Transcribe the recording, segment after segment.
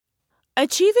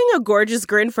Achieving a gorgeous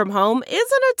grin from home isn't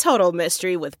a total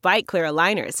mystery with Bite Clear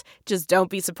aligners. Just don't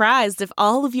be surprised if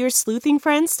all of your sleuthing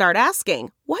friends start asking,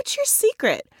 "What's your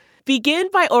secret?" Begin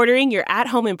by ordering your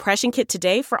at-home impression kit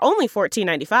today for only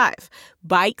 $14.95.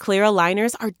 Bite Clear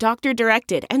aligners are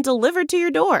doctor-directed and delivered to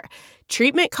your door.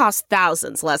 Treatment costs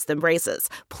thousands less than braces.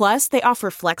 Plus, they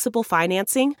offer flexible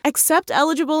financing, accept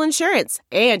eligible insurance,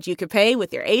 and you can pay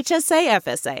with your HSA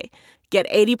FSA. Get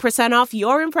 80% off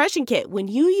your impression kit when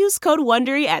you use code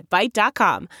WONDERY at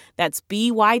Byte.com. That's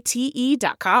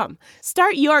BYTE.com.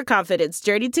 Start your confidence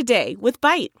journey today with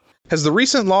Byte. Has the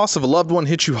recent loss of a loved one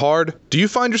hit you hard? Do you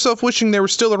find yourself wishing they were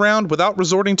still around without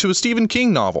resorting to a Stephen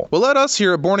King novel? Well, let us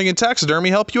here at Born Again Taxidermy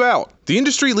help you out. The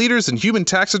industry leaders in human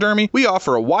taxidermy, we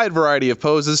offer a wide variety of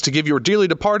poses to give your dearly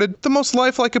departed the most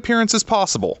lifelike appearances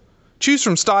possible. Choose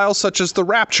from styles such as the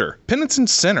Rapture, Penitent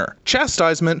Sinner,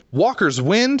 Chastisement, Walker's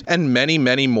Wind, and many,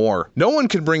 many more. No one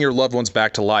can bring your loved ones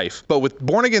back to life, but with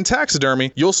Born Again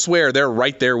Taxidermy, you'll swear they're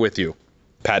right there with you.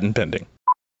 Patent pending.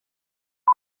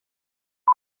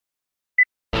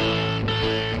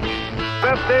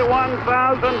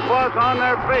 51,000 plus on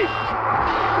their feet.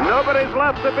 Nobody's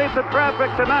left to beat the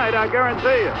traffic tonight, I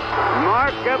guarantee you.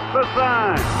 Mark gets the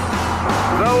sign.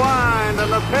 The wind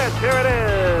and the pitch, here it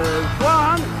is.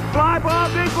 Swung, fly ball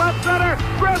deep left center.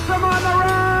 Grissom on the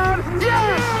run.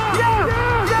 Yes! Yes!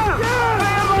 Yes! The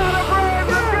Atlanta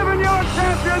Braves have given you a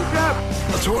championship.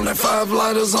 25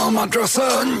 lighters on my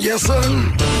dresser, yes sir.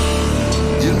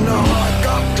 You know I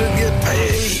got to get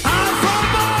paid.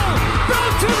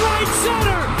 To right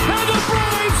center, and the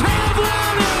Braves have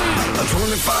won it!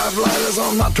 25 lighters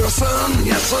on my dresser,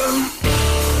 yes sir.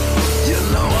 You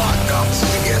know I got to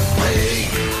get paid.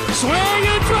 Swing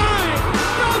and drive,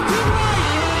 out to right,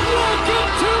 welcome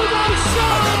to the show!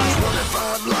 I got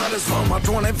 25 lighters for my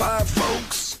 25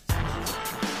 folks.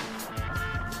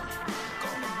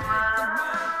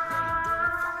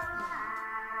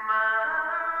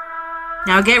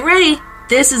 Now get ready.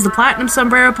 This is the Platinum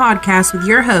Sombrero Podcast with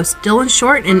your hosts, Dylan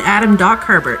Short and Adam Doc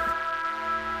Herbert.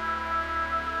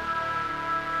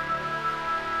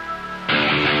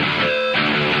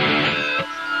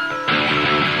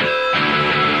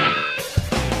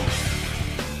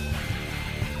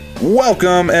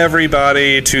 Welcome,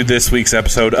 everybody, to this week's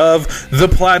episode of The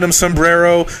Platinum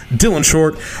Sombrero. Dylan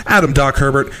Short, Adam Doc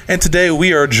Herbert, and today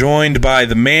we are joined by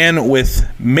the man with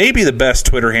maybe the best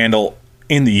Twitter handle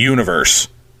in the universe.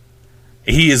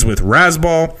 He is with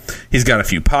Razzball. He's got a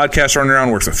few podcasts running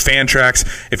around, works with Fantrax.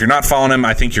 If you're not following him,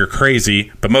 I think you're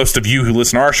crazy. But most of you who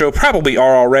listen to our show probably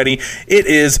are already. It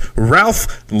is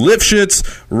Ralph Lifshitz.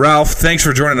 Ralph, thanks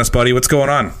for joining us, buddy. What's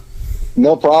going on?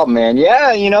 No problem, man.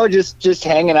 Yeah, just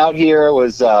hanging out here.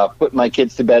 Was putting my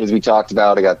kids to bed, as we talked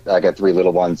about. I got three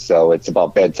little ones, so it's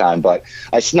about bedtime. But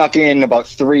I snuck in about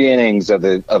 3 innings of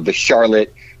the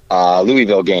Charlotte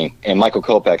Louisville game, and Michael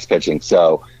Kopech's pitching.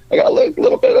 So I got a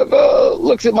little bit of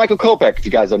looks at Michael Kopech. If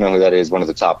you guys don't know who that is, one of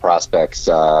the top prospects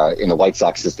in the White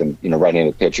Sox system,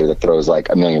 right-handed pitcher that throws like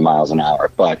 1,000,000 miles an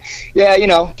hour. But yeah,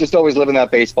 just always living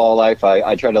that baseball life.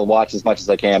 I try to watch as much as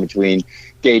I can between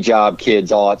day job,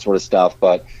 kids, all that sort of stuff.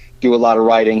 But do a lot of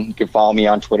writing. You can follow me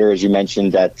on Twitter, as you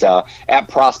mentioned, at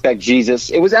Prospect Jesus.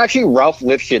 It was actually Ralph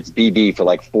Lifshitz BB for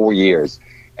like 4 years,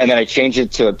 and then I changed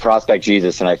it to Prospect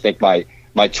Jesus, and I think my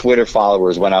Twitter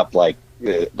followers went up like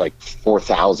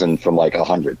 4,000 from like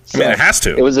 100. So I mean, it has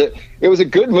to. It was a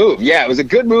good move. Yeah, it was a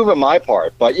good move on my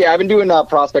part. But yeah, I've been doing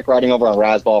prospect writing over on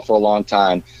Razzball for a long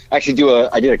time. Actually,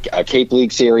 I did a Cape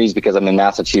League series because I'm in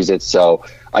Massachusetts, so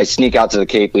I sneak out to the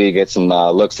Cape League, get some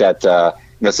looks at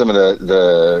some of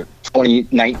the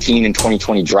 2019 and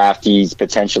 2020 draftees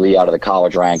potentially out of the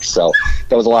college ranks. So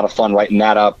that was a lot of fun writing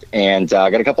that up. And I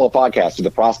got a couple of podcasts.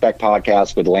 The Prospect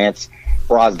Podcast with Lance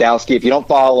Brozdowski. If you don't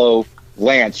follow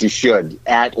Lance, you should,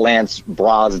 at Lance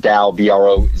Brozdow,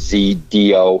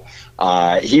 Brozdo.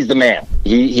 He's the man.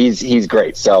 He's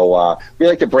great. So we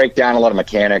like to break down a lot of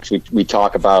mechanics. We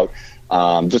talk about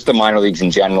just the minor leagues in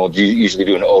general. Usually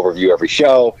do an overview every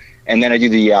show. And then I do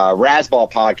the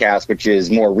Razzball podcast, which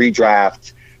is more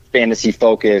redraft, fantasy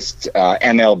focused,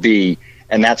 MLB.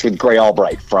 And that's with Gray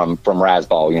Albright from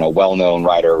Razzball, well-known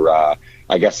writer.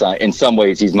 I guess in some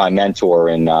ways he's my mentor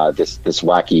in this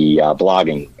wacky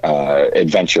blogging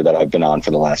adventure that I've been on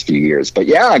for the last few years. But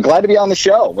yeah, I'm glad to be on the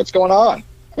show. What's going on?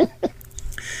 I've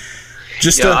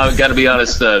got to be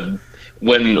honest.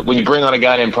 When you bring on a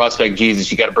guy named Prospect Jesus,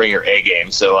 you got to bring your A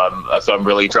game. So I'm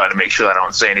really trying to make sure that I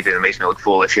don't say anything that makes me look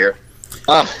foolish here.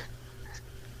 I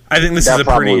think this is a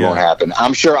probably pretty won't happen.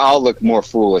 I'm sure I'll look more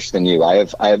foolish than you. I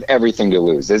have everything to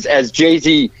lose. As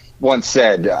Jay-Z once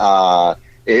said,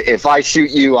 if I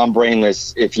shoot you, I'm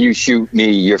brainless. If you shoot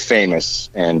me, you're famous.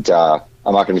 And I'm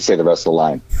not going to say the rest of the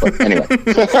line. But anyway.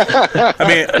 I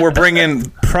mean, we're bringing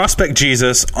Prospect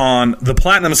Jesus on the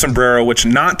Platinum Sombrero, which,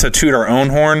 not to toot our own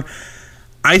horn,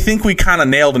 I think we kind of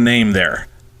nailed a name there.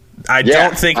 I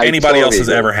don't think anybody else has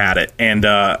ever had it. And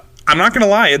I'm not going to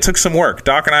lie, it took some work.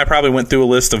 Doc and I probably went through a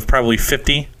list of probably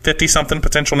 50-something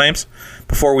potential names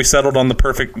before we settled on the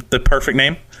perfect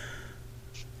name.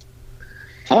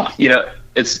 Huh. You know,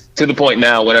 it's to the point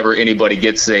now, whenever anybody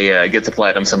gets a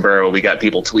Platinum Sombrero, we got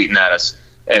people tweeting at us.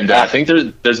 And I think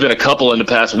there's been a couple in the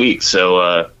past week.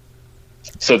 So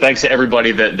thanks to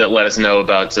everybody that let us know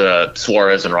about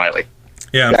Suarez and Riley.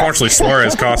 Yeah, unfortunately,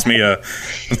 Suarez cost me a.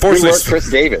 Unfortunately, Chris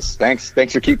Davis. Thanks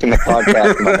for keeping the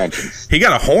podcast in my mentions. He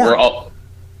got a horn.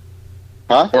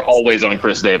 We're always on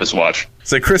Chris Davis watch.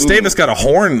 So Chris Davis got a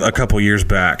horn a couple years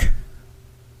back.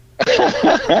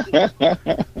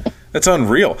 That's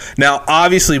unreal. Now,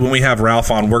 obviously, when we have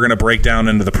Ralph on, we're going to break down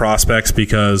into the prospects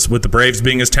because with the Braves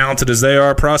being as talented as they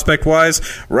are prospect-wise,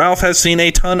 Ralph has seen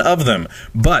a ton of them.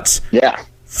 But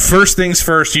first things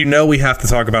first, we have to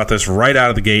talk about this right out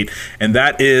of the gate, and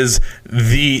that is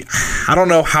I don't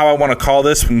know how I want to call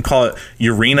this. We can call it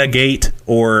Urena Gate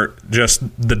or just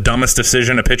the dumbest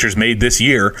decision a pitcher's made this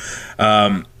year.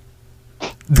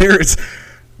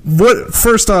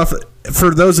 First off,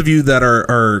 for those of you that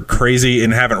are crazy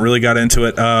and haven't really got into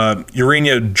it,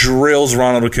 Urena drills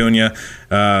Ronald Acuna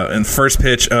in first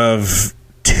pitch of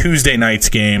Tuesday night's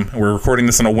game. We're recording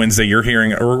this on a Wednesday.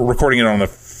 We're recording it on the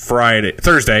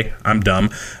Thursday. I'm dumb.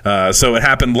 So it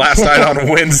happened last night on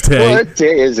Wednesday. What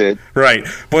day is it? Right.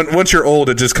 But once you're old,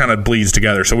 it just kind of bleeds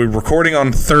together. So we're recording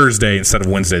on Thursday instead of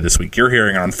Wednesday this week. You're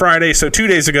hearing it on Friday. So 2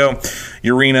 days ago,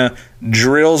 Urena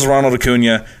drills Ronald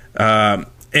Acuna.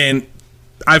 And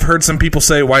I've heard some people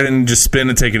say, why didn't he just spin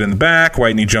and take it in the back? Why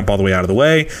didn't he jump all the way out of the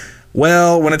way?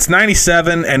 Well, when it's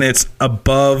 97 and it's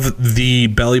above the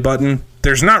belly button,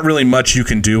 there's not really much you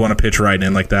can do on a pitch right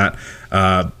in like that.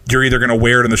 You're either going to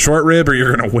wear it in the short rib or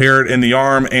you're going to wear it in the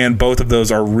arm, and both of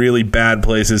those are really bad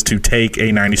places to take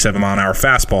a 97-mile-an-hour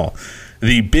fastball.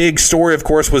 The big story, of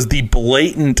course, was the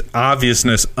blatant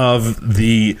obviousness of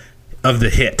the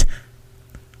hit.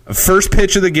 First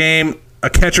pitch of the game, a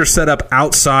catcher set up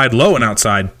outside, low and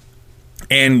outside,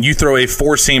 and you throw a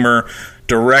four-seamer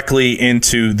directly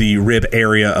into the rib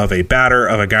area of a batter,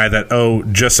 of a guy that,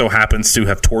 just so happens to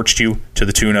have torched you to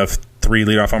the tune of 3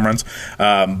 leadoff home runs.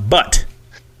 But,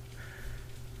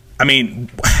 I mean,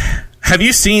 have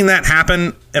you seen that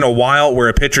happen in a while where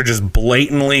a pitcher just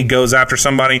blatantly goes after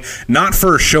somebody, not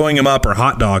for showing him up or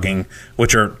hot dogging,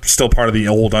 which are still part of the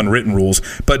old unwritten rules,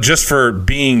 but just for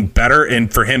being better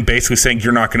and for him basically saying,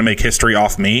 you're not going to make history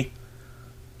off me?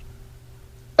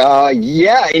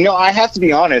 Yeah, I have to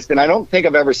be honest, and I don't think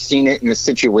I've ever seen it in a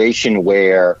situation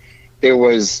where there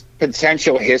was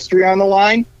potential history on the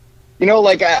line.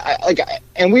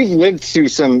 And we've lived through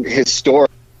some historic.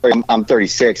 I'm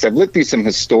 36. I've lived through some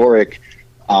historic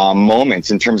moments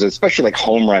in terms of, especially like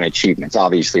home run achievements.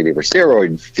 Obviously, they were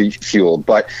steroid fueled,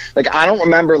 but I don't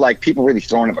remember people really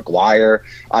throwing at McGuire.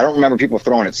 I don't remember people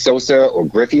throwing at Sosa or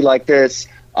Griffey like this.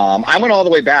 I went all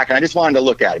the way back, and I just wanted to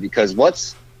look at it because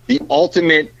what's the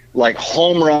ultimate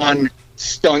home run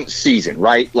stunt season,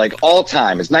 right? All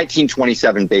time is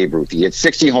 1927 Babe Ruth. He had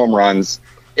 60 home runs.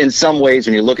 In some ways,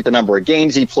 when you look at the number of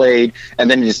games he played,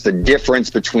 and then just the difference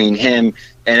between him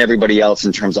and everybody else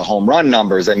in terms of home run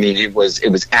numbers, I mean, it was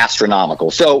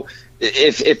astronomical. So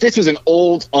if this was an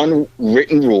old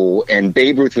unwritten rule, and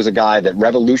Babe Ruth was a guy that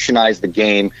revolutionized the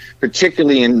game,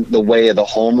 particularly in the way of the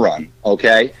home run,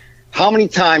 okay? How many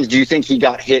times do you think he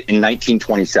got hit in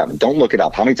 1927? Don't look it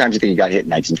up. How many times do you think he got hit in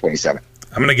 1927?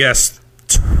 I'm gonna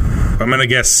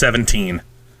guess 17.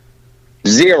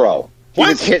 0. What?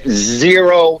 He was hit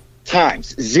 0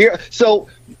 times. 0. So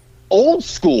old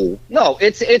school. No,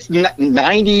 it's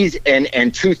 90s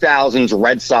and 2000s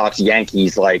Red Sox,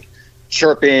 Yankees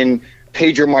chirping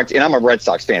Pedro Martinez. And I'm a Red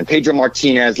Sox fan. Pedro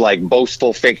Martinez,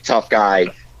 boastful, fake tough guy,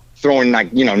 throwing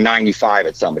 95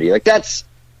 at somebody.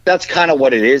 That's kind of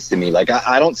what it is to me.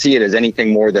 I don't see it as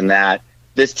anything more than that.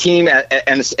 This team,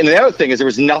 and the other thing is there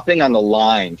was nothing on the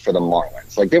line for the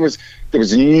Marlins. There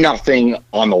was nothing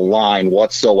on the line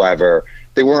whatsoever.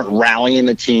 They weren't rallying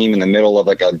the team in the middle of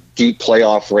a deep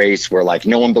playoff race where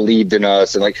no one believed in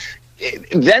us, and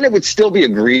then it would still be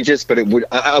egregious, but it would,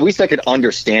 at least I could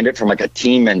understand it from a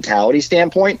team mentality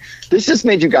standpoint. This just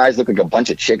made you guys look like a bunch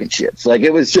of chicken shits.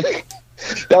 It was just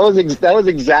that was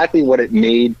exactly what it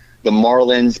made the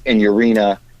Marlins and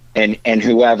Urena and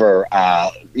whoever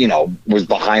was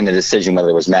behind the decision, whether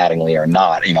it was Mattingly or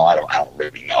not, I don't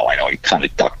really know. I know he kind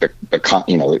of ducked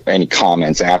any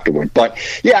comments afterward, but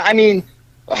yeah, I mean,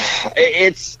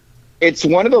 it's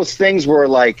one of those things where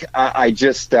like I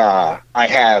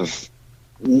have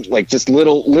like just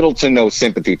little to no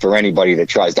sympathy for anybody that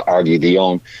tries to argue the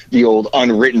old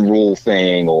unwritten rule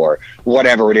thing or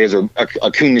whatever it is, or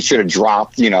Acuna should have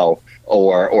dropped,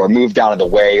 or moved out of the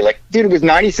way. Like, dude, it was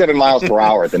 97 miles per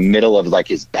hour at the middle of like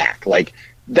his back. Like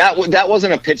that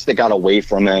wasn't a pitch that got away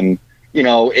from him.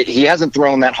 He hasn't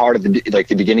thrown that hard at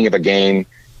the beginning of a game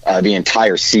the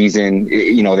entire season.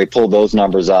 They pulled those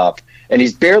numbers up, and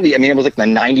he's barely. I mean, it was like the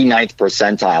 99th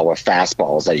percentile of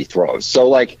fastballs that he throws. So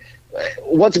like,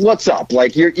 what's up?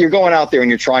 Like you're going out there and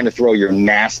you're trying to throw your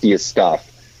nastiest stuff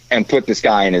and put this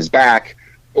guy in his back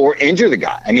or injure the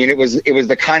guy. I mean, it was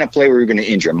the kind of play where you're going to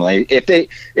injure him. Like if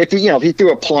he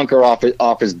threw a plunker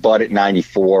off his butt at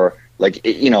 94, like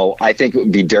I think it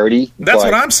would be dirty. That's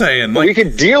what I'm saying. Like, we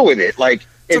could deal with it. Like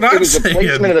it was the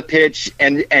placement of the pitch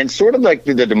and sort of like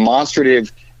the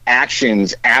demonstrative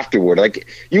actions afterward. Like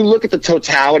you look at the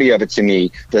totality of it, to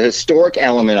me, the historic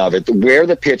element of it, where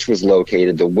the pitch was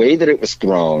located, the way that it was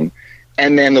thrown,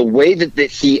 and then the way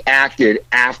that he acted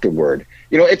afterward.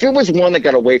 If it was one that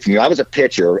got away from you, I was a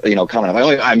pitcher, coming up.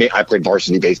 I played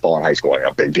varsity baseball in high school.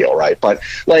 A big deal, right? But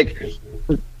like,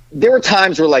 there were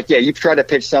times where like, yeah, you try to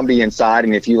pitch somebody inside,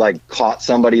 and if you like caught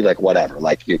somebody, like whatever,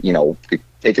 like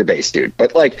take your base, dude.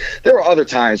 But like, there were other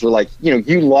times where like,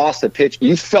 you lost the pitch,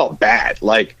 you felt bad.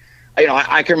 Like,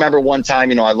 I can remember one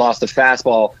time, I lost a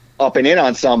fastball up and in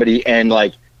on somebody, and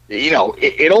like,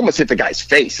 it almost hit the guy's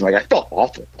face, and like I felt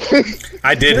awful.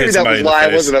 I did hit somebody in the face.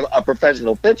 I wasn't a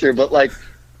professional pitcher, but like,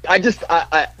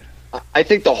 I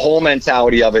think the whole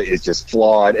mentality of it is just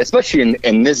flawed, especially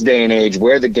in this day and age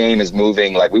where the game is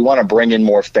moving. Like, we want to bring in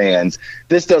more fans.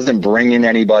 This doesn't bring in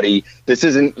anybody. This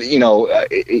isn't,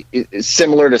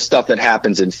 similar to stuff that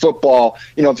happens in football.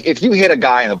 If you hit a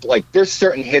guy, there's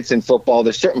certain hits in football,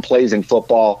 there's certain plays in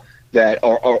football that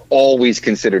are always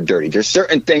considered dirty. There's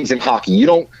certain things in hockey. You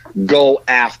don't go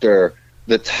after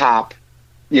the top.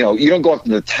 You don't go after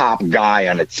the top guy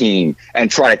on a team and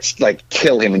try to like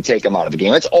kill him and take him out of the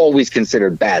game. That's always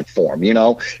considered bad form.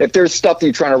 If there's stuff that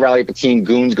you're trying to rally up a team,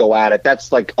 goons go at it.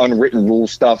 That's like unwritten rule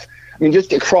stuff. I mean,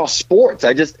 just across sports.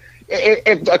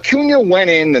 If Acuna went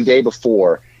in the day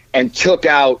before and took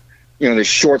out, the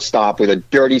shortstop with a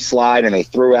dirty slide and they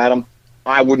threw at him,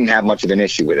 I wouldn't have much of an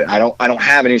issue with it. I don't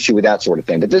have an issue with that sort of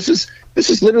thing. But this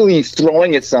is literally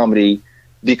throwing at somebody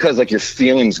because like your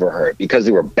feelings were hurt because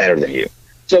they were better than you.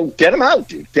 So get him out,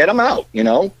 dude. Get him out.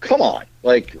 Come on.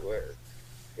 Like,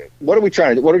 what are we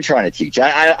trying to teach?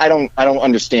 I don't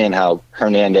understand how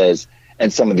Hernandez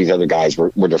and some of these other guys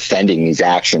were defending these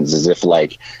actions as if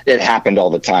like it happened all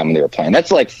the time when they were playing.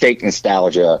 That's like fake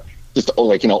nostalgia. Just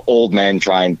like old men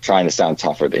trying to sound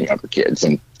tougher than younger kids.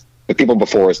 And the people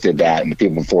before us did that, and the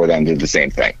people before them did the same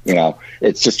thing.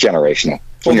 It's just generational.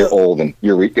 When you're old and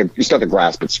you start to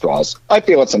grasp at straws. I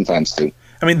feel it sometimes too.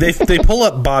 I mean, they pull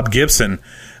up Bob Gibson,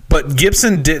 but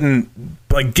Gibson didn't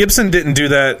do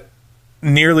that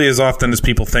nearly as often as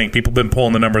people think. People have been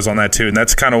pulling the numbers on that too, and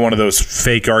that's kind of one of those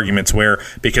fake arguments where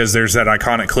because there's that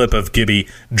iconic clip of Gibby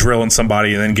drilling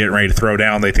somebody and then getting ready to throw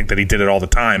down, they think that he did it all the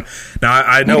time. Now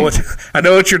I know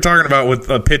what you're talking about with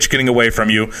a pitch getting away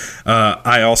from you.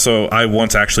 I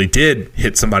once actually did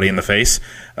hit somebody in the face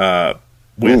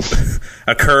with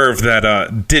a curve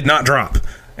that did not drop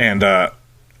and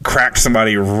cracked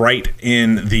somebody right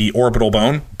in the orbital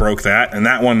bone, broke that. And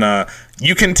that one,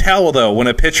 you can tell, though, when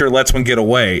a pitcher lets one get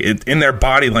away. In their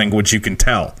body language, you can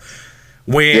tell.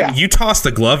 When you toss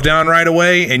the glove down right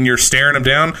away and you're staring him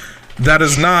down, that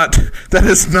is not,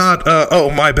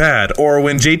 oh, my bad. Or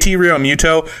when JT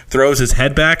Realmuto throws his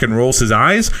head back and rolls his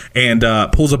eyes and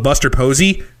pulls a Buster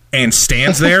Posey and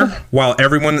stands there while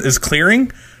everyone is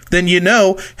clearing, then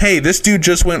hey, this dude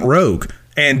just went rogue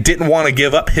and didn't want to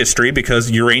give up history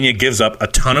because Urania gives up a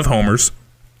ton of homers.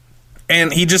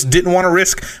 And he just didn't want to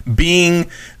risk being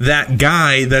that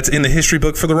guy that's in the history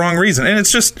book for the wrong reason. And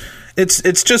it's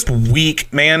just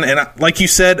weak, man. And like you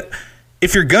said,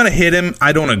 if you're going to hit him,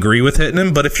 I don't agree with hitting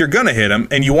him. But if you're going to hit him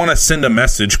and you want to send a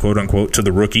message, quote unquote, to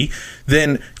the rookie,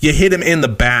 then you hit him in the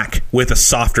back with a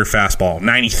softer fastball,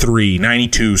 93,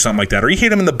 92, something like that. Or you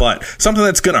hit him in the butt, something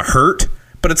that's going to hurt,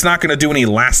 but it's not going to do any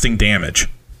lasting damage.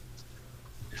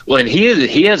 Well, and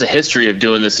he has a history of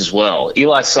doing this as well.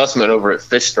 Eli Sussman over at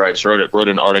Fish Stripes wrote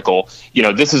an article.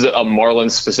 This is a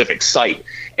Marlins-specific site,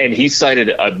 and he cited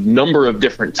a number of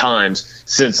different times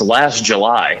since last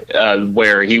July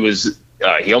where he was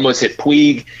He almost hit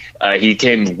Puig.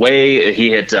 He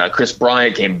hit Chris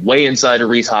Bryant, came way inside to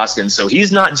Rhys Hoskins. So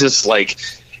he's not just like,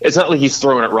 it's not like he's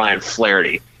throwing at Ryan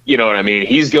Flaherty. You know what I mean?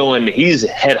 He's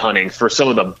headhunting for some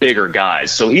of the bigger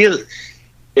guys. So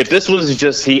if this was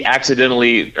just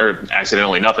accidentally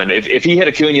nothing, if he hit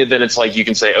Acuna, then it's like you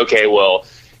can say, okay, well,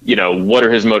 what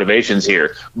are his motivations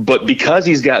here? But because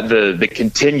he's got the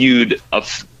continued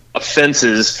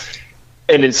offenses,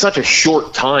 and in such a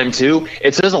short time too,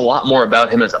 it says a lot more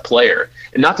about him as a player.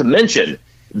 And not to mention,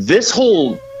 this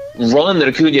whole run that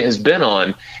Acuna has been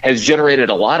on has generated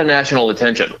a lot of national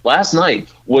attention. Last night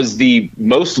was the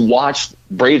most watched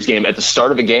Braves game at the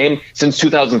start of a game since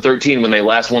 2013 when they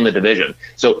last won the division.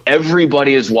 So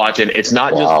everybody is watching. It's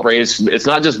not just Braves. It's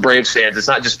not just Braves fans. It's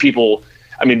not just people.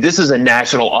 I mean, this is a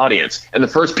national audience. And the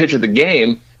first pitch of the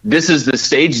game, this is the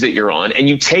stage that you're on, and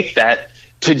you take that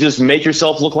to just make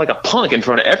yourself look like a punk in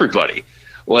front of everybody.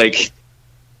 Like,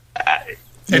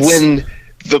 when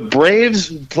the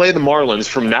Braves play the Marlins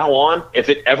from now on, if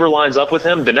it ever lines up with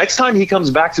him, the next time he comes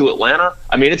back to Atlanta,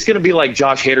 I mean, it's going to be like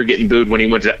Josh Hader getting booed when he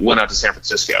went out to San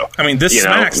Francisco. I mean, this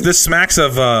smacks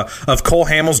of Cole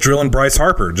Hamels drilling Bryce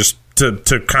Harper just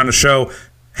to kind of show,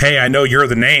 hey, I know you're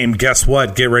the name. Guess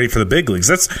what? Get ready for the big leagues.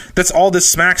 That's all this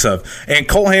smacks of. And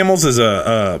Cole Hamels is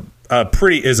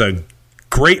a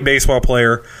great baseball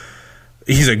player.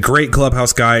 He's a great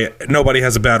clubhouse guy. Nobody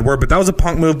has a bad word, but that was a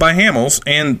punk move by Hamels,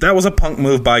 and that was a punk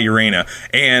move by Urena.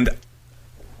 And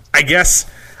I guess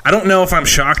I don't know if I'm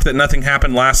shocked that nothing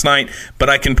happened last night, but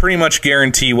I can pretty much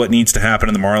guarantee what needs to happen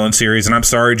in the Marlins series. And I'm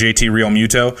sorry, JT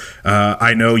Realmuto.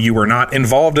 I know you were not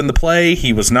involved in the play.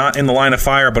 He was not in the line of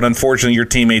fire, but unfortunately your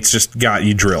teammates just got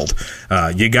you drilled.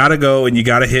 You got to go and you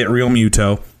got to hit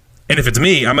Realmuto. And if it's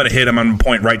me, I'm going to hit him. I'm going to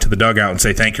point right to the dugout and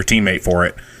say, thank your teammate for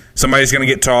it. Somebody's going to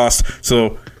get tossed,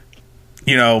 so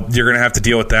you're going to have to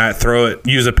deal with that. Throw it,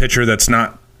 use a pitcher that's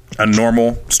not a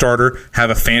normal starter, have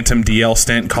a phantom DL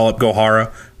stint, call up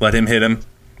Gohara, let him hit him.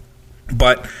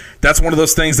 But that's one of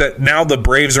those things that now the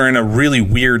Braves are in a really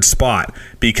weird spot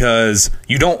because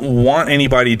you don't want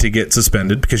anybody to get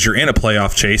suspended because you're in a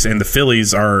playoff chase, and the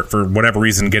Phillies are, for whatever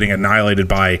reason, getting annihilated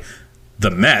by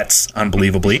the Mets,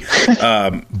 unbelievably.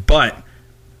 But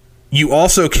you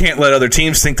also can't let other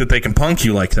teams think that they can punk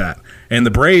you like that. And the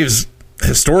Braves,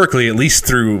 historically, at least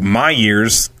through my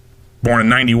years, born in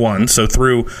 91, so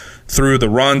through the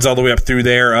runs all the way up through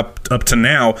there, up to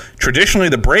now, traditionally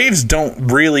the Braves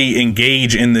don't really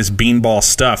engage in this beanball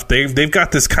stuff. They've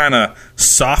got this kind of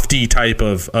softy type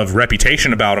of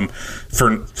reputation about them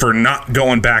for not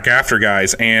going back after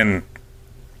guys. And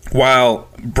while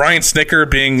Brian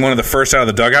Snitker being one of the first out of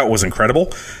the dugout was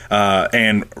incredible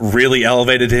and really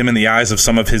elevated him in the eyes of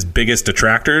some of his biggest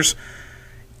detractors,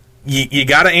 you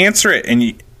got to answer it.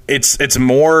 And it's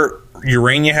more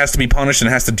Urena has to be punished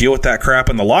and has to deal with that crap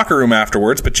in the locker room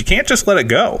afterwards, but you can't just let it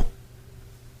go.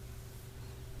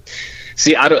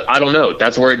 See, I don't know.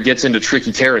 That's where it gets into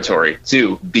tricky territory,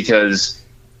 too, because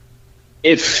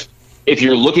if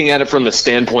you're looking at it from the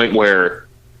standpoint where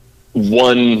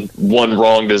one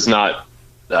wrong does not,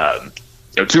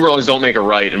 two wrongs don't make a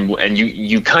right, and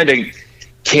you kind of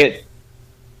can't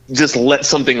just let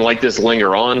something like this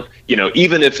linger on,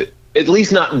 even if, at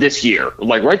least not this year.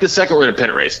 Like right this second, we're in a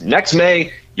pennant race. Next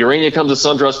May, Urena comes to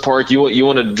Sundress Park. You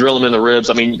want to drill him in the ribs.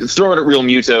 I mean, throw it at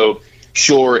Realmuto.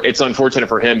 Sure, it's unfortunate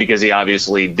for him because he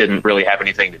obviously didn't really have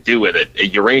anything to do with it.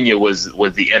 Urena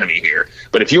was the enemy here.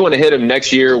 But if you want to hit him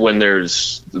next year when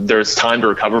there's time to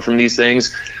recover from these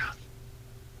things,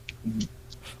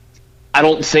 I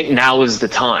don't think now is the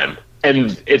time.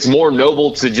 And it's more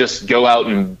noble to just go out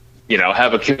and,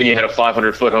 have Acuna hit a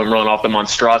 500-foot home run off the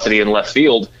monstrosity in left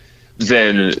field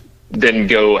than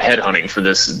go headhunting for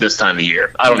this time of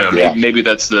year. I don't know. Yeah. Maybe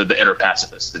that's the inner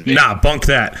pacifist in me. Nah, bunk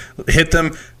that. Hit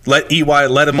them. Let EY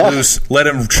let him loose. Let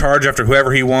him charge after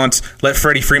whoever he wants. Let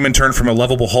Freddie Freeman turn from a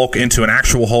lovable Hulk into an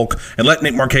actual Hulk, and let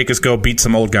Nick Markakis go beat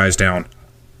some old guys down.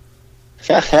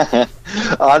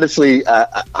 Honestly,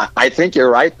 I think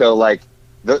you're right though. Like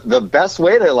the best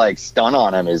way to stun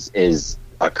on him is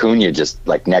Acuna just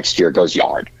next year goes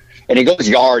yard, and he goes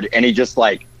yard and he just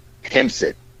pimps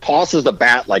it, tosses the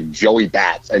bat like Joey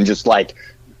Bats, and just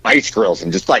ice grills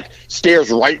him, just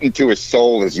stares right into his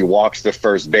soul as he walks to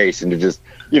first base, and just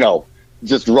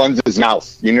runs his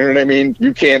mouth. You know what I mean?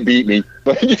 You can't beat me,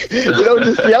 but just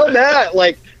yell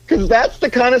that because that's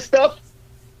the kind of stuff.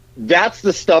 That's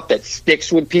the stuff that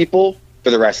sticks with people for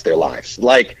the rest of their lives.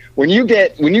 When you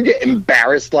get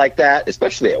embarrassed like that,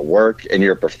 especially at work, and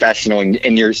you're a professional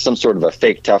and you're some sort of a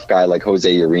fake tough guy like Jose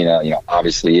Urena,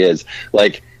 obviously is.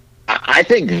 I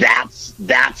think that's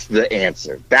the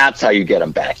answer. That's how you get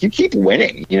them back. You keep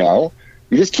winning,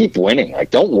 you just keep winning. Like,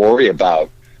 don't worry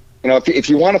about, if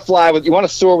you want to you want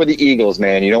to soar with the Eagles,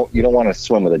 man, you don't want to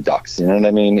swim with the Ducks. You know what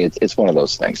I mean? It's one of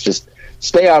those things. Just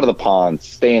stay out of the pond,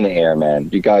 stay in the air, man.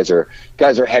 You guys are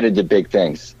headed to big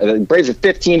things. The Braves are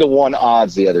 15-1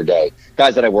 odds the other day.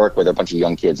 Guys that I work with are a bunch of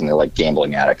young kids, and they're like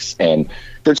gambling addicts. And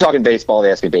they're talking baseball.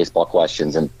 They ask me baseball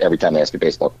questions, and every time they ask me a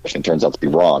baseball question, it turns out to be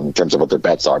wrong in terms of what their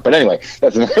bets are. But anyway,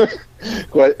 that's another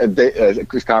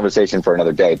conversation for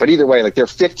another day. But either way, like, they're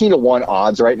 15-1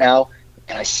 odds right now,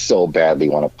 and I so badly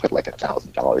want to put like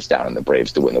 $1,000 down on the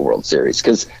Braves to win the World Series,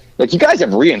 because like, you guys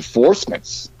have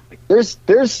reinforcements. Like, there's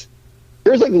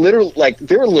like literal, like,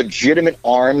 there are legitimate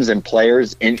arms and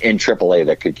players in AAA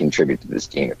that could contribute to this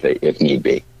team if need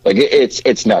be. Like,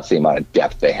 it's nuts the amount of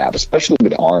depth they have, especially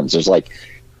with arms. There's like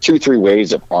 2-3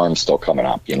 waves of arms still coming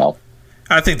up,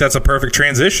 I think that's a perfect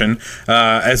transition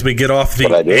as we get off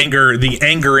the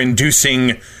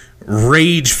anger-inducing,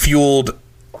 rage-fueled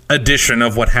edition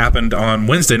of what happened on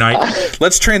Wednesday night.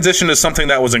 Let's transition to something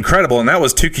that was incredible, and that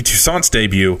was Touki Toussaint's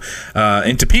debut.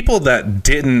 And to people that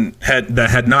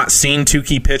had not seen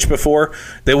Touki pitch before,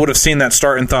 they would have seen that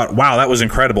start and thought, "Wow, that was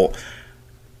incredible."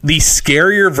 The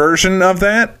scarier version of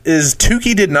that is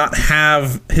Touki did not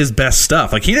have his best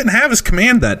stuff. Like, he didn't have his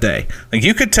command that day. Like,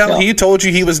 you could tell, he told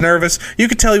you he was nervous. You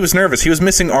could tell he was nervous. He was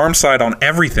missing arm side on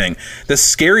everything. The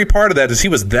scary part of that is he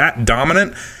was that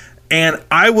dominant, and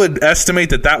I would estimate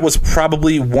that was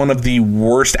probably one of the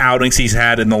worst outings he's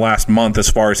had in the last month as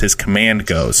far as his command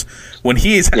goes. When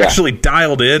he is actually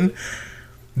dialed in,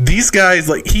 these guys,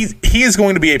 like, he is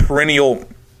going to be a perennial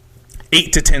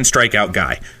 8 to 10 strikeout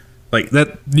guy. Like,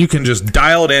 that, you can just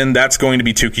dial it in. That's going to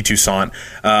be Touki Toussaint.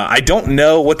 I don't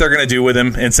know what they're going to do with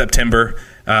him in September.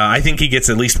 I think he gets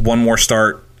at least one more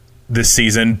start this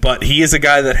season, but he is a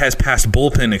guy that has past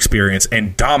bullpen experience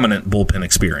and dominant bullpen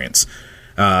experience.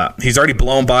 He's already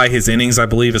blown by his innings, I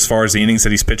believe, as far as the innings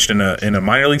that he's pitched in a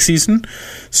minor league season.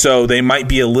 So they might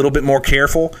be a little bit more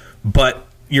careful, but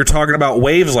you're talking about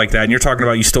waves like that, and you're talking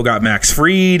about, you still got Max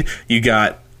Fried, you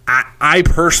got, I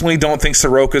personally don't think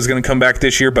Soroka is going to come back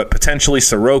this year, but potentially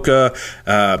Soroka,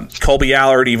 Colby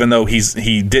Allard, even though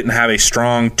he didn't have a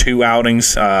strong 2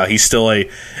 outings, he's still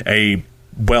a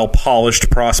well-polished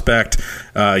prospect.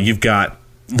 You've got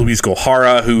Luis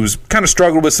Gohara, who's kind of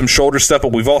struggled with some shoulder stuff,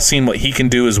 but we've all seen what he can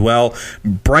do as well.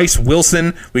 Bryce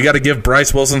Wilson, we got to give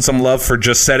Bryce Wilson some love for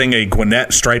just setting a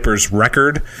Gwinnett Stripers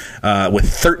record with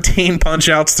 13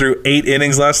 punch-outs through 8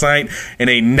 innings last night and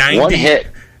a 99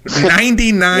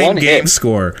 game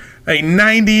score. A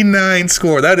 99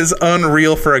 score. That is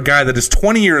unreal for a guy that is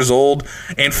 20 years old,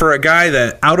 and for a guy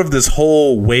that, out of this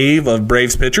whole wave of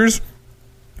Braves pitchers,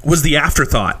 was the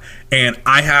afterthought. And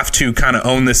I have to kind of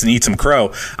own this and eat some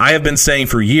crow. I have been saying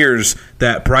for years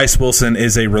that Bryce Wilson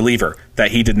is a reliever,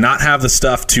 that he did not have the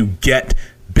stuff to get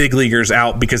big leaguers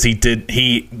out because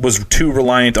he was too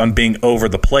reliant on being over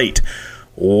the plate.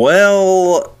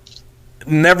 Well,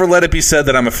 never let it be said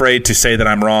that I'm afraid to say that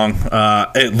I'm wrong.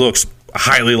 It looks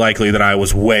highly likely that I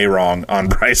was way wrong on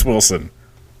Bryce Wilson.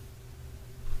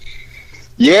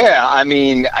 Yeah, I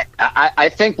mean, I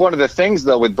think one of the things,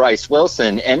 though, with Bryce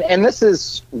Wilson, and this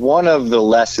is one of the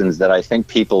lessons that I think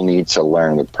people need to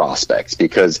learn with prospects,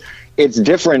 because it's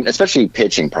different, especially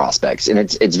pitching prospects, and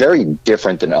it's very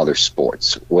different than other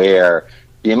sports, where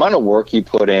the amount of work you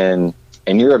put in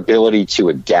and your ability to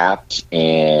adapt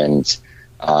and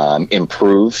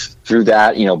improve through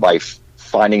that, by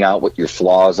finding out what your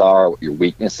flaws are, what your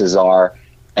weaknesses are,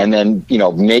 and then,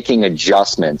 making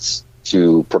adjustments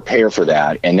to prepare for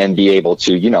that, and then be able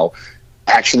to,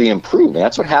 actually improve. And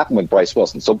that's what happened with Bryce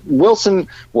Wilson. So Wilson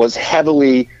was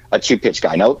heavily a 2-pitch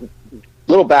guy. Now,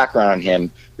 little background on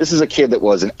him. This is a kid that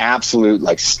was an absolute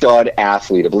stud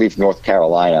athlete. I believe North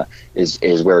Carolina is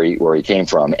where he came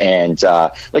from. And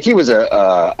he was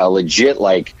a legit,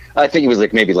 I think he was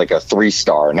maybe a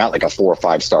 3-star, not like a 4 or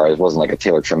 5-star. It wasn't like a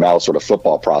Taylor Trammell sort of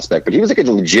football prospect, but he was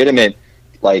a legitimate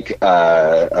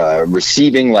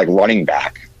receiving running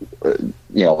back, on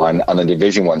the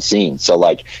Division I scene.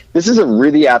 So this is a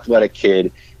really athletic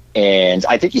kid, and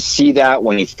I think you see that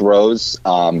when he throws.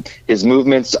 His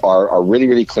movements are really,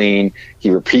 really clean.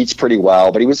 He repeats pretty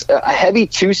well, but he was a heavy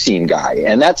 2-seam guy,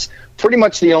 and that's pretty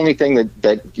much the only thing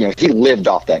that he lived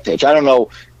off that pitch. I don't know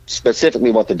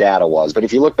specifically what the data was, but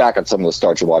if you look back at some of the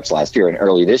starts you watched last year and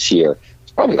early this year,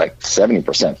 probably 70%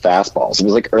 fastballs. It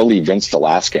was early Vince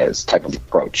Velasquez type of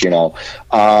approach,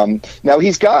 Now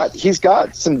he's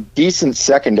got some decent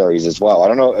secondaries as well. I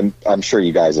don't know. I'm sure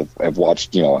you guys have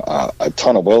watched, a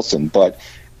ton of Wilson, but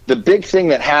the big thing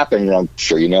that happened, and I'm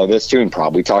sure you know this too, and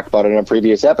probably talked about it in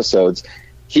previous episodes,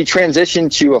 he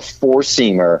transitioned to a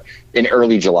 4-seamer in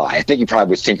early July. I think he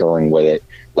probably was tinkering with it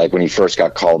like when he first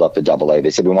got called up to Double-A. They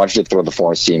said, we want you to throw the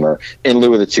 4-seamer in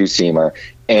lieu of the 2-seamer.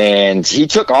 And he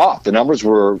took off. The numbers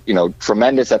were,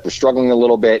 tremendous after struggling a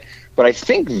little bit. But I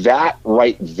think that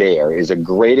right there is a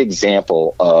great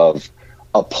example of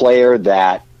a player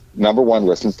that, number one,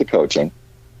 listens to coaching,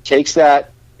 takes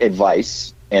that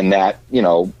advice and that,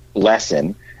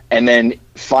 lesson, and then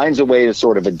finds a way to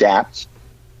sort of adapt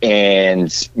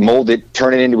and mold it,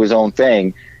 turn it into his own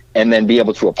thing, and then be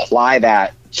able to apply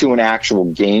that to an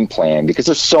actual game plan. Because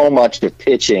there's so much of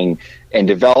pitching and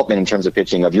development in terms of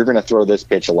pitching of, you're going to throw this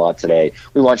pitch a lot today.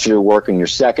 We want you to work in your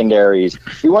secondaries.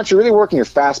 We want you to really work in your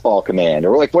fastball command,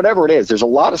 or like whatever it is. There's a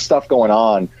lot of stuff going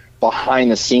on behind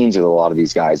the scenes with a lot of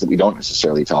these guys that we don't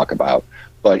necessarily talk about.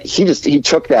 But he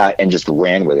took that and just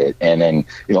ran with it. And then,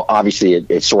 obviously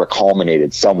it sort of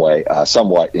culminated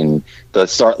somewhat in the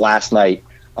start last night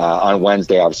on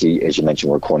Wednesday. Obviously, as you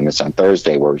mentioned, we're recording this on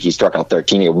Thursday, where he struck out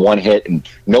 13. He had 1 hit and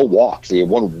no walks. He had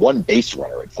one base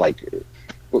runner. It's like,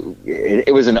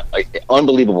 it was an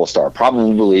unbelievable start,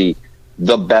 probably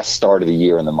the best start of the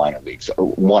year in the minor leagues,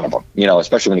 one of them,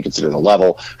 especially when you consider the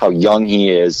level, how young he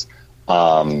is.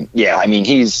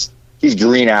 He's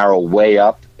Green Arrow way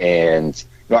up, and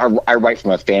I write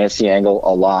from a fantasy angle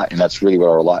a lot, and that's really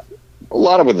where a lot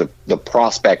of the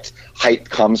prospect hype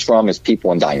comes from, is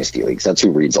people in dynasty leagues. That's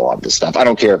who reads a lot of this stuff. I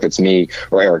don't care if it's me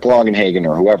or Eric Longenhagen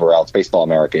or whoever else, Baseball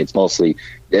America. It's mostly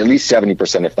at least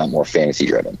 70%, if not more, fantasy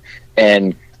driven.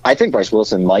 And I think Bryce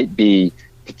Wilson might be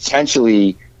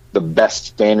potentially the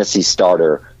best fantasy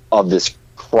starter of this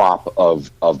crop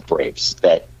of Braves.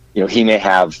 That, he may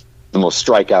have the most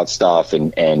strikeout stuff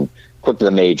and quick to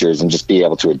the majors and just be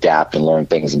able to adapt and learn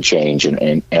things and change.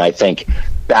 And I think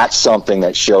that's something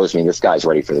that shows me this guy's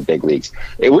ready for the big leagues.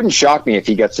 It wouldn't shock me if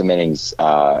he gets some innings,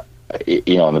 on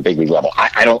the big league level.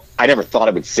 I never thought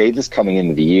I would say this coming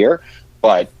into the year,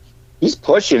 but he's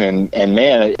pushing, and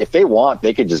man, if they want,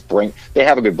 they could just they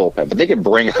have a good bullpen, but they could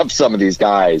bring up some of these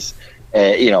guys,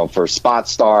 for spot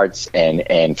starts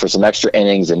and for some extra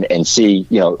innings and see,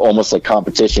 almost like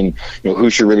competition, who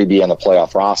should really be on the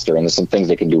playoff roster. And there's some things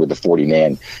they can do with the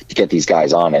 40-man to get these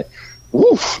guys on it.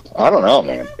 Woof, I don't know,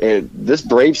 man. This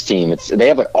Braves team, they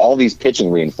have all these pitching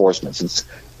reinforcements.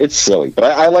 It's silly, but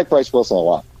I like Bryce Wilson a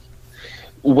lot.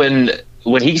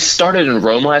 When he started in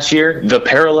Rome last year, the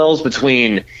parallels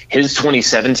between his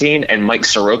 2017 and Mike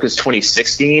Soroka's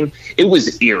 2016, it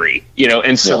was eerie,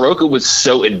 and Soroka was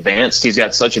so advanced. He's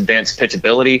got such advanced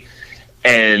pitchability.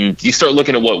 And you start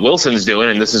looking at what Wilson's doing,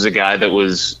 and this is a guy that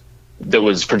was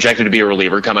projected to be a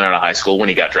reliever coming out of high school when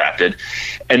he got drafted.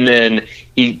 And then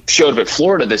he showed up at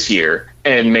Florida this year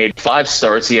and made 5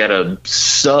 starts. He had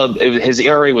his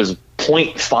ERA was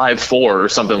 0.54 or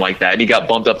something like that. And he got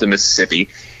bumped up to Mississippi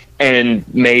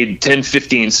and made 10,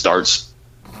 15 starts.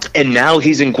 And now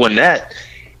he's in Gwinnett.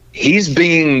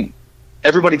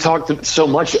 Everybody talked so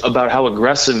much about how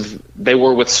aggressive they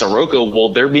were with Soroka. Well,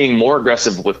 they're being more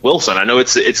aggressive with Wilson. I know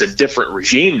it's a different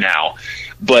regime now,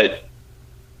 but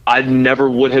I never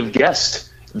would have guessed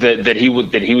that he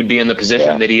would be in the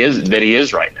position that he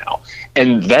is right now.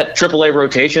 And that AAA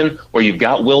rotation, where you've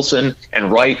got Wilson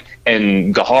and Wright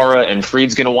and Gahara and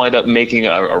Fried's going to wind up making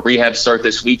a rehab start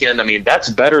this weekend. I mean, that's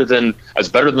better than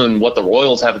what the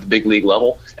Royals have at the big league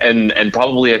level, and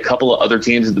probably a couple of other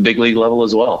teams at the big league level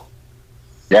as well.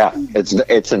 Yeah,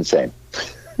 it's insane.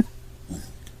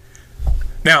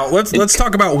 Now let's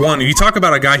talk about one. You talk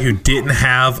about a guy who didn't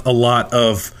have a lot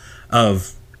of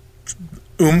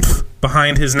oomph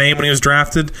behind his name when he was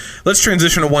drafted. Let's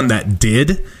transition to one that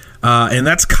did. And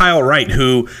that's Kyle Wright,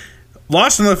 who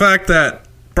lost in the fact that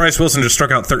Bryce Wilson just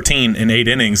struck out 13 in 8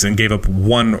 innings and gave up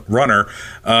 1 runner.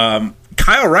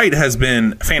 Kyle Wright has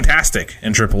been fantastic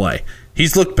in AAA.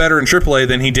 He's looked better in AAA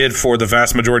than he did for the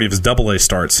vast majority of his AA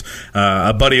starts.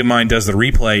 A buddy of mine does the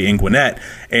replay in Gwinnett,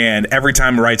 and every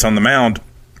time Wright's on the mound,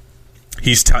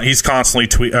 he's constantly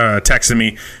texting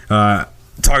me,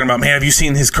 talking about, man, have you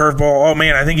seen his curveball? Oh,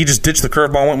 man, I think he just ditched the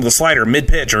curveball and went with a slider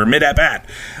mid-pitch or mid-at-bat.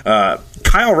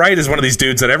 Kyle Wright is one of these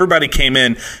dudes that everybody came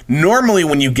in. Normally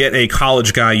when you get a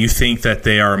college guy, you think that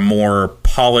they are more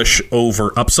polish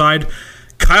over upside.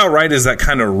 Kyle Wright is that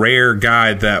kind of rare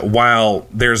guy that while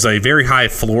there's a very high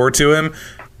floor to him,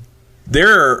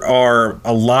 there are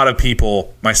a lot of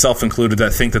people, myself included,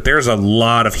 that think that there's a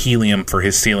lot of helium for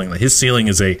his ceiling. His ceiling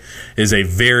is a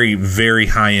very, very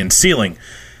high-end ceiling.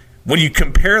 When you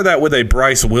compare that with a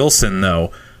Bryce Wilson,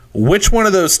 though, which one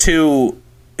of those two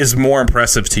is more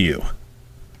impressive to you?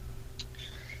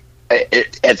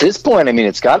 At this point, I mean,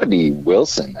 it's got to be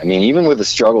Wilson. I mean, even with the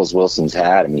struggles Wilson's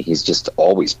had, I mean, he's just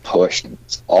always pushed. And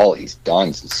it's all he's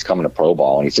done since coming to pro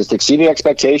ball. And he's just exceeded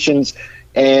expectations.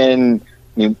 And,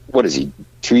 I mean, what is he,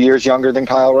 2 years younger than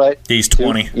Kyle Wright. He's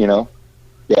 20.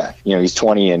 Yeah, he's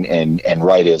 20 and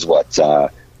Wright is what,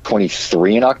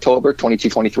 23 in October, 22,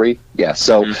 23. Yeah,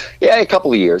 so a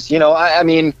couple of years. I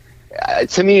mean,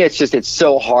 to me, it's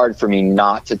so hard for me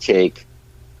not to take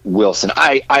Wilson.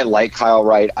 I like Kyle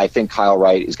Wright. I think Kyle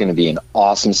Wright is going to be an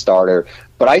awesome starter,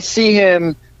 but I see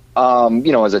him,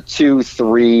 as a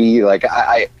 2-3. Like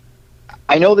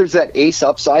I know there's that ace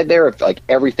upside there if like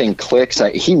everything clicks.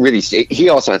 He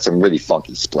also had some really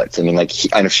funky splits. I mean, like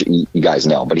I'm sure you guys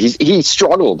know, but he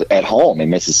struggled at home in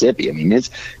Mississippi. I mean, his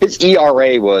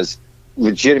ERA was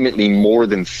legitimately more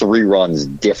than 3 runs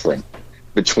different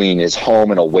between his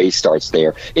home and away starts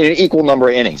there in an equal number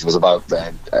of innings. It was about,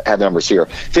 I have the numbers here,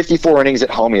 54 innings at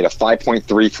home, he had a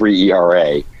 5.33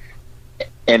 ERA,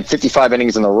 and 55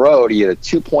 innings on the road, he had a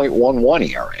 2.11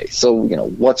 ERA. So,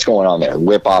 what's going on there?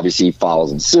 Whip obviously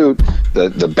follows in suit.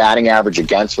 The batting average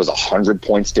against was 100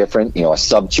 points different, a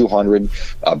sub 200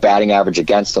 batting average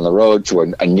against on the road to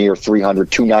a near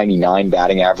 300, 299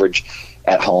 batting average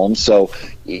at home. So,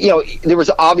 there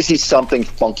was obviously something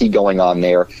funky going on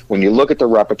there. When you look at the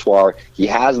repertoire, he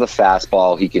has the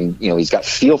fastball. He can, he's got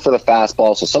feel for the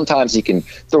fastball. So sometimes he can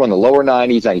throw in the lower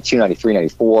 90s, 92, 93,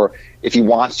 94. If he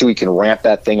wants to, he can ramp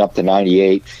that thing up to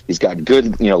 98. He's got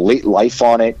good, late life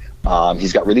on it.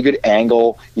 He's got really good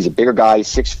angle. He's a bigger guy,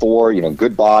 6'4",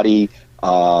 good body.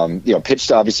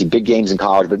 Pitched obviously big games in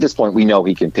college, but at this point we know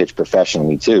he can pitch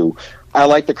professionally too. I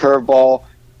like the curveball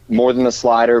more than the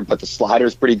slider, but the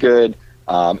slider's pretty good.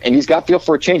 And he's got feel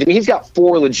for a change. I mean, he's got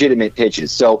 4 legitimate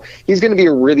pitches. So he's going to be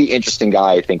a really interesting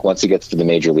guy, I think, once he gets to the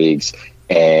major leagues.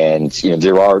 And,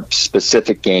 there are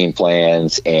specific game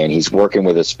plans, and he's working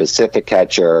with a specific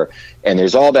catcher. And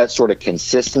there's all that sort of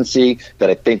consistency that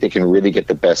I think they can really get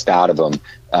the best out of him.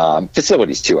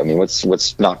 Facilities, too. I mean,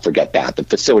 let's not forget that. The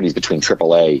facilities between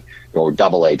AAA or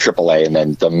AA, AAA, and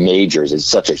then the majors is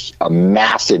such a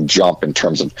massive jump in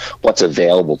terms of what's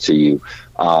available to you.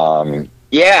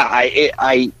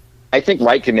 I think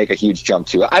Wright can make a huge jump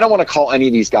too. I don't want to call any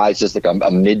of these guys just like a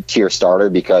mid-tier starter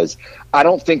because I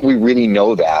don't think we really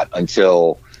know that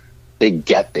until they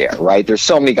get there, right? There's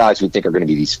so many guys we think are going to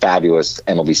be these fabulous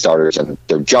MLB starters and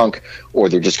they're junk, or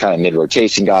they're just kind of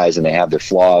mid-rotation guys and they have their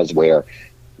flaws, where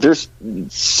there's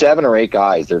 7 or 8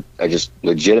 guys that are just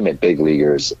legitimate big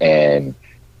leaguers and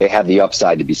they have the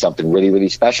upside to be something really, really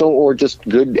special, or just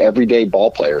good everyday ball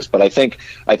players. But I think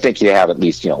you have at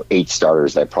least 8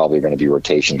 starters that probably are going to be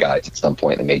rotation guys at some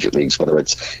point in the major leagues, whether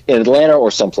it's in Atlanta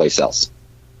or someplace else.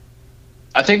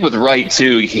 I think with Wright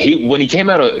too, when he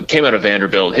came out of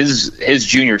Vanderbilt, his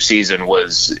junior season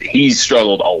he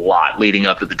struggled a lot leading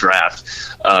up to the draft.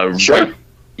 Sure. Right,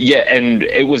 yeah, and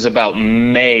it was about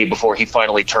May before he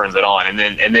finally turned it on,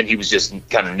 and then he was just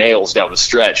kind of nails down the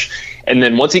stretch. And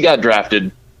then once he got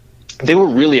drafted, they were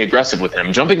really aggressive with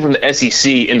him, jumping from the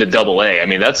SEC into AA. I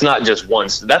mean, that's not just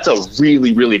that's a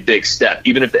really, really big step,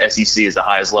 even if the SEC is the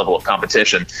highest level of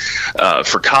competition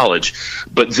for college.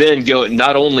 But then go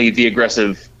not only the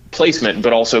aggressive placement,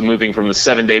 but also moving from the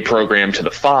 7-day program to the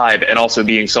 5, and also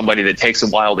being somebody that takes a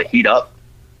while to heat up.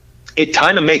 It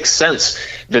kind of makes sense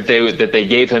that they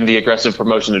gave him the aggressive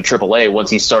promotion to AAA once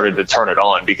he started to turn it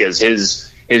on, because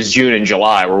his June and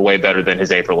July were way better than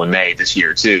his April and May this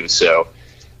year too. So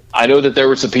I know that there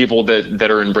were some people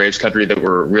that are in Braves country that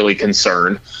were really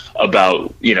concerned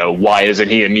about, why isn't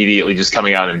he immediately just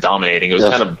coming out and dominating? It was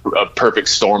kind of a perfect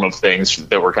storm of things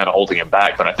that were kind of holding him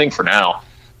back. But I think for now,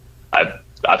 I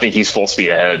think he's full speed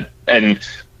ahead. And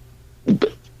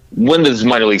when does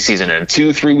minor league season end?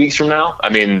 2-3 weeks from now? I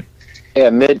mean, yeah,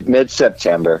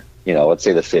 mid-September. Let's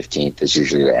say the 15th is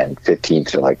usually the end. 15th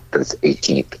to like the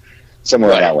 18th,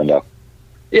 somewhere in that window.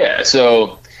 Yeah,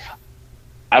 so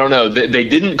I don't know. They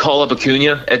didn't call up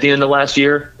Acuna at the end of last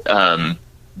year,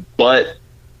 but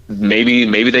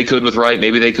maybe they could with Wright.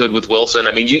 Maybe they could with Wilson.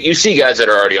 I mean, you see guys that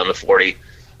are already on the 40,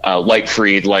 like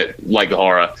Fried, like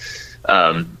Gahara,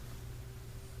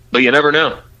 but you never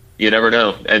know. You never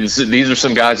know. And so these are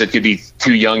some guys that could be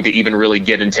too young to even really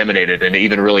get intimidated and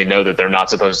even really know that they're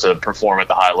not supposed to perform at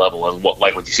the high level, and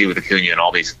like what you see with Acuna and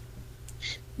all these.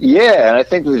 Yeah, and I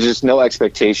think there's just no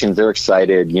expectations. They're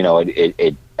excited.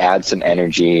 It adds some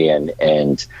energy.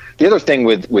 And the other thing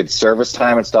with service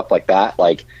time and stuff like that,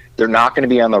 like they're not going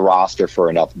to be on the roster for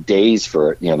enough days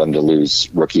for them to lose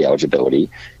rookie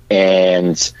eligibility.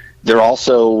 And they're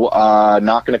also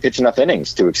not going to pitch enough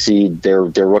innings to exceed their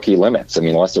rookie limits. I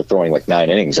mean, unless they're throwing like 9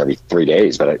 innings every 3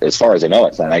 days. But as far as I know,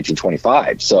 it's not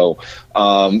 1925. So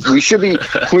we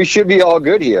should be all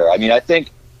good here. I mean, I think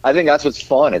that's what's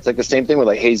fun. It's like the same thing with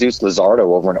like Jesus Luzardo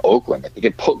over in Oakland. They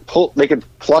could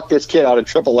pluck this kid out of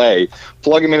AAA,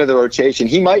 plug him into the rotation.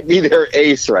 He might be their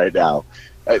ace right now.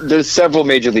 There's several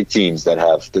major league teams that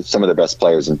have some of the best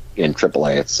players in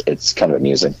AAA. It's kind of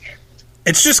amusing.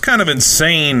 It's just kind of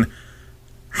insane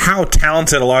how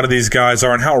talented a lot of these guys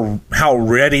are and how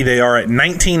ready they are at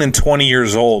 19 and 20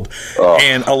 years old. Oh.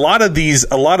 And a lot of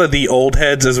the old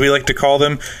heads, as we like to call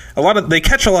them, they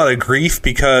catch a lot of grief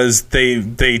because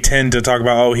they tend to talk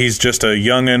about, oh, he's just a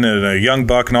youngin' and a young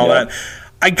buck and all that.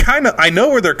 I know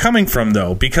where they're coming from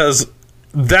though, because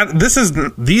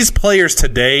these players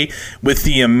today, with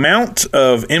the amount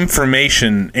of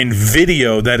information and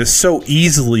video that is so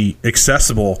easily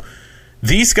accessible,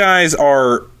 these guys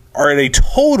are at a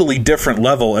totally different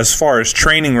level as far as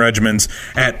training regimens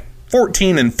at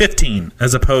 14 and 15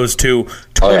 as opposed to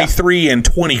 23 and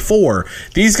 24.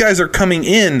 These guys are coming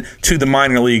in to the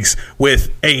minor leagues with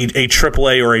a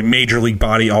AAA or a major league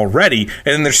body already,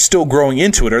 and they're still growing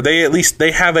into it. Or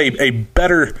they have a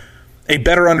better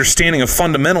understanding of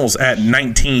fundamentals at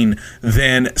 19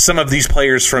 than some of these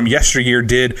players from yesteryear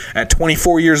did at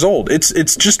 24 years old.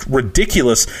 It's just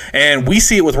ridiculous, and we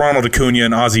see it with Ronald Acuna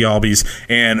and Ozzie Albies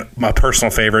and my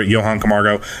personal favorite, Johan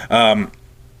Camargo.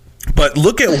 But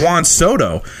look at Juan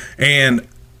Soto, and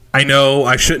I know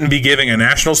I shouldn't be giving a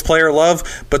Nationals player love,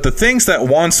 but the things that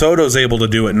Juan Soto is able to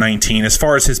do at 19 as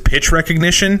far as his pitch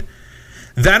recognition,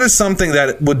 that is something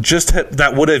that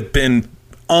would have been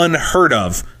unheard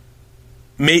of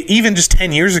even just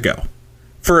 10 years ago.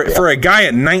 For a guy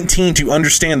at 19 to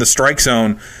understand the strike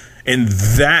zone in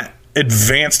that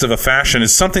advanced of a fashion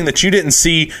is something that you didn't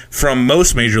see from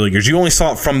most major leaguers. You only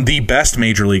saw it from the best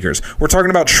major leaguers. We're talking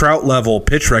about Trout level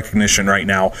pitch recognition right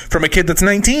now from a kid that's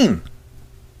 19.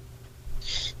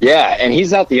 Yeah, and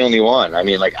he's not the only one. I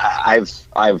mean, like I've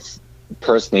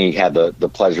personally had the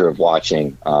pleasure of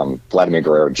watching Vladimir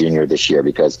Guerrero Jr. this year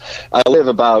because I live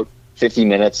about 50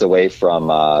 minutes away from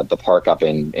the park up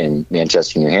in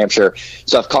Manchester, New Hampshire.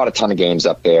 So I've caught a ton of games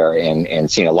up there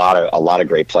and seen a lot of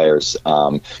great players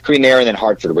between there and then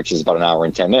Hartford, which is about an hour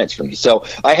and 10 minutes from me. So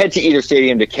I head to either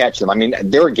stadium to catch them. I mean,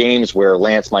 there were games where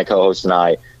Lance, my co-host, and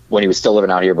I, when he was still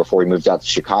living out here before he moved out to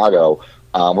Chicago,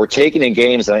 we're taking in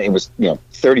games and it was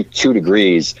 32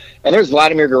 degrees, and there's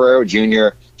Vladimir Guerrero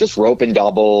Jr. just roping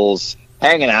doubles,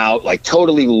 hanging out, like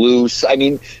totally loose. I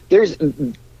mean,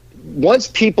 once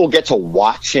people get to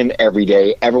watch him every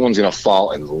day, everyone's going to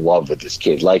fall in love with this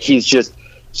kid. Like, he's just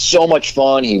so much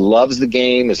fun. He loves the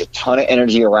game. There's a ton of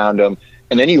energy around him.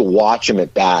 And then you watch him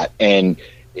at bat, and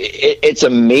it's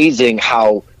amazing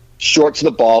how short to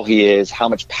the ball he is, how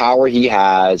much power he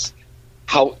has,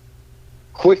 how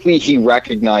quickly he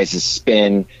recognizes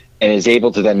spin and is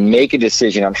able to then make a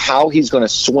decision on how he's going to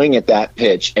swing at that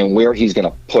pitch and where he's going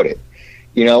to put it.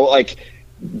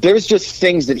 There's just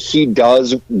things that he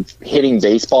does hitting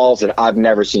baseballs that I've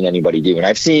never seen anybody do. And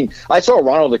I saw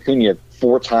Ronald Acuna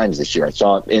 4 times this year. I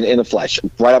saw him in the flesh,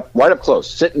 right up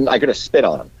close, sitting. I could have spit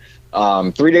on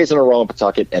him 3 days in a row in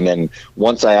Pawtucket. And then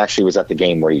once I actually was at the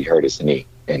game where he hurt his knee.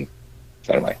 And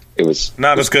anyway, it was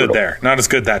not as good there. Not as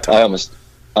good that time. I almost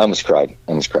cried. I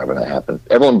almost cried when that happened.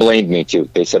 Everyone blamed me too.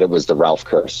 They said it was the Ralph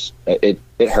curse. It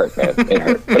hurt, man. It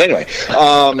hurt. But anyway,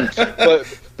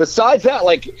 but besides that,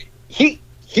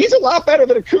 he's a lot better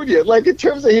than Acuna. Like, in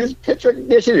terms of his pitch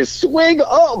recognition, his swing,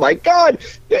 oh my God.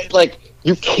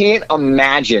 You can't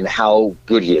imagine how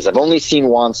good he is. I've only seen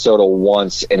Juan Soto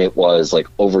once, and it was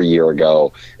over a year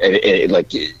ago, and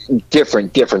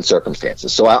different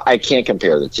circumstances. So I can't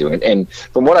compare the two. And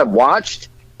from what I've watched,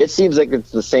 it seems like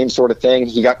it's the same sort of thing.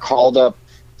 He got called up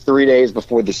 3 days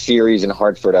before the series in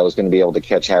Hartford. I was going to be able to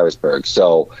catch Harrisburg.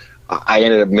 So I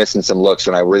ended up missing some looks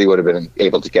when I really would have been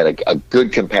able to get a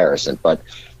good comparison, but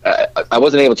I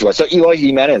wasn't able to. I saw Eloy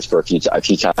Jimenez for a few times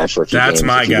for a few games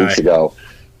a few weeks ago,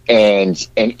 and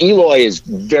Eloy is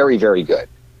very, very good.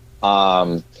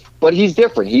 But he's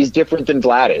different. He's different than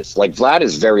Vlad is. Vlad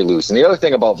is very loose. And the other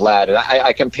thing about Vlad, and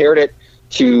I compared it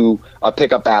to a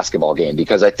pickup basketball game,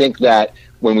 because I think that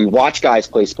when we watch guys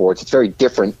play sports, it's very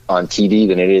different on TV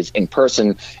than it is in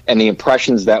person, and the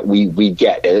impressions that we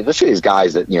get, especially these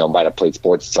guys that might have played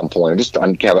sports at some point, or just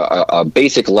have a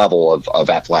basic level of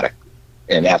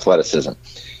athleticism.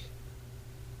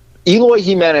 Eloy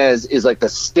Jimenez is like the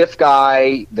stiff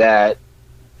guy that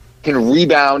can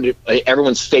rebound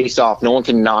everyone's face off. No one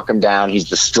can knock him down.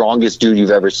 He's the strongest dude you've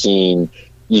ever seen.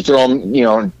 You throw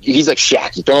him, he's like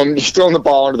Shaq. He's throwing the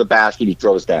ball into the basket, he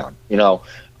throws down,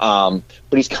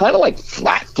 but he's kind of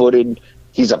flat-footed.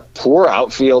 He's a poor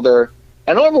outfielder.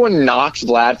 I know everyone knocks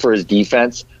Vlad for his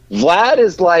defense. Vlad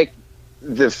is like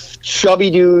the chubby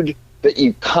dude that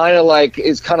you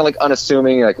is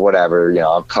unassuming, whatever,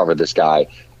 I'll cover this guy.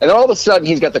 And then all of a sudden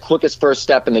he's got the quickest first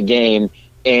step in the game,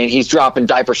 and he's dropping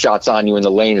diaper shots on you in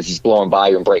the lane as he's blowing by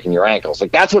you and breaking your ankles.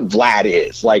 Like, that's what Vlad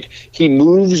is. Like, he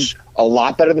moves a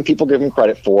lot better than people give him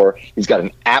credit for. He's got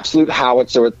an absolute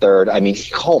howitzer at third. I mean,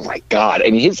 oh my God.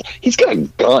 I mean, he's got a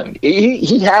gun.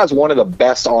 He has one of the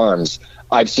best arms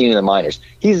I've seen in the minors.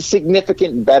 He's a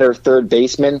significant better third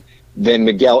baseman than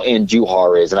Miguel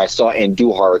Andujar is, and I saw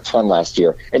Andujar a ton last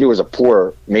year. And he was a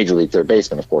poor major league third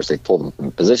baseman. Of course, they pulled him from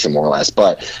the position more or less,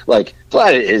 but like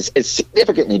Vlad is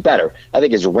significantly better. I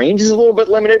think his range is a little bit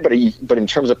limited, but in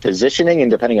terms of positioning and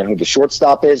depending on who the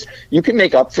shortstop is, you can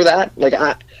make up for that. Like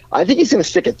I think he's going to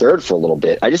stick at third for a little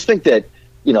bit. I just think that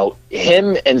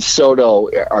him and Soto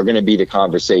are going to be the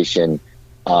conversation.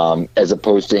 As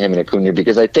opposed to him and Acuna,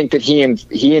 because I think that he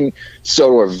and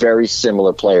Soto are very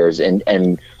similar players, and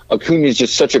Acuna is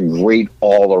just such a great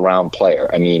all-around player.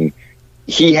 I mean,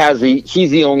 he's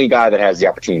the only guy that has the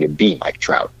opportunity to beat Mike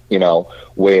Trout,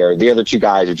 where the other two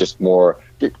guys are just more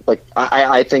like,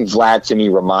 I think Vlad to me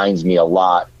reminds me a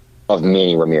lot of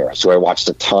Manny Ramirez, who I watched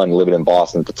a ton living in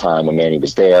Boston at the time when Manny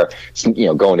was there,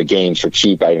 going to games for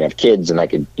cheap. I didn't have kids and I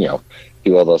could,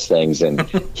 do all those things. And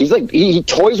he's like, he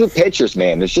toys with pitchers,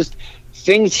 man. There's just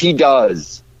things he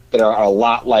does that are a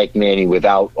lot like Manny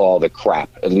without all the crap,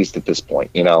 at least at this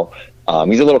point, He's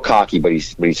a little cocky, but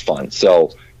he's fun.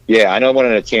 So, yeah, I know I went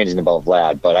on a tangent about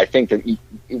Vlad, but I think that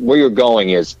where you're going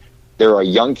is there are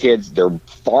young kids. They're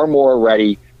far more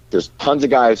ready. There's tons of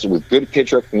guys with good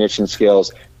pitch recognition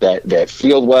skills that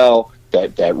field well,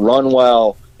 that run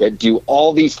well, that do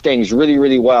all these things really,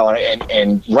 really well.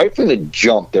 And right from the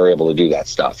jump, they're able to do that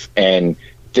stuff. And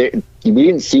we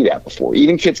didn't see that before.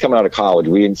 Even kids coming out of college,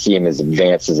 we didn't see them as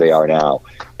advanced as they are now.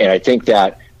 And I think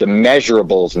that the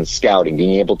measurables in scouting,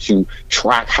 being able to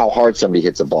track how hard somebody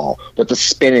hits a ball, what the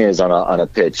spin is on a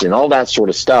pitch, and all that sort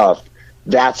of stuff,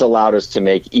 that's allowed us to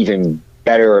make even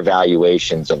better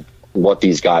evaluations of what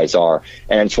these guys are.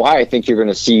 And it's why I think you're going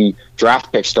to see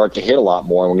draft picks start to hit a lot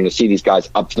more, and we're going to see these guys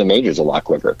up to the majors a lot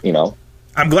quicker,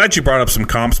 I'm glad you brought up some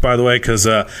comps, by the way, because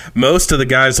most of the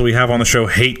guys that we have on the show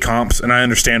hate comps, and I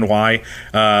understand why.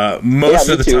 Most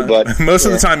of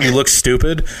the time you look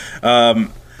stupid.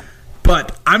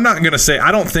 But I'm not going to say,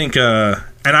 I don't think, and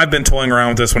I've been toying around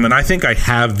with this one, and I think I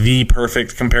have the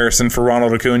perfect comparison for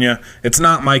Ronald Acuna. It's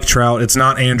not Mike Trout. It's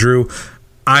not Andrew.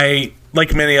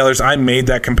 Like many others, I made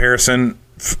that comparison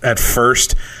at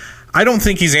first. I don't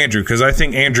think he's Andrew, because I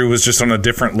think Andrew was just on a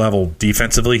different level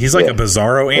defensively. He's like a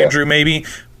Bizarro Andrew, maybe,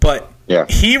 but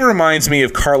he reminds me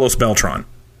of Carlos Beltran.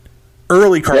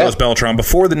 Early Carlos Beltran,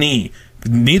 before the knee.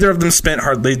 Neither of them spent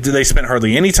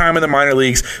hardly any time in the minor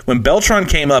leagues. When Beltran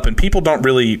came up, and people don't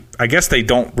really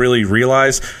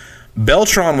realize,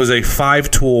 Beltran was a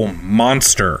 5-tool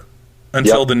monster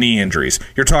until the knee injuries.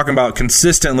 You're talking about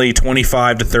consistently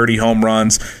 25 to 30 home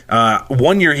runs.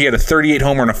 One year he had a 38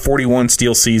 homer and a 41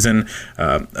 steal season.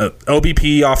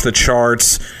 OBP off the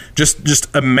charts.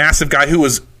 Just a massive guy who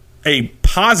was a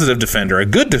positive defender, a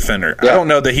good defender. I don't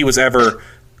know that he was ever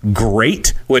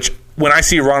great, which when I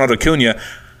see Ronald Acuna,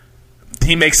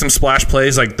 he makes some splash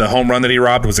plays, like the home run that he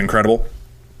robbed was incredible.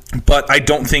 But I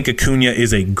don't think Acuna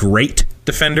is a great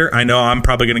defender. I know I'm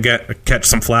probably going to catch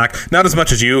some flack. Not as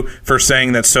much as you for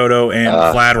saying that Soto and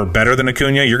Vlad were better than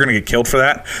Acuna. You're going to get killed for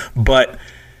that. But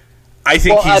I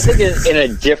think I think in a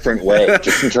different way,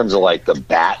 just in terms of like the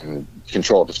bat and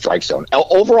control of the strike zone.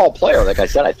 Overall player, like I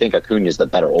said, I think Acuna is the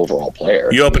better overall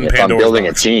player. You open Pandora's If I'm building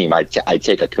box. a team, I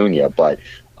take Acuna. But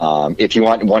if you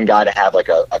want one guy to have like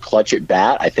a clutch at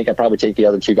bat, I think I'd probably take the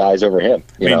other two guys over him.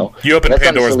 You open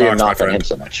Pandora's box, my friend. Him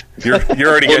so much. You're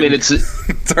already getting.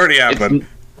 It's already happening.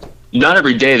 Not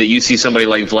every day that you see somebody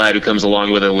like Vlad who comes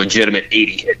along with a legitimate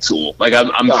 80-hit tool. Like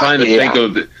I'm trying to think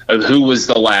of who was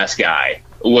the last guy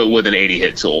with an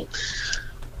 80-hit tool.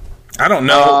 I don't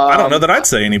know. I don't know that I'd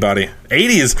say anybody.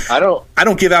 80s. I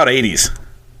don't give out 80s.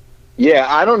 Yeah,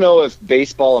 I don't know if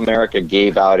Baseball America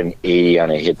gave out an 80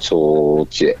 on a hit tool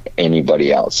to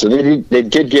anybody else. So they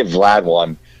did give Vlad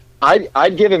one.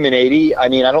 I'd give him an 80. I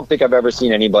mean, I don't think I've ever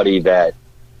seen anybody that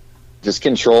just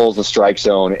controls the strike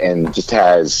zone and just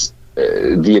has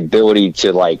the ability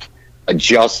to like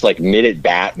adjust like mid at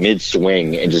bat, mid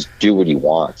swing, and just do what he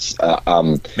wants.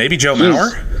 Maybe Joe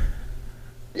Mauer.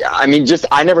 Yeah, I mean,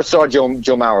 I never saw Joe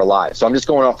Mauer live, so I'm just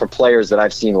going off for players that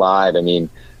I've seen live. I mean,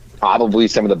 probably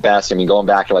some of the best. I mean, going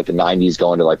back to like the 90s,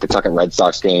 going to like Pawtucket Red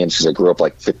Sox games because I grew up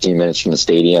like 15 minutes from the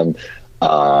stadium.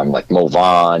 Like Mo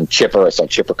Vaughn, Chipper. I saw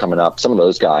Chipper coming up. Some of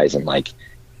those guys, and like,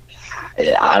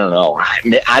 I don't know.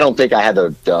 I don't think I had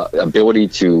the ability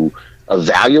to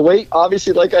evaluate,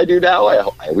 obviously, like I do now.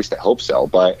 At least I hope so.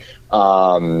 But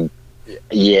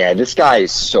yeah, this guy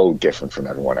is so different from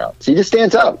everyone else. He just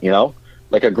stands out,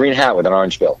 like a green hat with an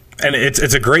orange bill. And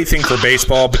it's a great thing for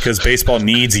baseball because baseball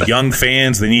needs young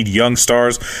fans. They need young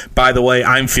stars. By the way,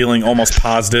 I'm feeling almost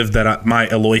positive that my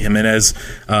Eloy Jimenez,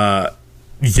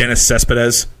 Yenis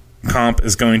Cespedes comp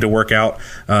is going to work out.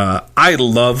 I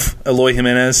love Eloy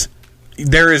Jimenez.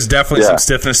 There is definitely some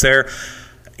stiffness there.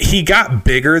 He got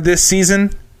bigger this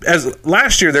season. As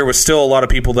last year, there was still a lot of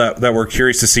people that were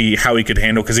curious to see how he could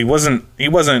handle because he wasn't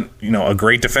a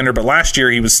great defender. But last year,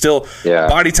 he was still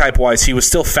body type wise, he was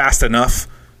still fast enough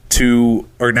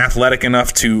or athletic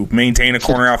enough to maintain a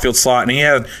corner outfield slot,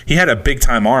 and he had a big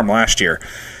time arm last year.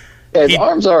 Yeah, his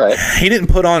arm's all right. He didn't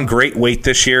put on great weight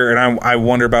this year, and I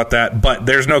wonder about that. But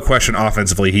there's no question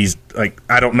offensively, he's like,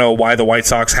 I don't know why the White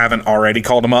Sox haven't already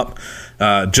called him up,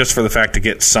 just for the fact to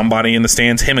get somebody in the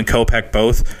stands. Him and Kopech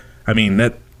both. I mean,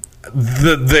 that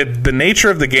the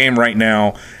nature of the game right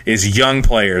now is young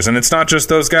players, and it's not just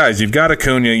those guys. You've got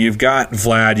Acuna, you've got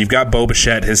Vlad, you've got Bo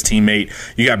Bichette, his teammate,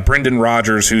 you got Brendan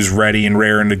Rodgers, who's ready and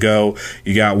raring to go,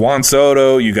 you got Juan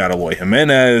Soto, you got Eloy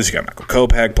Jimenez, you got Michael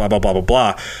Kopech, blah, blah, blah, blah,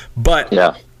 blah. But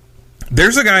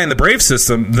there's a guy in the Brave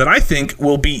system that I think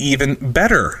will be even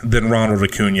better than Ronald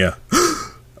Acuna.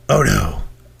 Oh, no.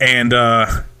 And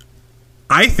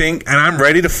I think, and I'm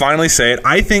ready to finally say it,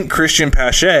 I think Christian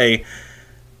Pache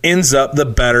ends up the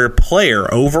better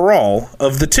player overall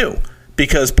of the two.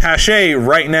 Because Pache,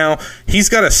 right now, he's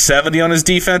got a 70 on his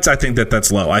defense. I think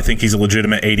that's low. I think he's a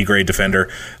legitimate 80-grade defender.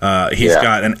 He's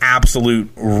got an absolute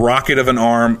rocket of an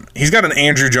arm. He's got an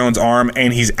Andrew Jones arm,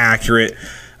 and he's accurate.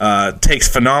 Takes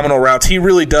phenomenal routes. He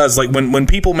really does. Like when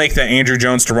people make that Andrew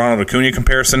Jones to Ronald Acuna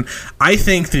comparison, I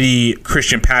think the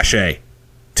Christian Pache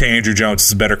to Andrew Jones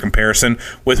is a better comparison,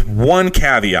 with one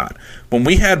caveat. When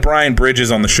we had Brian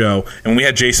Bridges on the show and we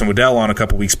had Jason Waddell on a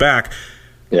couple weeks back,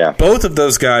 both of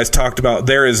those guys talked about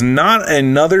there is not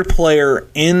another player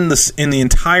in the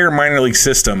entire minor league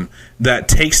system that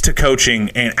takes to coaching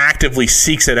and actively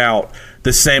seeks it out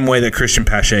the same way that Christian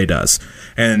Pache does.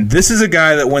 And this is a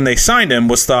guy that when they signed him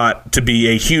was thought to be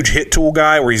a huge hit tool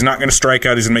guy where he's not going to strike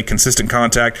out, he's going to make consistent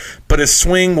contact, but his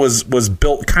swing was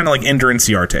built kind of like Ender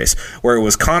Inciarte's, where it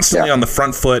was constantly on the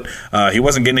front foot. He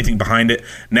wasn't getting anything behind it.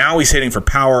 Now he's hitting for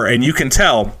power, and you can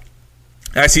tell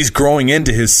as he's growing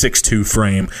into his 6'2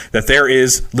 frame that there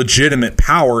is legitimate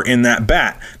power in that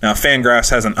bat. Now, Fangraphs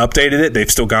hasn't updated it. They've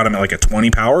still got him at like a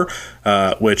 20 power,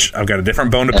 which I've got a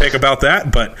different bone to pick about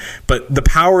that. But the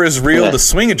power is real. The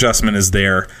swing adjustment is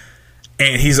there.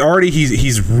 And he's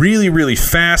really, really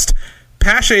fast.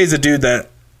 Pache is a dude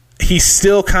that he's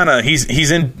still kind of, he's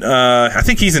in, I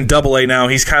think he's in Double-A now.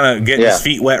 He's kind of getting his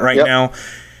feet wet right now.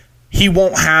 He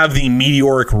won't have the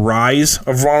meteoric rise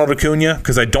of Ronald Acuna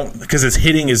because his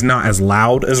hitting is not as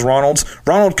loud as Ronald's.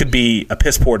 Ronald could be a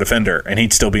piss poor defender and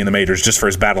he'd still be in the majors just for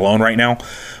his bat alone right now.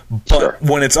 But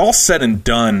when it's all said and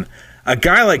done, a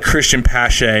guy like Christian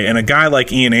Pache and a guy like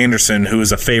Ian Anderson, who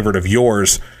is a favorite of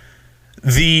yours,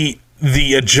 the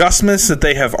adjustments that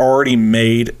they have already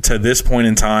made to this point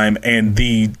in time and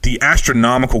the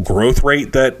astronomical growth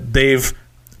rate that they've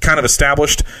kind of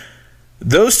established.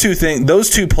 Those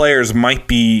two players might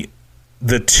be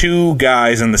the two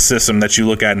guys in the system that you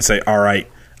look at and say, all right,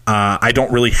 I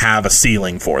don't really have a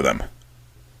ceiling for them.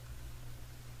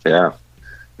 Yeah.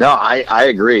 No, I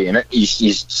agree. And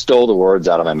you stole the words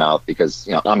out of my mouth because,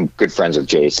 I'm good friends with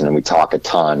Jason and we talk a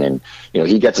ton. And,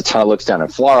 he gets a ton of looks down in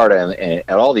Florida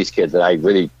and all these kids that I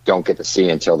really don't get to see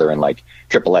until they're in like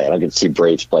AAA. I don't get to see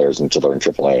Braves players until they're in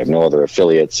AAA. I have no other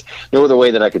affiliates, no other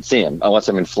way that I could see them unless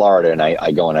I'm in Florida and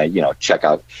I go and I check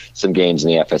out some games in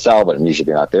the FSL, but I'm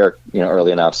usually not there,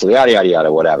 early enough. So yada, yada,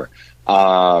 yada, whatever.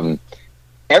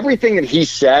 Everything that he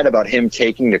said about him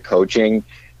taking to coaching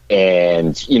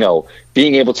and,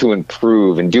 being able to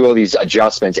improve and do all these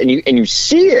adjustments and you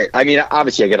see it. I mean,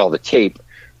 obviously I get all the tape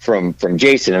from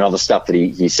Jason and all the stuff that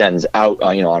he sends out,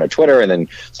 on a Twitter and then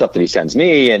stuff that he sends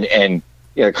me and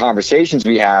conversations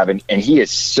we have. And he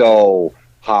is so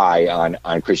high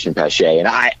on Christian Pache. And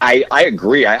I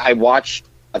agree. I watch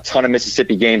a ton of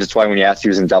Mississippi games. That's why when you asked, he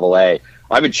was in Double-A,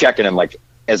 I've been checking him like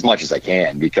as much as I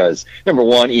can because number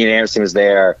one, Ian Anderson was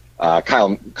there.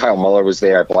 Kyle Muller was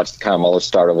there. I watched Kyle Muller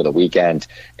start over the weekend,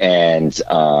 and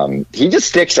he just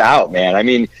sticks out, man. I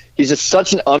mean, he's just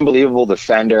such an unbelievable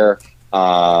defender.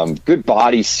 Good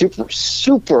body,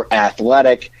 super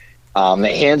athletic.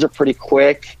 The hands are pretty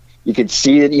quick. You could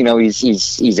see that,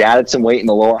 he's added some weight in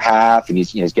the lower half, and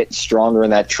he's getting stronger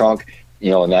in that trunk.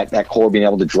 And that core being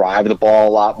able to drive the ball a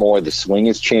lot more. The swing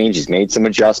has changed. He's made some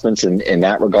adjustments in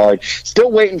that regard.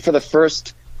 Still waiting for the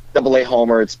first Double-A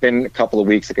homer. It's been a couple of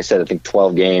weeks. Like I said, I think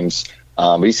 12 games.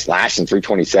 But he's slashing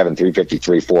 327,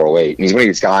 353, 408. And he's one of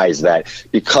these guys that,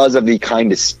 because of the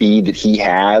kind of speed that he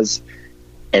has,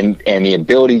 and the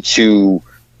ability to,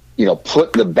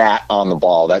 put the bat on the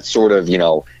ball, that sort of,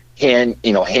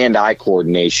 hand-eye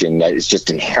coordination that is just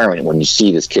inherent when you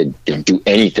see this kid do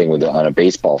anything with it on a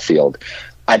baseball field.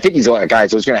 I think he's a guy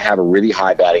who's going to have a really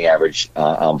high batting average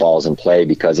on balls in play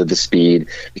because of the speed,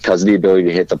 because of the ability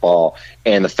to hit the ball,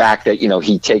 and the fact that,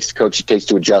 he takes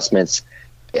two adjustments.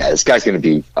 Yeah, this guy's going to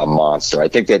be a monster. I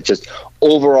think that just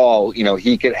overall,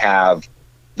 he could have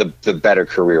the better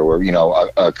career where,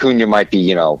 Acuna might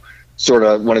be, sort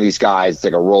of one of these guys,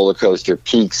 like a roller coaster,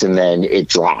 peaks and then it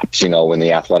drops, when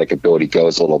the athletic ability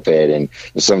goes a little bit and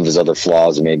some of his other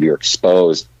flaws maybe are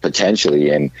exposed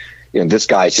potentially. And, this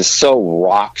guy is just so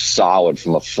rock solid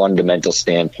from a fundamental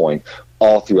standpoint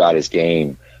all throughout his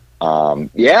game.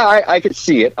 I could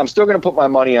see it. I'm still going to put my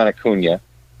money on Acuna.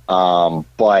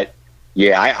 But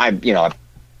yeah,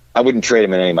 I wouldn't trade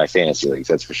him in any of my fantasy leagues.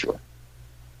 That's for sure.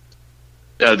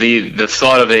 The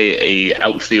thought of a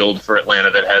outfield for Atlanta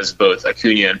that has both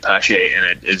Acuna and Pache in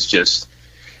it is just,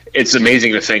 it's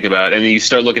amazing to think about. And then you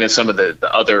start looking at some of the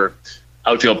other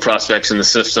outfield prospects in the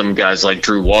system, guys like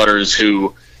Drew Waters,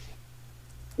 who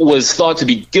was thought to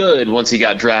be good once he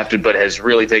got drafted, but has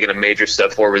really taken a major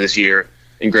step forward this year.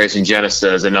 And Grayson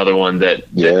Genesta is another one that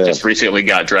just recently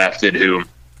got drafted, who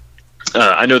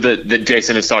I know that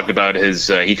Jason has talked about his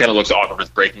he kind of looks awkward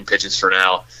with breaking pitches for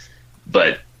now,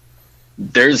 but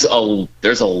there's a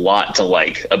lot to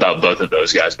like about both of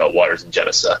those guys, about Waters and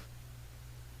Genesta.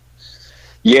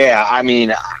 Yeah, I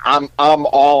mean, I'm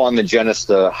all on the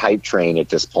Genesta hype train at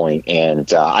this point,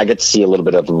 and I got to see a little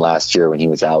bit of him last year when he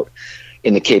was out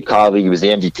in the Cape Cod League. He was the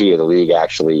MVP of the league,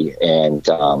 actually, and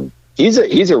he's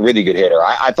a really good hitter.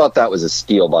 I thought that was a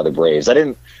steal by the Braves. I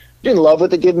didn't love what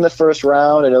they did in the first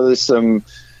round. I know there's some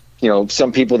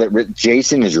people that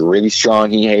Jason is really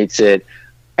strong. He hates it.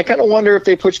 I kind of wonder if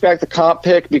they push back the comp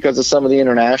pick because of some of the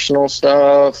international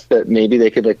stuff, that maybe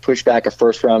they could push back a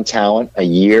first round talent a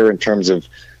year in terms of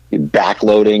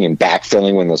backloading and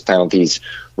backfilling when those penalties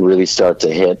really start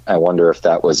to hit. I wonder if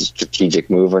that was a strategic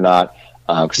move or not,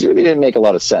 because it really didn't make a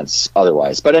lot of sense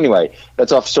otherwise. But anyway,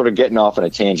 that's sort of getting off on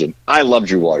a tangent. I love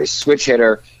Drew Waters, switch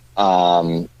hitter.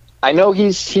 I know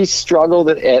he's struggled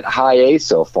at high A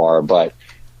so far, but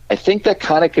I think that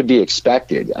kind of could be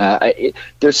expected.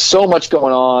 There's so much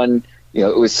going on.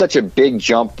 It was such a big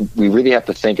jump. We really have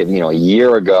to think of, a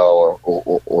year ago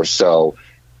or so,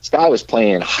 this guy was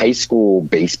playing high school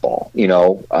baseball,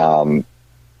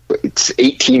 it's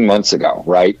 18 months ago,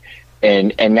 right?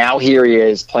 And now here he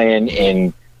is playing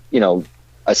in,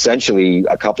 essentially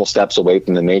a couple steps away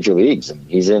from the major leagues. And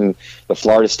he's in the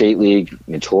Florida State League,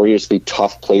 notoriously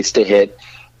tough place to hit.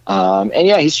 And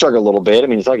yeah, he struggled a little bit. I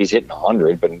mean, it's like he's hitting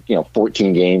 100, but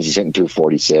 14 games, he's hitting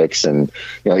 246, and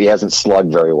he hasn't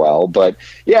slugged very well. But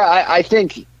yeah, I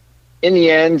think in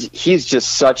the end, he's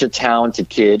just such a talented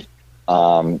kid.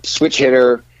 Switch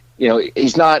hitter.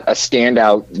 He's not a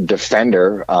standout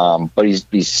defender, but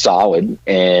he's solid,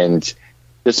 and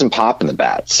there's some pop in the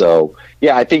bat. So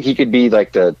yeah, I think he could be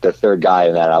like the third guy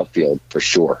in that outfield for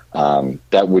sure.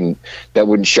 That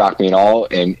wouldn't shock me at all.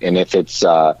 And if it's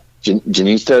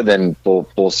Genesta, then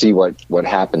we'll see what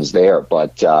happens there.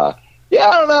 But yeah,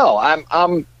 I don't know.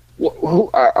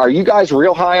 Are you guys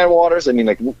real high on Waters? I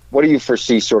mean, what do you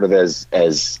foresee sort of as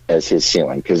his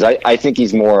ceiling? Because I think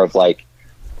he's more of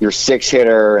your six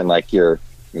hitter and your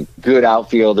good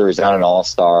outfielder. He's not an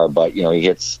all-star, but he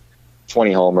hits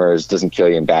 20 homers, doesn't kill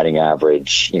you in batting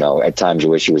average. At times you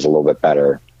wish he was a little bit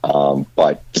better,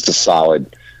 but just a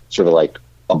solid sort of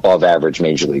above average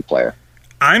major league player.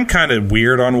 I'm kind of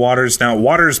weird on Waters. Now,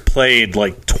 Waters played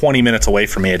 20 minutes away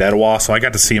from me at Etowah, so I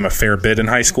got to see him a fair bit in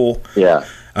high school. Yeah.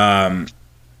 I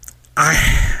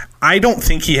don't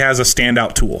think he has a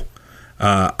standout tool.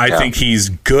 I think he's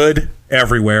good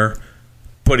everywhere,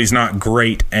 but he's not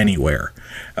great anywhere.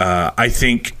 I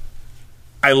think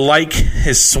I like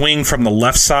his swing from the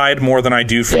left side more than I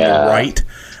do from the right.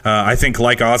 I think,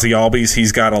 like Ozzy Albies,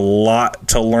 he's got a lot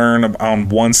to learn on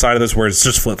one side of this, where it's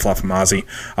just flip-flop from Ozzy.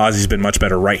 Ozzy's been much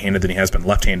better right-handed than he has been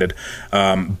left-handed.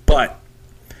 But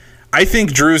I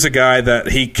think Drew's a guy that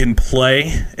he can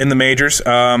play in the majors.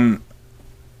 I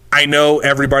know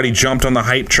everybody jumped on the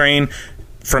hype train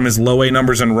from his low A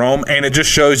numbers in Rome, and it just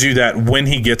shows you that when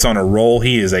he gets on a roll,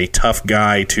 he is a tough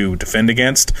guy to defend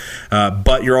against.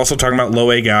 But you're also talking about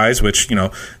low A guys, which,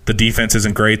 the defense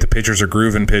isn't great. The pitchers are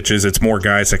grooving pitches. It's more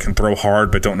guys that can throw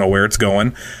hard but don't know where it's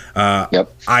going.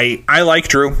 Yep. I like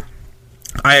Drew.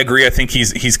 I agree. I think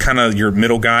he's kind of your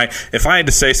middle guy. If I had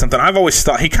to say something, I've always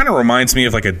thought he kind of reminds me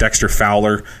of a Dexter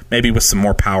Fowler, maybe with some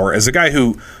more power, as a guy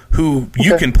who who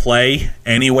you can play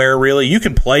anywhere, really. You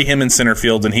can play him in center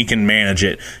field, and he can manage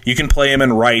it. You can play him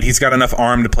in right. He's got enough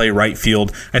arm to play right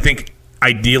field. I think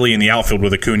ideally in the outfield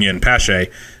with Acuna and Pache,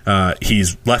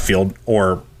 he's left field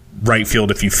or right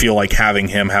field if you feel like having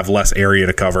him have less area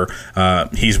to cover.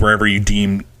 He's wherever you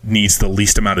deem needs the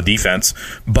least amount of defense.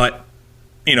 But,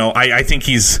 I think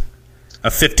he's a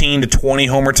 15 to 20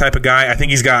 homer type of guy. I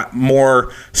think he's got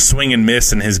more swing and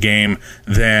miss in his game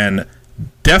than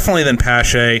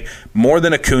Pache, more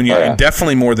than Acuna, and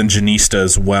definitely more than Janista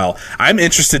as well. I'm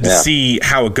interested to see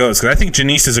how it goes because I think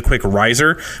Janista is a quick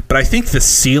riser, but I think the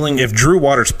ceiling, if Drew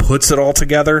Waters puts it all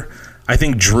together, I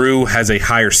think Drew has a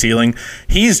higher ceiling.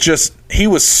 He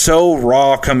was so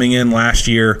raw coming in last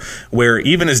year where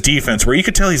even his defense, where you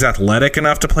could tell he's athletic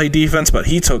enough to play defense, but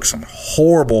he took some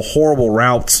horrible, horrible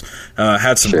routes,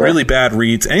 had some really bad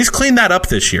reads, and he's cleaned that up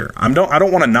this year. I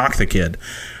don't want to knock the kid,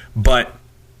 but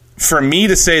for me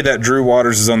to say that Drew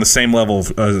Waters is on the same level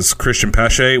as Christian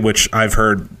Pache, which I've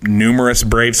heard numerous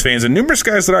Braves fans and numerous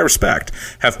guys that I respect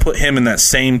have put him in that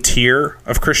same tier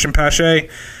of Christian Pache,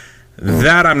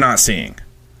 that I'm not seeing.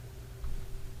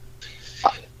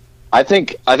 I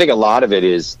think a lot of it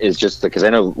is just because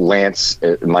I know Lance,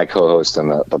 my co-host on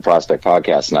the Prospect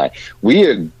Podcast, and I,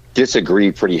 we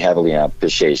disagree pretty heavily on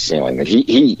Pache's ceiling. That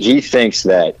he thinks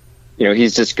that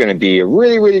he's just going to be a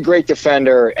really, really great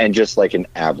defender and just like an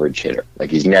average hitter. Like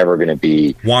he's never going to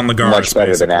be much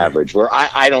better than average. Where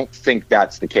I don't think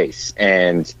that's the case.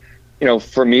 And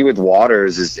for me with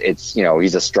Waters, it's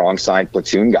he's a strong side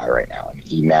platoon guy right now. I mean,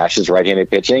 he mashes right-handed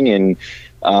pitching,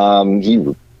 and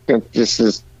he just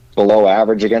is below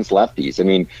average against lefties. I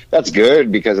mean, that's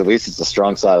good because at least it's a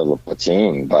strong side of the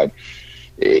platoon. But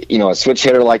a switch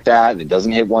hitter like that, and it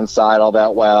doesn't hit one side all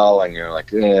that well, and you're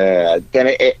like,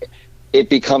 then it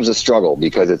becomes a struggle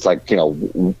because it's like,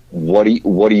 what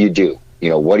do you do?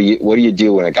 What do you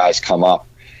do when a guy's come up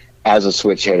as a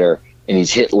switch hitter and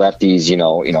he's hit lefties,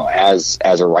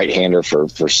 as a right-hander for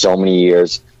so many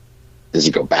years? Does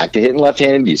he go back to hitting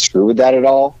left-handed? Do you screw with that at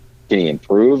all? Can he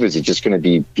improve? Is he just going to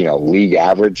be, league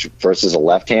average versus a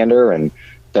left-hander? And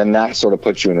then that sort of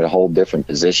puts you in a whole different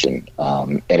position.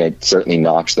 And it certainly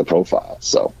knocks the profile.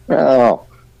 So, I don't know.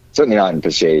 Certainly not in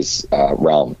Pache's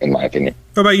realm, in my opinion.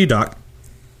 What about you, Doc?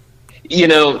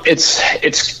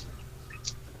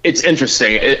 It's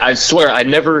interesting. I swear I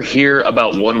never hear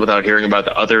about one without hearing about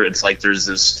the other. It's like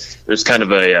there's kind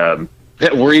of a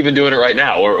we're even doing it right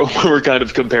now, or we're kind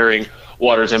of comparing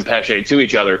Waters and Pache to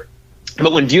each other.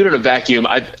 But when viewed in a vacuum,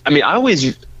 I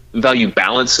always value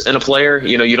balance in a player.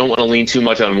 You don't want to lean too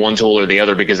much on one tool or the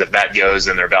other because if that goes,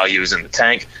 then their value is in the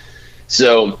tank.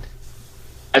 So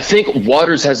I think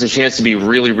Waters has a chance to be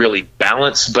really, really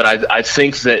balanced, but I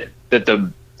think that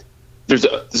there's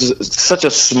such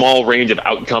a small range of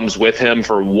outcomes with him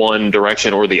for one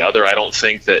direction or the other. I don't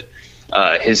think that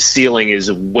his ceiling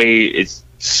is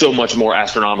so much more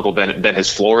astronomical than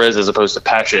his floor is, as opposed to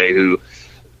Pache, who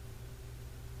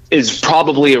is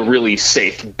probably a really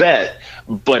safe bet.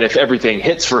 But if everything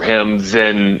hits for him,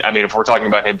 then, if we're talking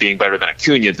about him being better than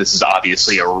Acuna, this is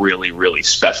obviously a really, really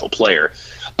special player.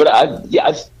 But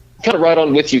I kind of right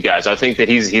on with you guys. I think that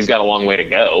he's got a long way to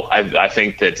go. I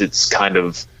think that it's kind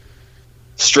of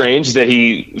strange that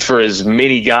he, for as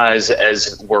many guys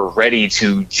as were ready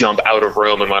to jump out of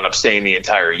Rome and wound up staying the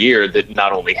entire year, that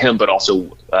not only him, but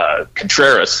also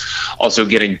Contreras also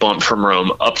getting bumped from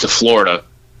Rome up to Florida.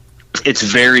 It's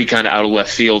very kind of out of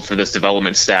left field for this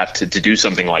development staff to do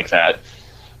something like that.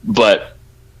 But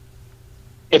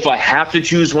if I have to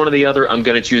choose one or the other, I'm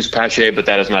going to choose Pache, but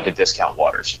that is not to discount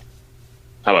Waters.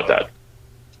 How about that?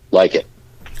 Like it.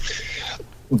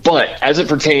 But as it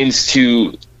pertains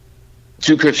to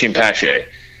Christian Pache,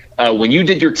 when you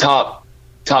did your top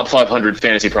 500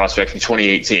 fantasy prospect in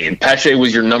 2018, Pache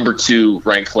was your number 2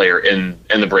 ranked player in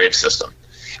the Braves system.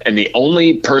 And the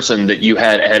only person that you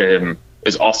had ahead of him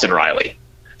is Austin Riley.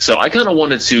 So I kind of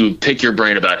wanted to pick your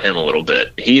brain about him a little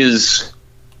bit. He is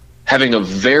having a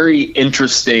very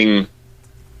interesting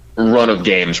run of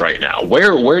games right now.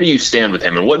 Where do you stand with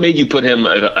him, and what made you put him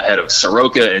ahead of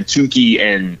Soroka and Tukey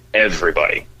and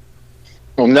everybody?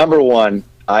 Well, number one,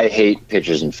 I hate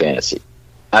pitchers in fantasy.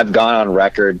 I've gone on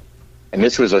record, and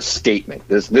this was a statement.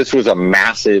 This was a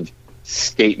massive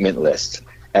statement list,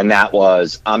 and that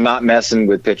was, I'm not messing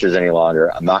with pitchers any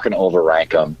longer. I'm not going to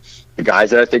overrank them. The guys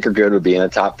that I think are good would be in the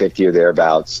top 50 or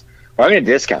thereabouts. Or I'm going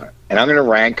to discount it, and I'm going to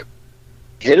rank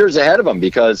hitters ahead of them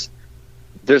because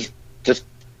there's just,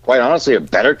 quite honestly, a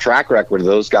better track record of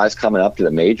those guys coming up to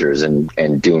the majors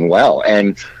and doing well.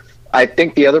 And I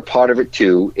think the other part of it,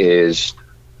 too, is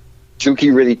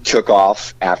Tukey really took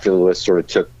off after the list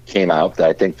sort of came out. That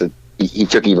I think that he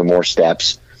took even more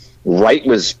steps. Wright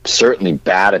was certainly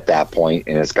bad at that point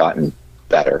and has gotten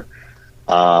better.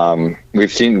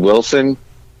 We've seen Wilson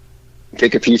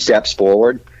take a few steps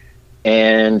forward,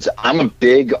 and I'm a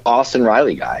big Austin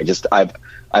Riley guy.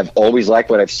 I've always liked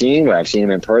what I've seen when I've seen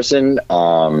him in person.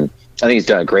 I think he's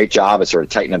done a great job of sort of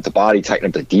tightening up the body, tightening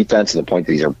up the defense to the point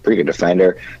that he's a pretty good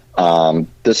defender. The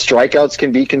strikeouts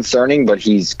can be concerning, but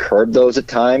he's curbed those at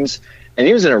times. And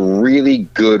he was in a really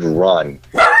good run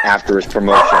after his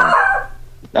promotion.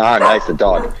 Nice, the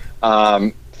dog.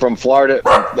 From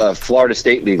Florida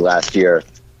State League last year,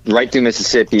 right through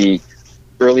Mississippi,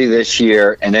 early this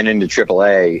year, and then into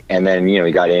AAA. And then,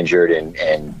 he got injured,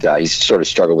 and he's sort of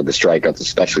struggled with the strikeouts,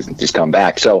 especially since he's come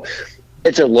back. So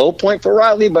it's a low point for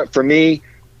Riley, but for me,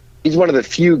 he's one of the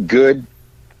few good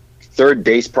third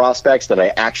base prospects that I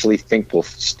actually think will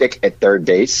stick at third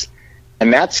base.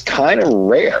 And that's kind of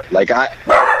rare. Like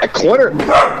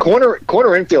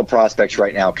corner infield prospects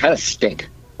right now kind of stink.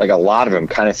 Like a lot of them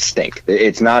kind of stink.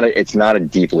 It's not a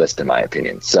deep list in my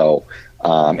opinion. So,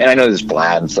 and I know there's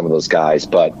Vlad and some of those guys,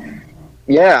 but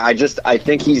yeah, I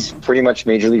think he's pretty much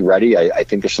major league ready. I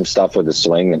think there's some stuff with the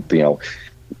swing that,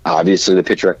 obviously the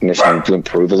pitch recognition needs to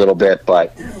improve a little bit,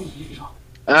 but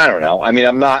I don't know. I mean,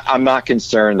 I'm not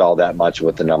concerned all that much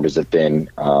with the numbers have been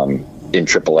in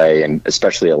AAA and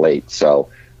especially at late. So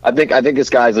I think this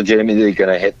guy's legitimately going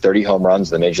to hit 30 home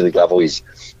runs at the major league level. He's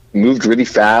moved really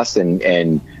fast,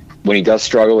 and when he does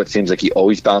struggle, it seems like he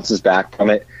always bounces back from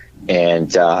it.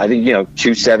 And I think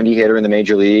 270 hitter in the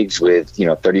major leagues with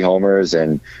 30 homers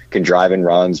and can drive in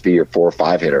runs, be your 4 or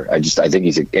 5 hitter. I think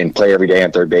he's in play every day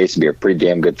on third base and be a pretty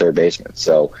damn good third baseman.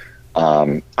 So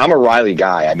I'm a Riley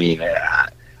guy. I mean,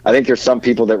 I think there's some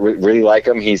people that really like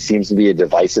him. He seems to be a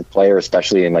divisive player,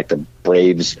 especially in like the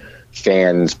Braves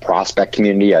fans prospect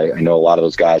community. I know a lot of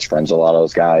those guys, friends with a lot of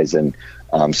those guys, and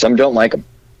some don't like him,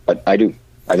 but I do.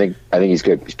 I think he's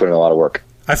good. He's putting in a lot of work.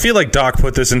 I feel like Doc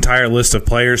put this entire list of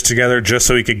players together just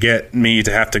so he could get me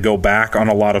to have to go back on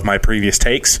a lot of my previous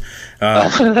takes,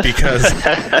 because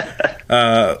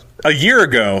a year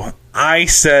ago I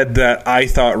said that I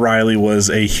thought Riley was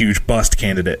a huge bust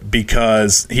candidate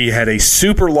because he had a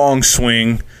super long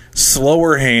swing,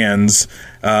 slower hands,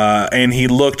 and he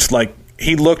looked like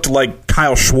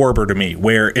Kyle Schwarber to me,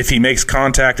 where if he makes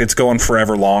contact, it's going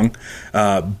forever long,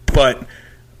 but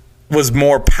was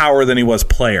more power than he was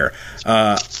player.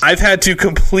 I've had to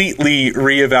completely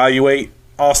reevaluate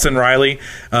Austin Riley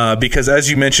because, as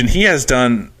you mentioned,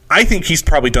 I think he's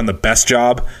probably done the best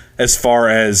job as far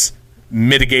as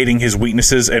mitigating his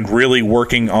weaknesses and really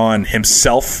working on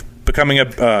himself becoming a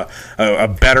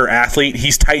better athlete.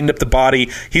 He's tightened up the body.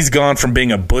 He's gone from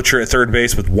being a butcher at third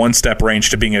base with one-step range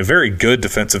to being a very good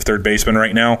defensive third baseman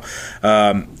right now.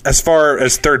 As far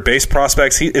as third base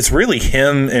prospects, it's really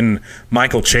him and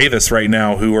Michael Chavis right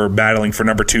now who are battling for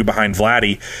number 2 behind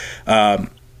Vladdy.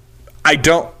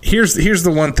 Here's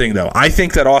the one thing, though. I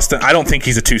think that I don't think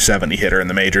he's a 270 hitter in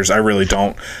the majors. I really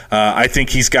don't. I think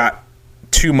he's got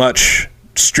too much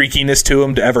streakiness to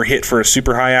him to ever hit for a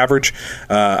super high average.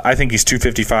 I think he's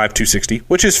 255, 260,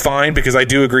 which is fine because I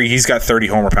do agree he's got 30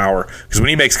 homer power. Because when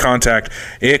he makes contact,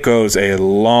 it goes a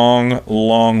long,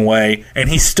 long way, and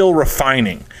he's still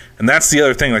refining. And that's the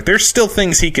other thing. Like, there's still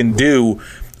things he can do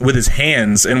with his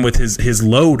hands and with his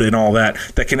load and all that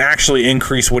can actually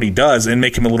increase what he does and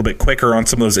make him a little bit quicker on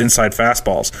some of those inside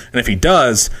fastballs. And if he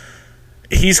does,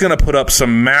 he's going to put up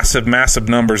some massive, massive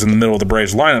numbers in the middle of the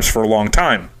Braves lineups for a long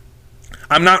time.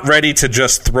 I'm not ready to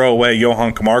just throw away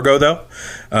Johan Camargo,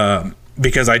 though,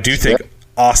 because I do think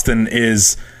Austin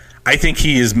is – I think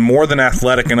he is more than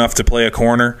athletic enough to play a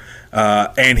corner.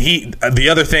 And the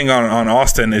other thing on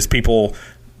Austin is people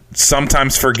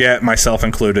sometimes forget, myself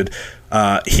included,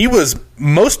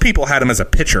 most people had him as a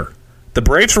pitcher. The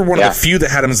Braves were one of the few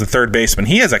that had him as a third baseman.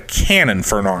 He has a cannon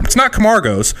for an arm. It's not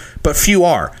Camargo's, but few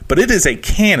are. But it is a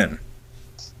cannon.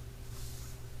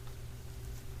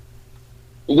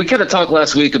 We kind of talked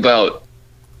last week about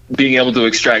being able to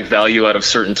extract value out of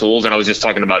certain tools, and I was just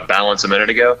talking about balance a minute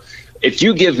ago. If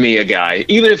you give me a guy,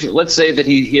 even if, let's say that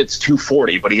he hits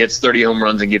 240, but he hits 30 home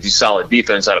runs and gives you solid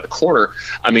defense out of the corner,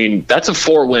 I mean, that's a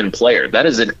 4-win player. That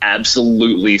is an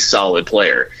absolutely solid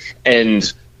player. And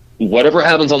whatever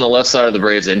happens on the left side of the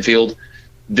Braves infield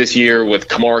this year with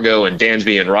Camargo and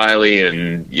Dansby and Riley,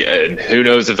 and who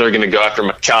knows if they're going to go after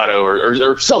Machado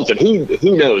or something.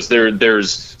 Who knows?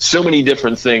 There's so many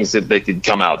different things that they could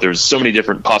come out. There's so many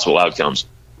different possible outcomes.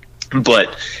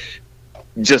 But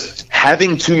just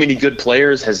having too many good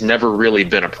players has never really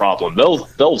been a problem.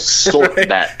 They'll sort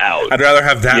that out. I'd rather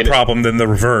have that problem than the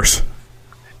reverse.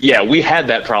 Yeah, we had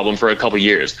that problem for a couple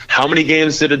years. How many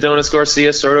games did Adonis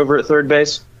Garcia start over at third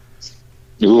base?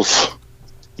 Oof.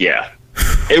 Yeah.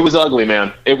 It was ugly,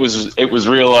 man. It was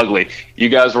real ugly. You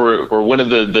guys were winning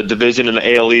the division in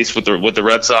the AL East with the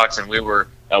Red Sox, and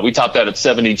we topped that at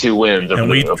 72 wins over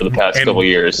the past couple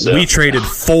years. So. We traded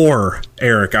for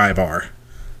Eric Ibar.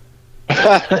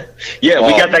 Yeah,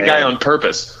 we got that guy on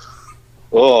purpose.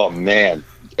 Oh man,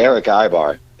 Eric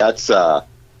Ibar. That's a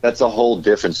whole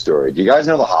different story. Do you guys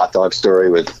know the hot dog story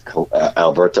with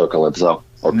Alberto Calypso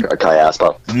or Kai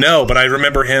Aspo? No, but I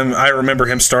remember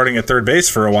him starting at third base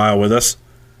for a while with us.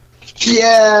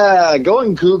 Yeah, go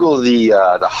and Google the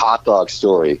hot dog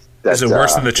story. Is it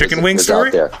worse than the chicken wing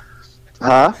story?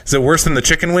 Huh? Is it worse than the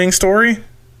chicken wing story?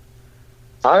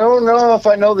 I don't know if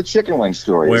I know the chicken wing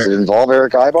story. Does it involve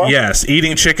Eric Ibar? Yes,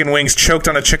 eating chicken wings, choked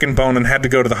on a chicken bone, and had to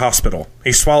go to the hospital.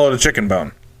 He swallowed a chicken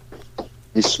bone.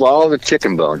 He swallowed a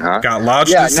chicken bone, huh? Got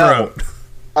lodged in his throat.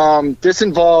 This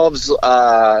involves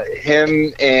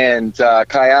him and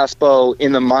Kai Aspo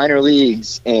in the minor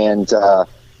leagues, and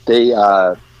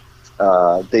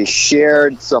they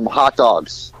shared some hot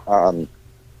dogs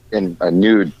in a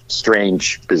nude,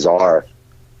 strange, bizarre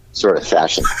sort of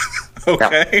fashion.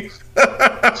 Okay.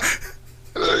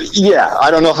 Yeah, I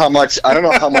don't know how much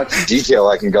detail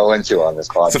I can go into on this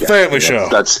podcast. It's a family show.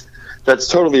 That's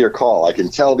totally your call. I can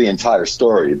tell the entire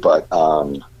story, but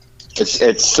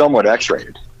it's somewhat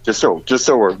X-rated. Just so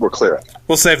we're clear.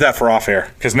 We'll save that for off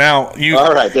air because now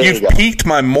you've piqued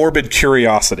my morbid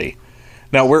curiosity.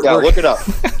 Now we're look it up.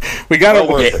 We got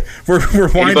to.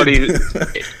 We're winding.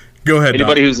 Go ahead.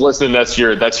 Anybody who's listening, that's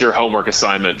your homework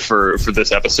assignment for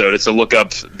this episode. It's to look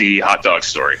up the hot dog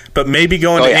story. But maybe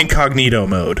go into incognito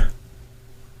mode.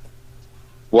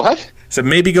 What? So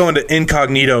maybe go into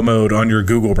incognito mode on your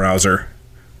Google browser.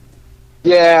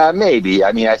 Yeah, maybe.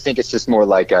 I mean, I think it's just more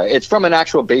like it's from an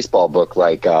actual baseball book,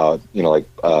 like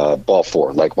Ball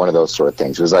 4, like one of those sort of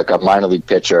things. It was like a minor league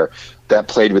pitcher that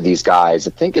played with these guys,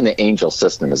 I think in the Angel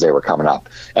system as they were coming up.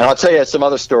 And I'll tell you some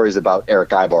other stories about Eric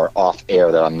Ibar off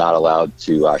air that I'm not allowed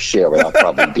to share without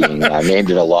probably being named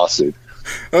in a lawsuit.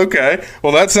 Okay,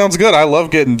 well that sounds good. I love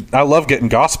getting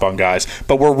gossip on guys,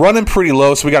 but we're running pretty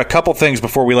low, so we got a couple things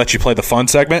before we let you play the fun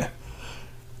segment.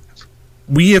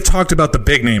 We have talked about the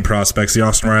big name prospects, the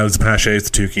Austin Rileys, the Paches,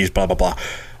 the Tukey's, blah blah blah.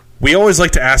 We always like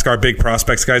to ask our big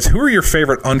prospects guys, who are your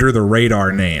favorite under the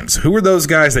radar names? Who are those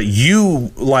guys that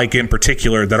you like in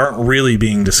particular that aren't really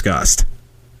being discussed?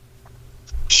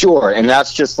 Sure, and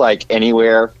that's just like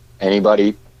anywhere,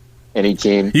 anybody, any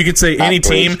team. You could say any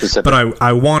team, but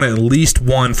I want at least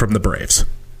one from the Braves.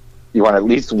 You want at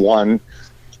least one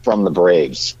from the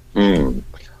Braves.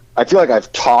 I feel like I've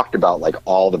talked about like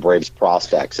all the Braves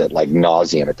prospects at like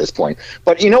nauseum at this point.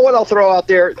 But you know what I'll throw out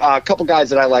there? A couple guys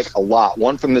that I like a lot.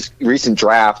 One from this recent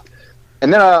draft,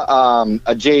 and then a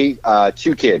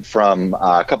J2 kid from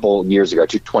a couple years ago,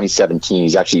 2017.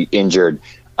 He's actually injured,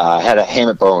 had a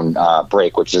hamate bone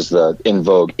break, which is the in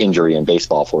vogue injury in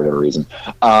baseball for whatever reason.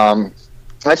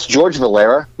 That's George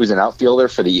Valera, who's an outfielder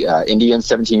for the Indians,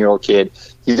 17-year-old kid.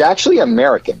 He's actually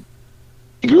American.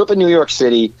 He grew up in New York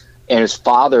City. And his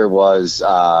father was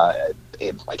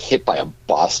hit by a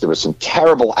bus. There was some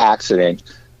terrible accident.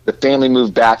 The family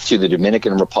moved back to the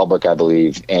Dominican Republic, I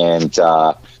believe, and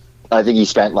I think he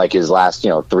spent like his last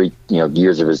 3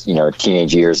 years of his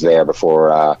teenage years there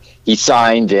before he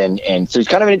signed. And so he's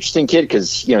kind of an interesting kid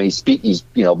because he's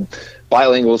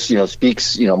bilingual,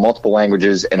 speaks multiple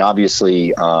languages, and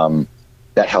obviously that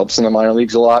helps in the minor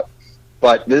leagues a lot.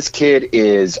 But this kid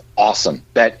is awesome.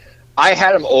 I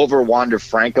had him over Wander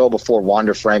Franco before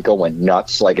Wander Franco went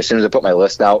nuts. Like, as soon as I put my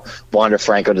list out, Wander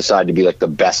Franco decided to be like the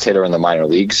best hitter in the minor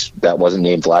leagues. That wasn't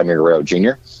named Vladimir Guerrero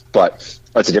Jr., but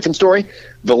that's a different story.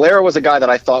 Valera was a guy that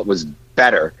I thought was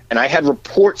better, and I had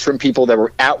reports from people that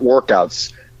were at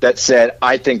workouts that said,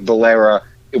 I think Valera,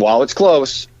 while it's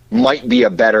close, might be a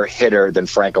better hitter than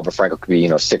Franco, but Franco could be,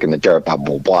 sick in the dirt, blah,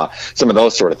 blah, blah, some of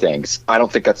those sort of things. I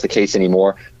don't think that's the case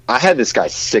anymore. I had this guy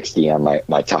 60 on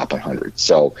my top 100,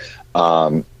 so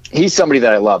he's somebody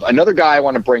that I love. Another guy I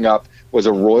want to bring up was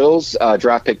a Royals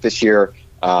draft pick this year.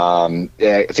 I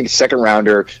think second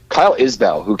rounder, Kyle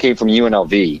Isbell, who came from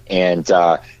UNLV,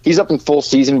 and he's up in full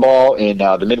season ball in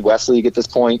the Midwest League at this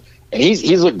point, and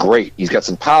he's looked great. He's got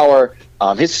some power.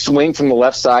 His swing from the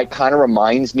left side kind of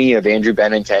reminds me of Andrew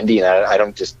Benintendi, and I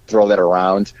don't just throw that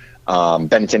around.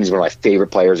 Benintendi is one of my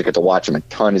favorite players. I got to watch him a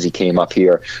ton as he came up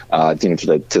here to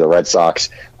the Red Sox.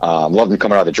 Loved him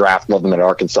coming out of the draft. Loved him at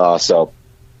Arkansas. So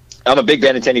I'm a big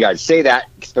Benintendi guy. To say that,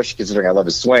 especially considering I love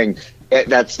his swing,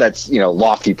 that's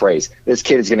lofty praise. This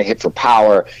kid is going to hit for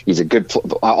power. He's a good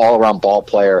all-around ball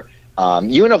player.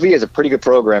 UNLV has a pretty good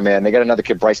program, man. They got another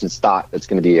kid, Bryson Stott, that's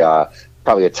going to be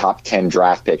probably a top 10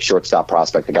 draft pick, shortstop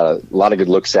prospect. They got a lot of good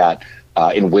looks at.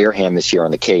 in Wareham this year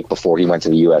on the Cape before he went to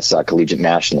the U.S. Collegiate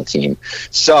National Team.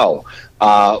 So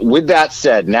with that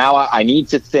said, now I need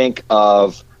to think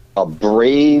of a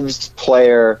Braves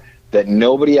player that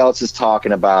nobody else is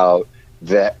talking about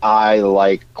that I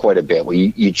like quite a bit. Well,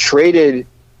 you traded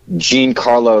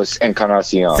Giancarlo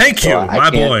Encarnacion. Thank you, my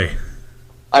boy.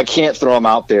 I can't throw him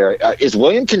out there. Is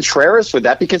William Contreras, would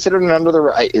that be considered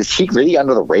is he really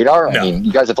under the radar? No. I mean,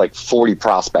 you guys have like 40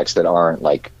 prospects that aren't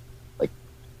like.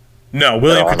 No,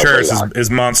 William Contreras is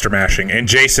monster mashing. And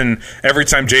Jason, every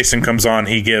time Jason comes on,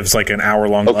 he gives like an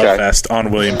hour-long love fest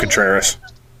on William Contreras.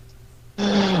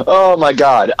 Oh, my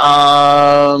God.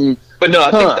 But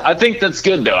no, I think that's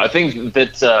good, though. I think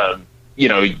that,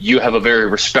 you have a very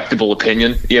respectable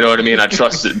opinion. You know what I mean? I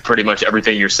trust pretty much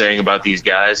everything you're saying about these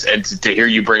guys. And to hear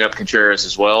you bring up Contreras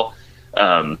as well,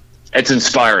 it's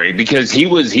inspiring because he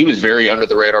was very under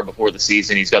the radar before the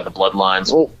season. He's got the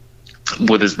bloodlines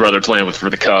with his brother playing for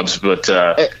the Cubs. But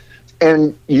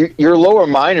and your lower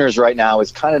minors right now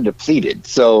is kind of depleted.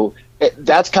 So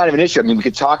that's kind of an issue. I mean, we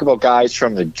could talk about guys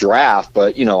from the draft,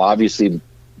 but, obviously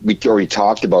we already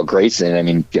talked about Grayson. I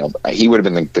mean, he would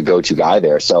have been the go-to guy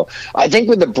there. So I think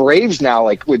with the Braves now,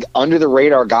 like with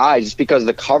under-the-radar guys, just because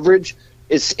the coverage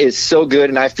is so good,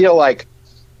 and I feel like,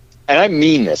 and I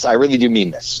mean this, I really do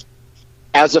mean this,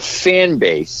 as a fan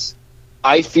base,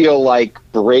 I feel like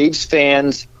Braves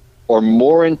fans are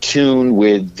more in tune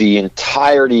with the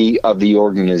entirety of the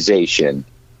organization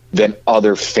than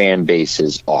other fan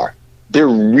bases are. They're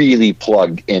really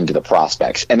plugged into the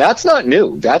prospects. And that's not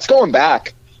new. That's going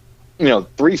back,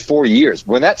 3-4 years.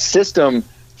 When that system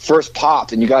first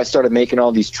popped and you guys started making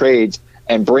all these trades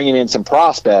and bringing in some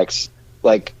prospects,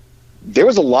 like there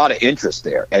was a lot of interest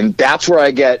there. And that's where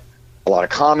I get a lot of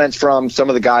comments from. Some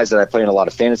of the guys that I play in a lot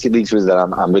of fantasy leagues with that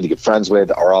I'm really good friends with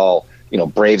are all,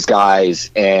 Braves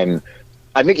guys. And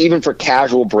I think even for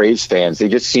casual Braves fans, they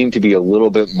just seem to be a little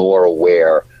bit more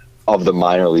aware of the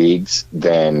minor leagues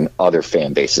than other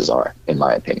fan bases are, in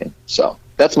my opinion. So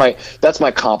that's my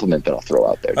compliment that I'll throw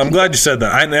out there. I'm glad you said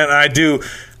that. I do.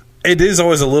 It is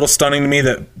always a little stunning to me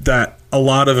that a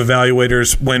lot of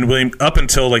evaluators, when William, up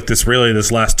until like this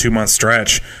last 2 month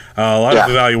stretch, a lot of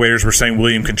evaluators were saying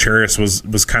William Contreras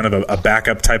was kind of a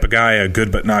backup type of guy, a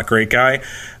good but not great guy.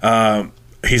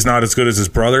 He's not as good as his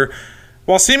brother,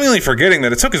 while seemingly forgetting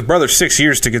that it took his brother 6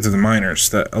 years to get to the minors.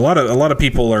 That a lot of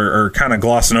people are kind of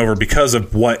glossing over because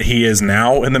of what he is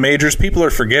now in the majors. People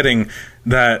are forgetting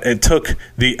that it took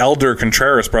the elder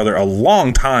Contreras brother a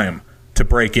long time to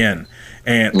break in.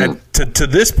 And to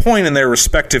this point in their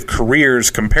respective careers,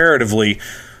 comparatively,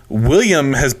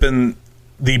 William has been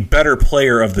the better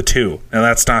player of the two. Now,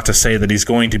 that's not to say that he's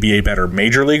going to be a better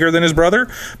major leaguer than his brother,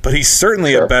 but he's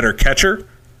certainly a better catcher.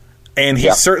 And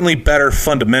he's certainly better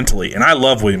fundamentally. And I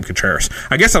love William Contreras.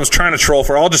 I guess I was trying to troll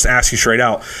I'll just ask you straight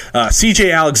out.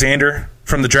 CJ Alexander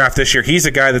from the draft this year, he's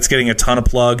a guy that's getting a ton of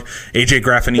plug. AJ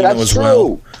Graffinino as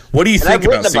well. What do you think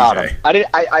about CJ?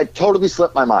 I totally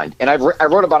slipped my mind. And I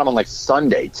wrote about him on like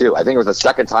Sunday, too. I think it was the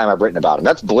second time I've written about him.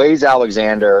 That's Blaze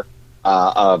Alexander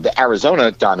of the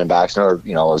Arizona Diamondbacks.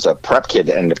 It was a prep kid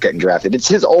that ended up getting drafted. It's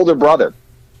his older brother.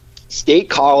 State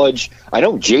College. I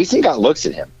know Jason got looks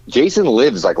at him. Jason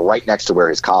lives like right next to where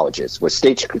his college is. Was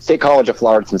State College of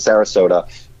Florida in Sarasota,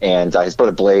 and his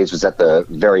brother Blaze was at the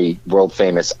very world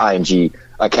famous IMG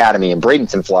Academy in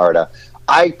Bradenton, Florida.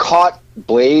 I caught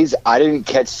Blaze. I didn't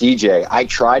catch CJ. I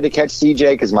tried to catch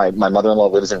CJ because my mother-in-law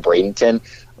lives in Bradenton.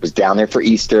 I was down there for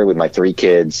Easter with my 3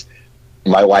 kids.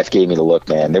 My wife gave me the look,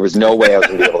 man. There was no way I was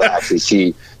going to be able to actually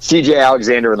see CJ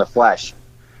Alexander in the flesh.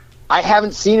 I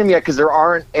haven't seen him yet because there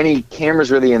aren't any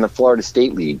cameras really in the Florida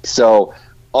State League. So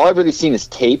all I've really seen is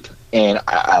tape, and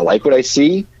I like what I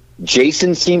see.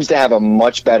 Jason seems to have a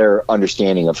much better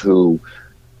understanding of who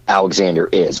Alexander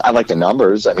is. I like the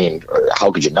numbers. I mean,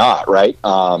 how could you not, right?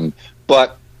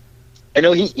 But I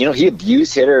know he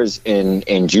abused hitters in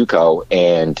JUCO,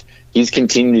 and he's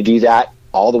continued to do that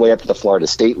all the way up to the Florida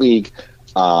State League.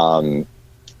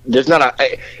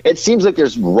 It seems like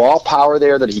there's raw power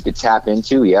there that he could tap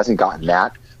into. He hasn't gotten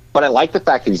that. But I like the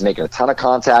fact that he's making a ton of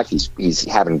contact. He's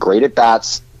having great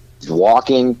at-bats. He's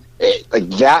walking.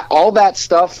 All that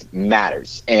stuff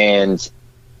matters. And,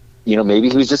 maybe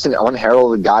he was just an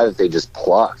unheralded guy that they just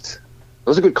plucked. It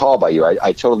was a good call by you.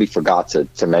 I totally forgot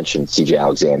to mention CJ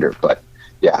Alexander. But,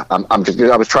 yeah, I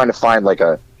was trying to find like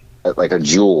a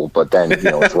jewel, but then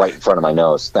it's right in front of my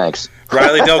nose. Thanks,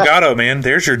 Riley Delgado, man.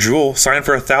 There's your jewel. Sign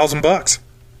for $1,000.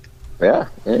 Yeah,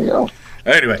 there you go.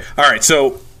 Anyway, all right.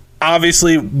 So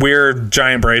obviously, we're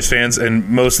giant Braves fans, and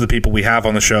most of the people we have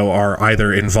on the show are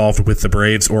either involved with the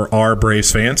Braves or are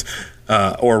Braves fans.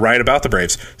 or write about the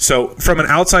Braves. So from an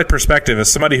outside perspective,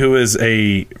 as somebody who is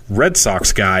a Red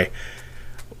Sox guy,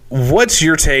 what's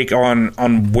your take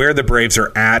on where the Braves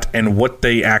are at and what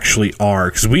they actually are?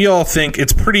 Because we all think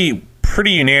it's pretty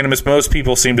unanimous. Most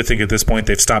people seem to think at this point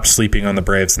they've stopped sleeping on the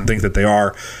Braves and think that they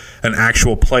are an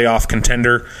actual playoff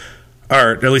contender,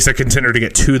 or at least a contender to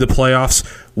get to the playoffs.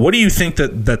 What do you think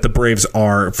that the Braves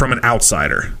are from an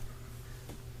outsider?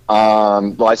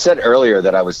 Well, I said earlier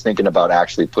that I was thinking about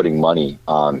actually putting money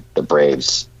on the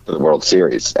Braves for the World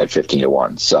Series at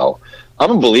 15-1. So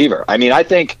I'm a believer. I mean, I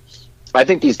think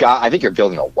these guys. I think you're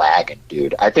building a wagon,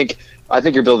 dude. I think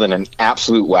you're building an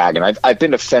absolute wagon. I've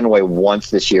been to Fenway once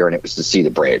this year, and it was to see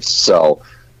the Braves. So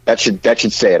that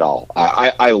should say it all.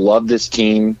 I love this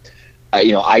team.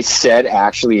 I said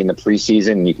actually in the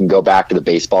preseason, and you can go back to the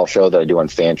baseball show that I do on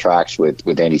Fantrax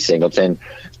with Andy Singleton,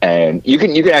 and you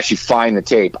can actually find the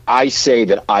tape. I say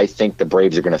that I think the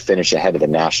Braves are going to finish ahead of the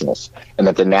Nationals, and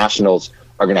that the Nationals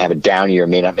are going to have a down year,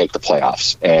 may not make the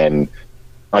playoffs. And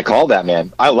I call that,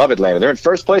 man. I love Atlanta. They're in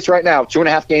first place right now,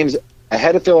 2.5 games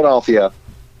ahead of Philadelphia,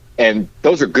 and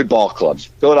those are good ball clubs.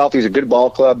 Philadelphia's a good ball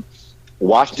club.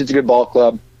 Washington's a good ball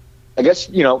club. I guess,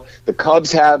 the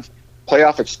Cubs have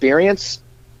playoff experience,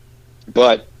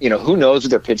 but, who knows with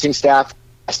their pitching staff.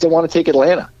 I still want to take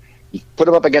Atlanta. You put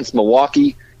them up against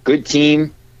Milwaukee, good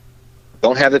team,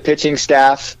 don't have the pitching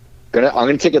staff. I'm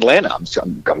going to take Atlanta.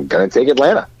 I'm going to take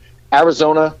Atlanta.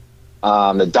 Arizona,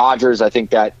 the Dodgers, I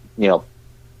think that,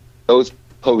 those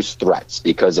pose threats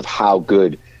because of how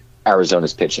good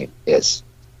Arizona's pitching is.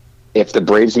 If the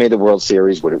Braves made the World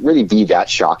Series, would it really be that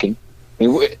shocking? I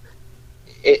mean,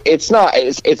 it's not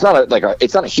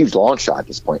a huge long shot at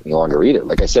this point any longer either.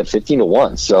 Like I said,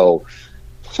 15-1. So,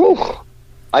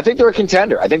 I think they're a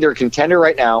contender. I think they're a contender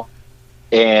right now,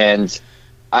 and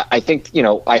I think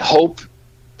I hope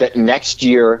that next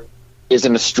year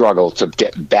isn't a struggle to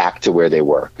get back to where they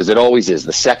were, because it always is.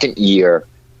 The second year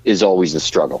is always the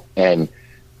struggle. And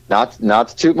not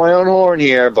to toot my own horn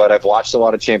here, but I've watched a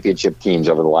lot of championship teams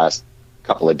over the last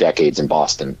couple of decades in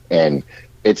Boston, and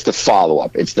it's the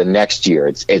follow-up. It's the next year.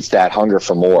 It's that hunger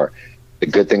for more. The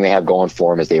good thing they have going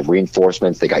for them is they have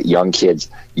reinforcements. They got young kids.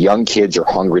 Young kids are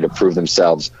hungry to prove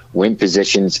themselves, win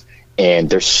positions, and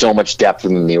there's so much depth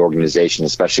within the organization,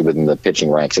 especially within the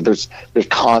pitching ranks. So there's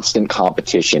constant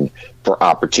competition for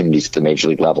opportunities at the major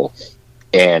league level.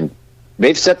 And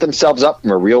they've set themselves up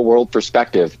from a real-world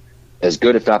perspective as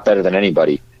good, if not better, than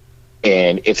anybody.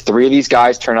 And if 3 of these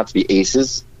guys turn out to be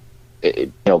aces,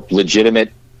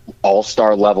 legitimate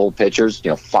all-star level pitchers,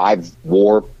 5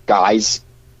 WAR guys,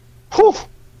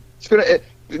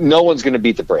 no one's going to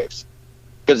beat the Braves,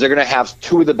 because they're going to have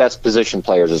 2 of the best position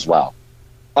players as well.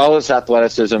 All this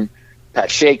athleticism, Pat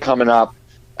Shea coming up.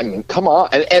 I mean, come on.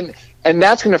 And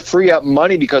that's going to free up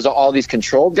money because of all these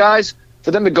controlled guys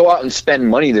for them to go out and spend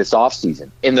money this offseason.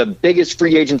 In the biggest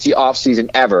free agency offseason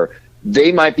ever,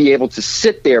 they might be able to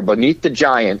sit there beneath the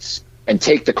Giants and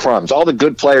take the crumbs. All the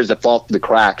good players that fall through the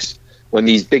cracks when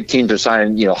these big teams are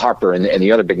signing, Harper and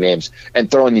the other big names, and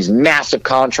throwing these massive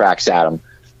contracts at them,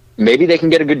 maybe they can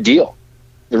get a good deal.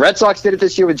 The Red Sox did it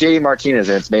this year with J.D. Martinez,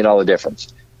 and it's made all the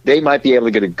difference. They might be able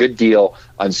to get a good deal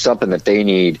on something that they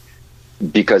need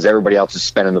because everybody else is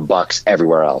spending the bucks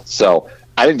everywhere else. So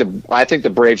I think the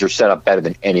Braves are set up better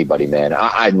than anybody, man.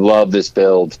 I love this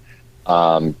build.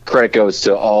 Credit goes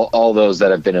to all those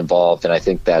that have been involved, and I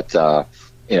think that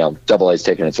Double A's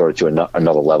taking it sort of to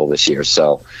another level this year.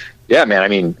 So, yeah, man. I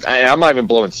mean, I'm not even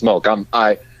blowing smoke.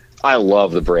 I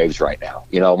love the Braves right now.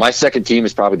 My second team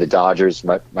is probably the Dodgers.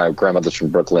 My grandmother's from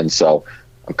Brooklyn, so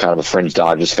I'm kind of a fringe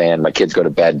Dodgers fan. My kids go to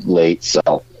bed late,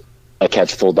 so I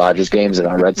catch full Dodgers games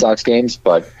and Red Sox games.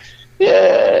 But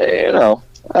yeah,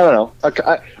 I don't know.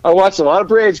 I watched a lot of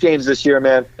Braves games this year,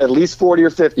 man. At least 40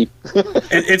 or 50.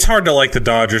 It's hard to like the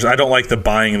Dodgers. I don't like the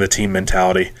buying the team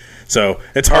mentality. So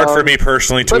it's hard for me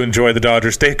personally to enjoy the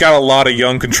Dodgers. They've got a lot of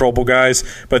young, controllable guys,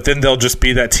 but then they'll just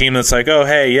be that team that's like, oh,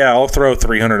 hey, yeah, I'll throw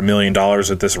 $300 million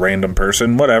at this random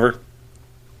person, whatever.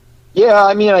 Yeah,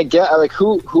 I mean, I get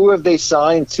who have they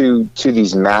signed to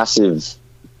these massive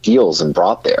deals and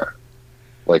brought there?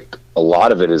 Like, a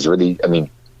lot of it is really,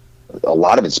 a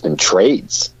lot of it's been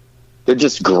trades. They're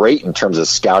just great in terms of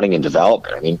scouting and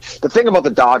development. I mean, the thing about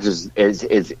the Dodgers is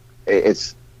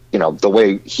it's the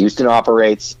way Houston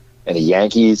operates and the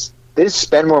Yankees, they just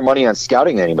spend more money on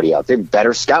scouting than anybody else. They have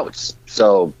better scouts,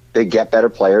 so they get better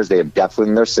players. They have depth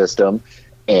within their system,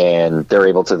 and they're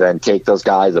able to then take those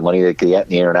guys, the money they can get in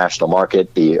the international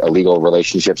market, the illegal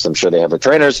relationships I'm sure they have with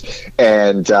trainers,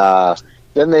 and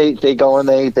then they go and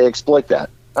they exploit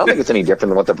that. I don't think it's any different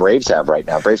than what the Braves have right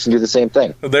now. Braves can do the same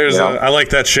thing. I like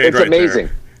that shade it's right amazing.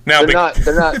 there. Now, they're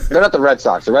not the Red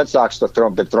Sox. The Red Sox have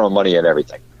been throwing money at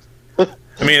everything.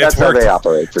 I mean, that's how they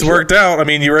operate. It's worked out. I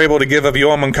mean, you were able to give up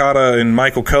Yoel Moncada and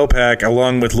Michael Kopech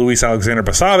along with Luis Alexander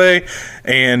Basabe,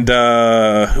 and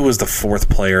who was the fourth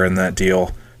player in that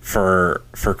deal for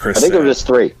Chris? I think it was just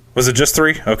 3. Was it just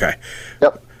 3? Okay.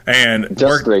 Yep. And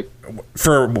just 3.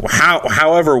 For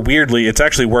however weirdly, it's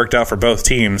actually worked out for both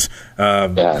teams.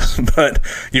 Yes. But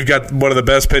you've got one of the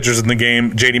best pitchers in the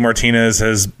game. JD Martinez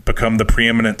has become the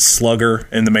preeminent slugger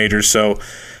in the majors. So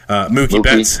Mookie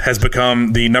Betts has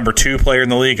become the number 2 player in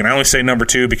the league. And I only say number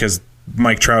 2 because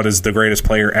Mike Trout is the greatest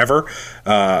player ever,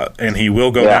 and he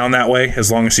will go down that way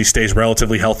as long as he stays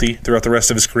relatively healthy throughout the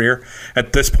rest of his career.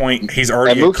 At this point, he's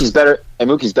already and Mookie's better. And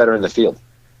Mookie's better in the field.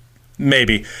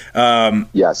 Maybe.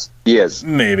 Yes, he is.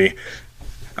 Maybe.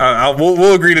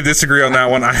 We'll agree to disagree on that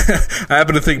one. I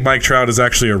happen to think Mike Trout is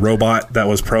actually a robot that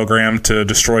was programmed to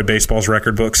destroy baseball's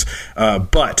record books.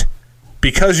 But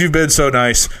because you've been so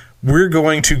nice, we're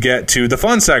going to get to the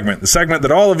fun segment, the segment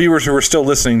that all the viewers who are still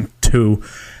listening to,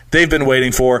 they've been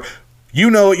waiting for.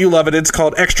 You know it, you love it. It's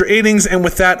called Extra Innings, and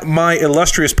with that, my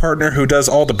illustrious partner who does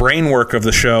all the brain work of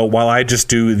the show while I just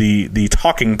do the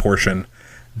talking portion,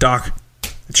 Doc,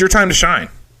 it's your time to shine.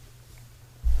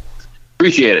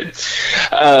 Appreciate it.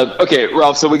 Okay,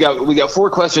 Ralph. So we got 4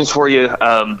 questions for you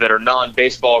that are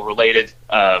non-baseball related.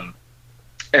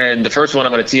 And the first one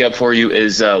I'm going to tee up for you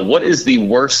is: what is the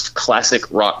worst classic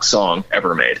rock song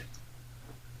ever made?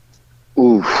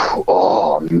 Ooh,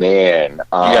 oh man, you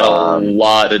got a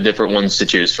lot of different ones to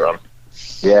choose from.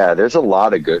 Yeah, there's a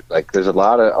lot of good. There's a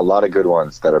lot of good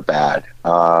ones that are bad.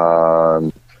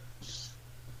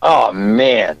 Oh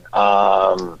man,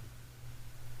 I'm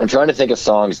trying to think of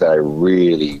songs that I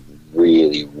really,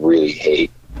 really, really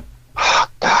hate. Oh,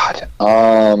 God.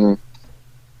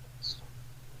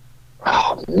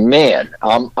 Oh man,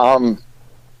 I'm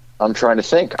trying to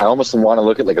think. I almost want to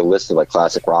look at a list of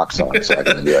classic rock songs so I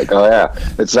can be like, oh yeah,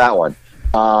 it's that one.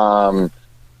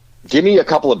 Give me a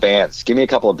couple of bands. Give me a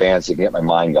couple of bands to get my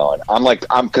mind going. I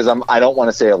don't want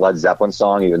to say a Led Zeppelin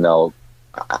song, even though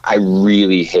I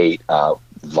really hate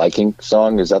Viking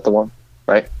song. Is that the one?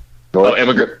 Right? Oh,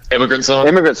 immigrant song.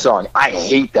 Immigrant song. I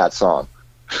hate that song.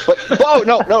 But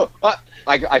no.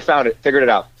 I found it. Figured it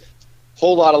out.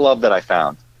 Whole Lot of Love That I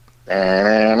Found.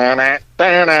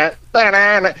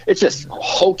 It's just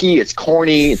hokey. It's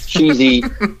corny. It's cheesy.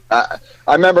 I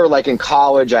remember in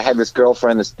college, I had this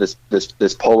girlfriend,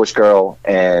 this Polish girl,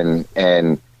 and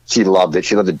she loved it.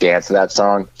 She loved to dance to that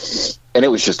song, and it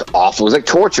was just awful. It was like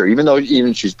torture, even though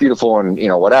she's beautiful and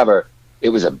whatever. It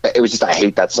was just, I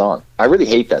hate that song. I really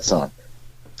hate that song.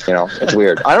 It's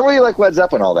weird. I don't really like Led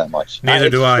Zeppelin all that much. Neither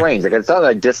do I. It's strange. It's not that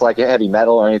I dislike heavy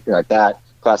metal or anything like that,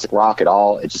 classic rock at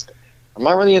all. It's just, I'm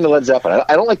not really into Led Zeppelin.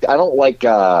 I don't like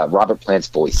Robert Plant's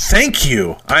voice. Thank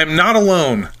you. I'm not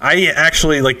alone. I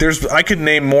actually I could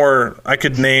name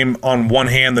on one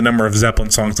hand the number of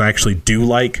Zeppelin songs I actually do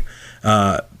like.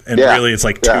 Really it's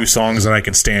 2 songs that I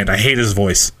can stand. I hate his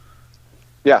voice.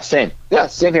 Yeah, same. Yeah,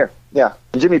 same here. Yeah.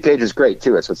 And Jimmy Page is great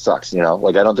too. That's what sucks, I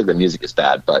don't think the music is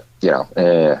bad, but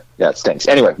it stinks.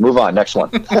 Anyway, move on. Next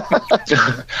one.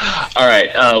 All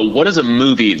right. What is a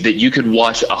movie that you could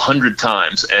watch 100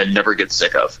 times and never get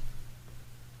sick of?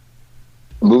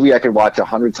 A movie I could watch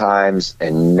 100 times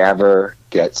and never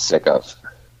get sick of.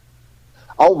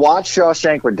 I'll watch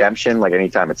Shawshank Redemption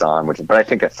anytime it's on, but I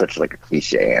think that's such a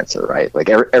cliche answer, right?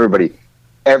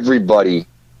 Everybody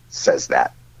says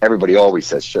that. Everybody always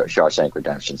says Shawshank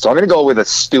Redemption. So I'm going to go with a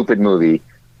stupid movie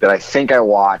that I think I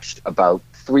watched about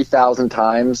 3,000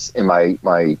 times in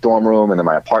my dorm room and in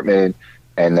my apartment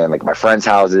and then my friends'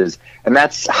 houses. And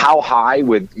that's How High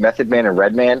with Method Man and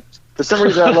Redman. For some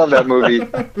reason, I love that movie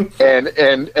and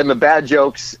the bad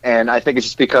jokes. And I think it's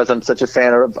just because I'm such a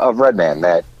fan of Redman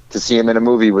that to see him in a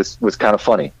movie was kind of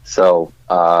funny. So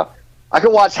I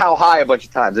could watch How High a bunch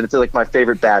of times. And it's my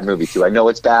favorite bad movie, too. I know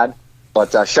it's bad.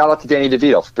 But shout out to Danny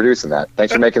DeVito for producing that.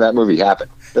 Thanks for making that movie happen.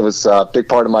 It was a big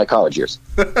part of my college years.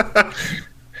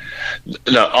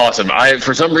 No, awesome.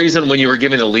 For some reason, when you were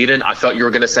giving the lead-in, I thought you were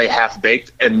going to say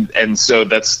Half-Baked, and so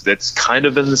that's kind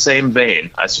of in the same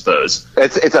vein, I suppose.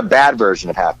 It's a bad version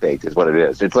of Half-Baked is what it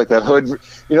is. It's like the hood.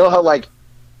 You know how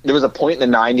there was a point in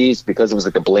the 90s because it was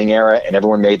the Bling era and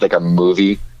everyone made a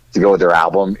movie to go with their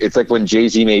album. It's like when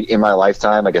Jay-Z made In My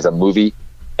Lifetime as a movie,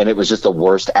 and it was just the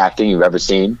worst acting you've ever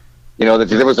seen. There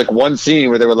was one scene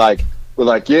where they were they're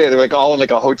all in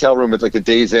a hotel room at the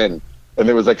Days Inn, and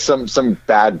there was some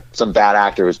bad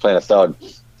actor who was playing a thug,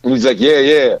 and he's like,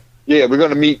 yeah, we're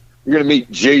gonna meet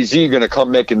Jay-Z gonna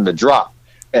come making the drop,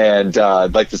 and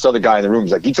this other guy in the room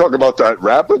is like, you talk about that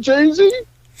rapper Jay-Z?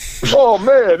 Oh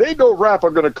man, ain't no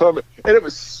rapper gonna come, and it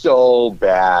was so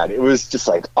bad. It was just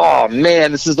like, oh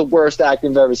man, this is the worst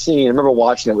acting I've ever seen. I remember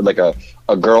watching it with like a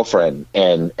girlfriend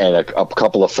and a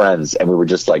couple of friends, and we were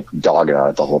just like dogging on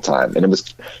it the whole time, and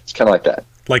it's kind of like that.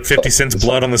 Like 50 Cent's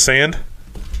Blood on the Sand?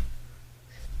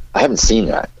 I haven't seen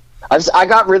that. I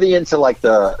got really into like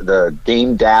the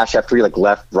Dame Dash after he like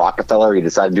left Rockefeller. He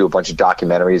decided to do a bunch of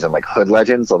documentaries on like hood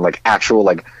legends, on like actual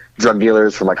like drug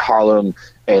dealers from like Harlem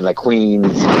and like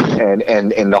Queens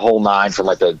and the whole nine from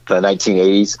like the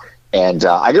 1980s. And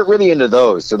I get really into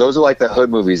those. So those are like the hood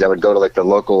movies. I would go to like the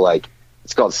local, like,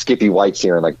 it's called Skippy White's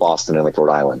here in like Boston and like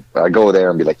Rhode Island. I'd go there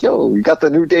and be like, yo, you got the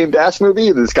new Dame Dash movie?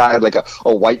 And this guy had like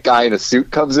a white guy in a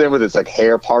suit comes in with his like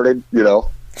hair parted, you know?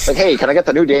 Like, hey, can I get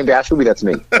the new Dame Dash movie? That's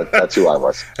me. That's who I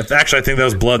was. Actually, I think that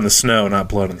was Blood in the Snow, not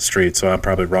Blood in the Street, so I'm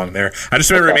probably wrong there. I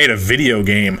just remember he made a video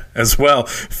game as well.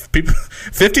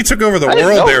 50 took over the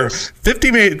world there.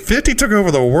 50 took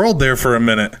over the world there for a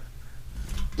minute.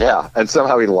 Yeah, and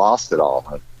somehow he lost it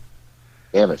all.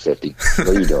 Damn it, 50. What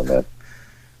are you doing, man?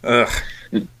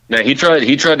 Now he tried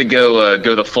to go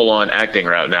the full on acting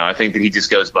route. Now I think that he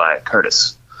just goes by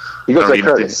Curtis. He goes by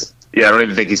Curtis. I don't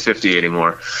even think he's 50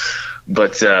 anymore.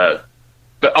 But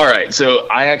all right. So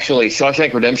I actually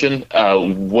Shawshank Redemption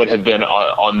would have been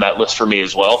on that list for me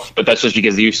as well. But that's just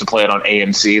because they used to play it on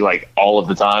AMC like all of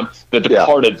the time. The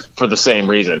Departed for the same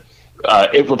reason.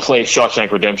 It replaced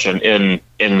Shawshank Redemption in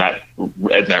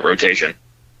that rotation.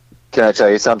 Can I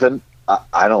tell you something?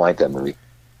 I don't like that movie.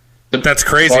 That's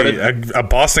crazy. A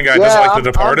Boston guy doesn't like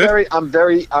The Departed? I'm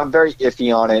very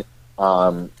iffy on it.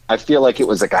 I feel like it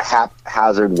was like a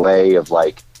haphazard way of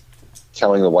like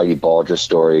telling the Whitey Bulger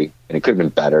story, and it could have been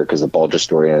better because the Bulger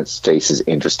story in its face is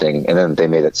interesting. And then they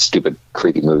made that stupid,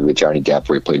 creepy movie with Johnny Depp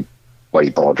where he played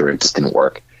Whitey Bulger. It just didn't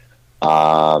work.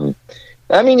 I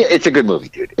mean, it's a good movie,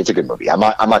 dude. It's a good movie. I'm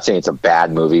not saying it's a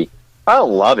bad movie. I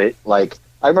don't love it. Like,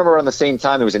 I remember around the same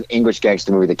time there was an English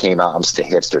gangster movie that came out. I'm just a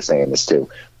hipster saying this too,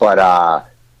 but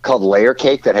called Layer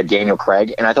Cake that had Daniel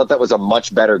Craig, and I thought that was a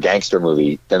much better gangster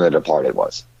movie than The Departed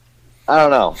was. I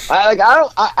don't know.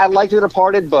 I like The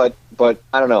Departed, but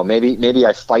I don't know. Maybe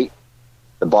I fight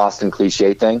the Boston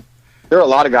cliche thing. There are a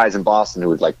lot of guys in Boston who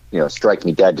would like, strike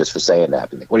me dead just for saying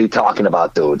that. Like, what are you talking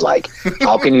about, dude? Like,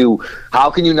 how can you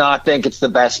not think it's the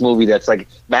best movie that's like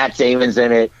Matt Damon's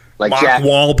in it? Like Mark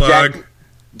Wahlberg.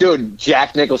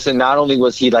 Jack Nicholson, not only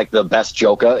was he like the best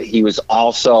Joker, he was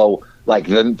also like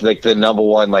the number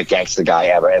one like gangster guy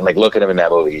ever. And like, look at him in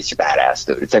that movie, he's a badass,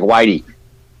 dude. It's like Whitey.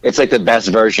 It's like the best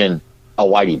version of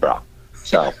Whitey, bro.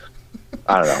 So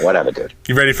I don't know, whatever, dude.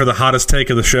 You ready for the hottest take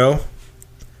of the show?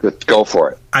 Go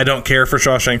for it. I don't care for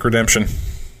Shawshank Redemption.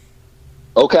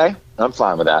 Okay, I'm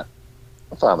fine with that.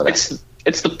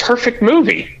 It's the perfect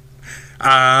movie.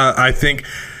 I think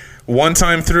one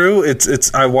time through,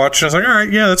 I watched and I was like, all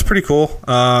right, yeah, that's pretty cool.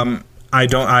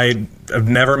 I've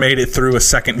never made it through a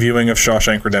second viewing of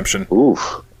Shawshank Redemption.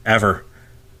 Oof. Ever.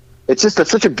 It's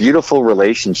such a beautiful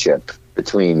relationship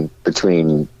between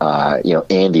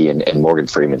Andy and Morgan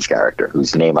Freeman's character,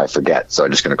 whose name I forget, so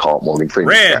I'm just going to call it Morgan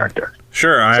Freeman's character.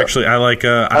 Sure, I like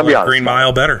Green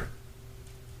Mile better.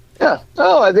 Yeah,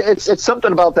 it's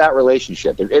something about that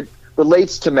relationship. It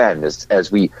relates to men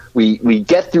as we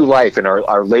get through life in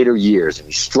our later years, and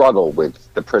we struggle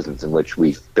with the prisons in which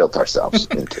we've built ourselves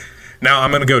into. Now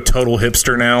I'm going to go total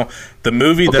hipster now. The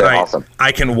movie that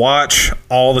I can watch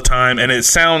all the time, and it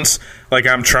sounds like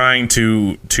I'm trying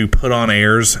to put on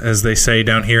airs, as they say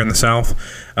down here in the South.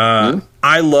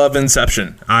 I love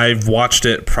Inception. I've watched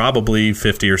it probably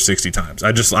 50 or 60 times.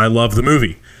 I love the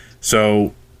movie.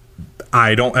 So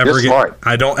I don't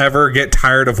ever get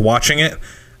tired of watching it.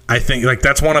 I think like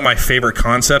that's one of my favorite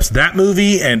concepts. That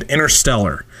movie and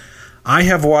Interstellar. I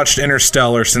have watched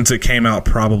Interstellar since it came out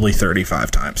probably 35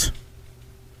 times.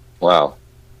 Wow.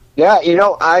 Yeah,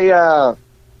 I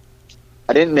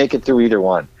didn't make it through either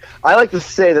one. I like to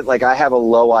say that like I have a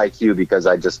low IQ because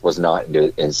I just was not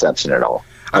into Inception at all.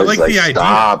 I was like the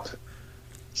idea.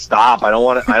 Stop! I don't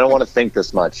want to think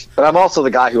this much. But I'm also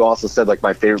the guy who also said like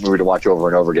my favorite movie to watch over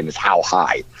and over again is How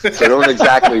High. So I don't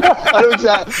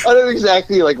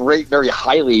exactly like rate very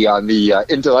highly on the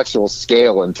intellectual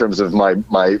scale in terms of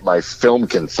my film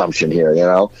consumption here.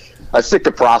 I stick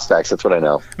to prospects. That's what I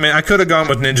know. I mean, I could have gone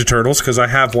with Ninja Turtles because I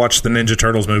have watched the Ninja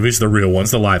Turtles movies, the real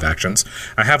ones, the live actions.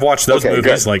 I have watched those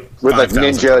movies good. With like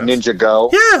Ninja Go.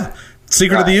 Yeah,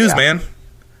 Secret of the Ooze, man.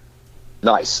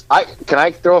 Nice. Can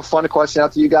I throw a fun question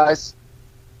out to you guys?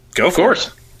 Go for it.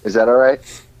 Is that all right?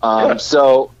 Yeah.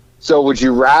 So would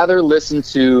you rather listen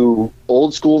to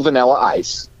Old School Vanilla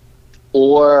Ice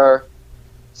or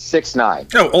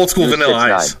 6ix9ine? No, Old School Vanilla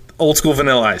Ice. Old school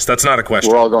Vanilla Ice. That's not a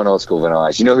question. We're all going old school Vanilla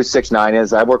Ice. You know who 6ix9ine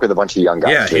is? I work with a bunch of young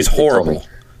guys. Yeah, he's horrible.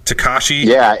 Takashi.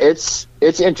 Yeah, it's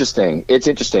interesting. It's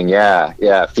interesting. Yeah.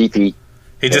 Fifi.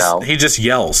 He just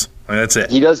yells. I mean, that's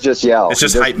it. He does just yell. It's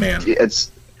just hype man.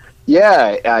 It's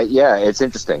it's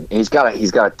interesting. And he's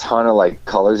got a ton of like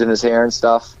colors in his hair and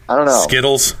stuff. I don't know.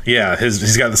 Skittles. Yeah,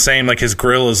 he's got the same, like his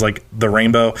grill is like the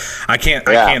rainbow. I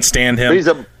can't stand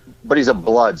him. But he's a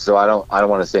blood, so I don't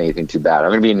want to say anything too bad. I'm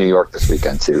going to be in New York this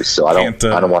weekend too, so I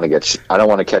don't want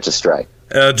to catch a stray.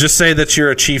 Just say that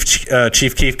you're a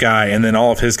Chief Keef guy, and then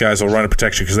all of his guys will run to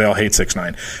protect you because they all hate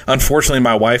 6ix9ine. Unfortunately,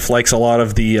 my wife likes a lot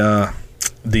of the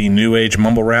new age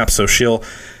mumble rap, so she'll.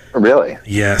 Really?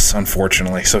 Yes,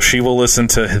 unfortunately. So she will listen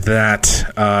to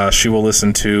that. She will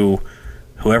listen to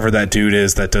whoever that dude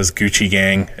is that does Gucci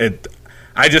Gang.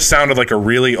 I just sounded like a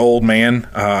really old man.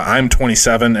 I'm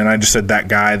 27, and I just said that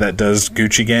guy that does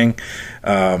Gucci Gang.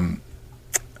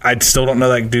 I still don't know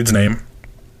that dude's name.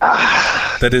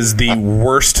 That is the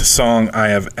worst song I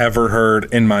have ever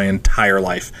heard in my entire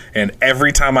life. And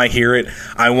every time I hear it,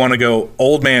 I want to go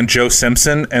old man Joe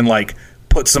Simpson and like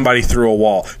put somebody through a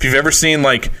wall. If you've ever seen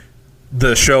like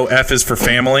the show F is for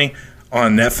Family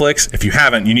on Netflix, if you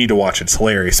haven't, you need to watch it. It's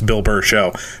hilarious. Bill Burr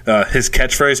show. His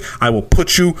catchphrase, "I will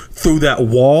put you through that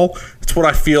wall." It's what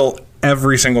I feel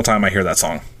every single time I hear that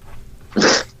song.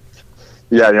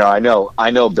 Yeah, I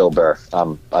know Bill Burr.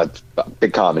 I'm a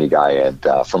big comedy guy and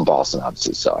from Boston,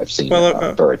 obviously. So I've seen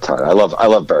Burr a ton. I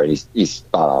love Burr. He's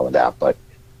spot on with that. But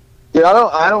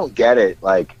I don't get it.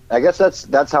 Like, I guess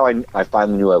that's how I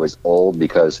finally knew I was old,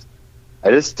 because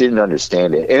I just didn't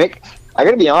understand it. And I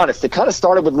got to be honest, it kind of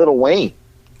started with Lil Wayne.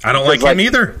 I don't like him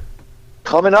either.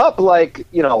 Coming up,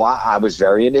 I was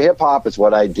very into hip hop. It's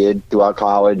what I did throughout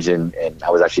college, and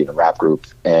I was actually in a rap group.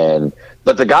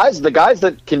 But the guys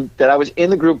that I was in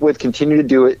the group with continue to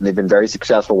do it, and they've been very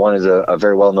successful. One is a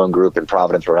very well known group in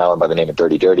Providence, Rhode Island, by the name of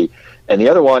Dirty Dirty, and the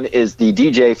other one is the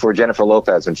DJ for Jennifer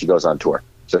Lopez when she goes on tour.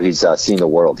 So he's seen the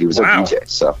world. He was a DJ,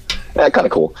 so kind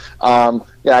of cool. I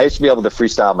used to be able to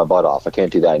freestyle my butt off. I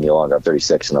can't do that any longer. I'm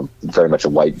 36 and I'm very much a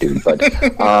white dude. But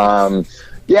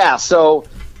so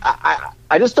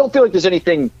I just don't feel like there's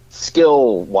anything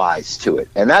skill wise to it,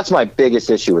 and that's my biggest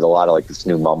issue with a lot of like this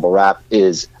new mumble rap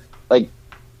is like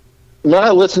when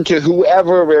I listen to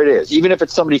whoever it is, even if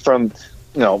it's somebody from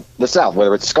the South,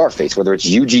 whether it's Scarface, whether it's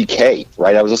UGK,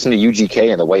 right? I was listening to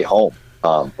UGK on the way home.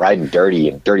 Riding Dirty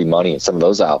and Dirty Money and some of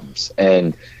those albums,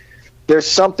 and there's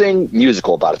something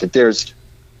musical about it. That there's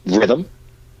rhythm,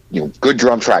 good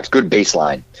drum tracks, good bass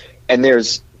line, and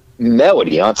there's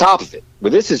melody on top of it.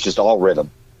 But this is just all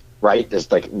rhythm, right?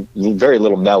 There's like very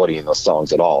little melody in those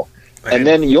songs at all. And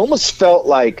then you almost felt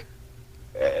like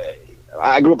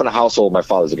I grew up in a household. My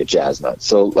father's like a jazz nut,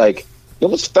 so like you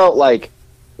almost felt like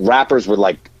rappers were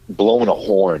like blowing a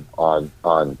horn on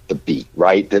the beat,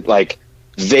 right? That like.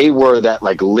 They were that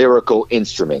like lyrical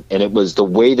instrument, and it was the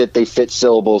way that they fit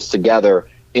syllables together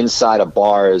inside of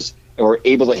bars, and were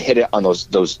able to hit it on those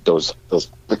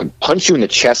like punch you in the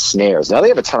chest snares. Now they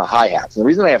have a ton of hi-hats, and the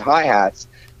reason they have hi-hats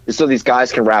is so these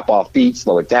guys can rap off beats,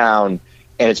 slow it down,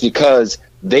 and it's because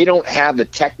they don't have the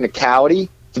technicality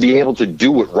to be able to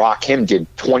do what Rakim did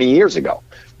 20 years ago.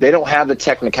 They don't have the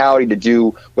technicality to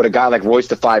do what a guy like Royce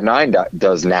the 5'9"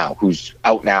 does now, who's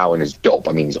out now and is dope.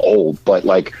 I mean, he's old, but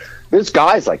like. There's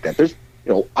guys like that. There's,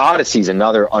 Odyssey's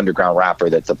another underground rapper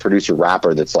that's a producer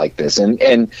rapper that's like this.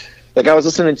 And like I was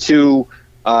listening to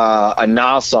a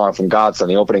Nas song from Godson,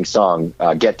 the opening song,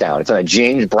 Get Down. It's on a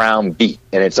James Brown beat,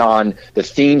 and it's on the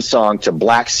theme song to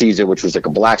Black Caesar, which was like a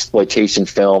blaxploitation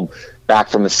film back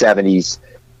from the 70s.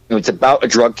 It's about a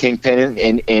drug kingpin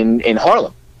in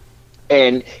Harlem.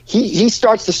 And he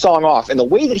starts the song off, and the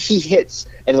way that he hits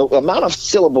and the amount of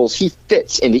syllables he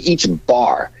fits into each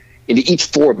bar, into each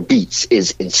 4 beats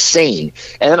is insane.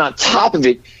 And then on top of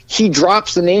it, he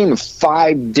drops the name of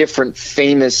 5 different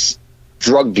famous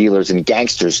drug dealers and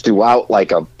gangsters throughout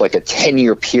like a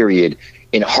 10-year period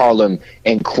in Harlem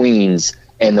and Queens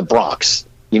and the Bronx.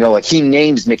 Like he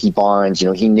names Mickey Barnes,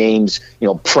 he names,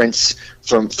 Prince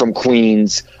from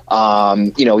Queens.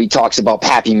 He talks about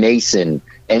Pappy Mason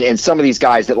and some of these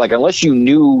guys that like, unless you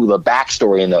knew the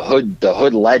backstory and the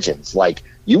hood legends, like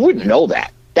you wouldn't know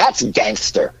that. That's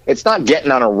gangster. It's not getting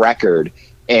on a record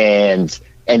and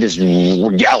just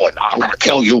yelling, "I'm gonna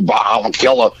kill you, I'm a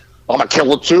killer. I'm a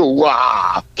killer too,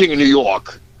 King of New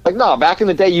York." Like no, back in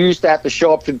the day, you used to have to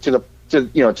show up to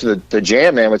the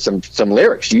jam, man, with some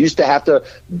lyrics. You used to have to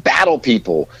battle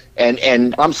people,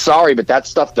 and I'm sorry, but that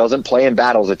stuff doesn't play in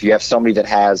battles if you have somebody that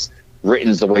has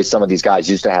written the way some of these guys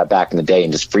used to have back in the day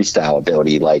and just freestyle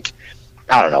ability. Like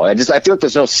I don't know, I feel like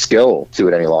there's no skill to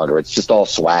it any longer. It's just all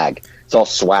swag. It's all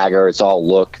swagger. It's all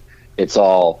look. It's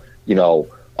all, oh,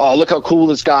 look how cool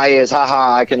this guy is.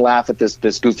 Ha, I can laugh at this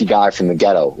goofy guy from the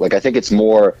ghetto. Like, I think it's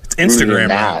more Instagram.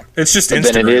 That it's just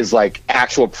Instagram. Than it is like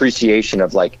actual appreciation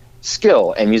of like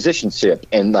skill and musicianship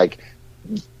and like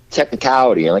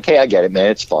technicality. And like, hey, I get it,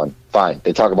 man. It's fun. Fine.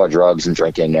 They talk about drugs and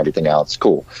drinking and everything else.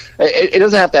 Cool. It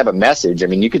doesn't have to have a message. I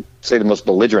mean, you could say the most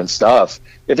belligerent stuff.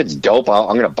 If it's dope, I'm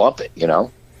going to bump it,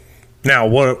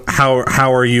 Now,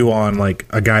 how are you on like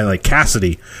a guy like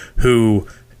Cassidy, who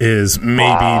is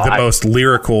maybe the most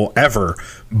lyrical ever?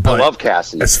 But I love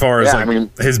Cassidy. As far as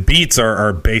his beats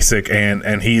are basic,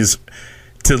 and he's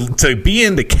to be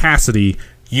into Cassidy,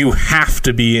 you have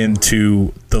to be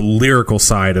into the lyrical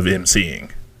side of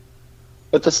MCing.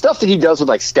 But the stuff that he does with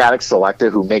like Static Selector,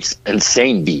 who makes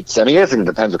insane beats. I mean, I guess it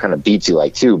depends what kind of beats you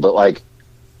like too. But like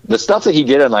the stuff that he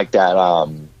did in like that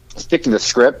Stick to the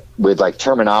Script with like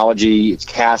Terminology, it's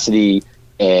Cassidy,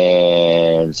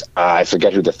 and I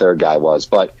forget who the third guy was,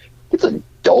 but it's a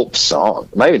dope song.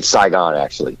 It might have been Saigon,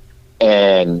 actually.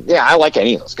 And yeah, I like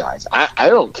any of those guys. I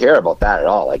don't care about that at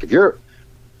all. Like, if you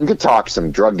could talk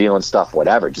some drug dealing stuff,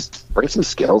 whatever, just bring some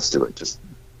skills to it. Just,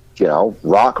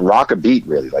 rock a beat,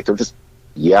 really. Like, don't just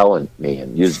yell at me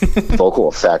and use vocal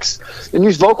effects. And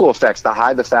use vocal effects to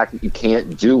hide the fact that you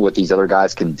can't do what these other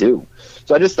guys can do.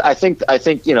 So I think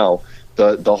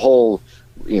the whole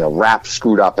rap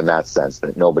screwed up in that sense,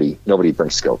 that nobody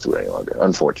brings skill to it any longer,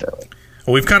 unfortunately.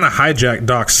 Well, we've kind of hijacked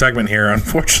Doc's segment here.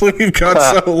 Unfortunately, we've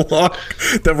got so long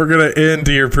that we're going to end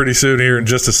here pretty soon here in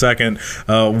just a second.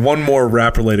 One more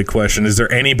rap-related question. Is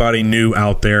there anybody new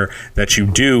out there that you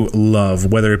do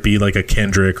love, whether it be like a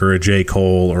Kendrick or a J.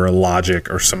 Cole or a Logic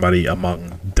or somebody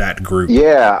among that group?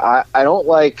 Yeah, I don't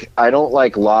like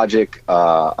Logic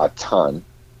a ton.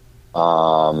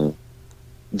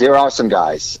 There are some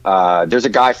guys. There's a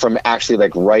guy from actually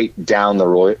like right down the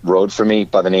road from me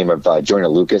by the name of Joyner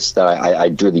Lucas that I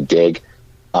really dig.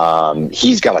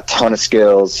 He's got a ton of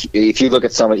skills. If you look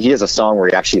at he has a song where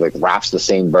he actually like raps the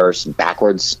same verse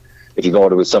backwards. If you go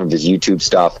into some of his YouTube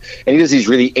stuff, and he does these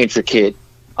really intricate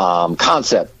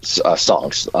concept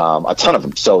songs, a ton of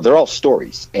them. So they're all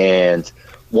stories, and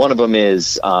one of them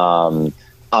is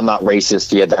I'm Not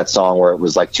Racist. He had that song where it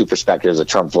was like two perspectives, a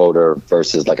Trump voter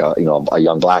versus like a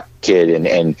young black kid,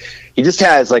 and he just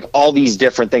has like all these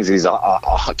different things. He's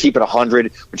Keep It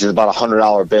 100, which is about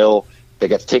 $100 bill that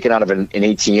gets taken out of an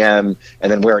ATM,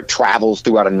 and then where it travels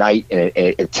throughout a night, and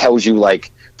it tells you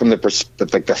like from the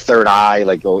third eye,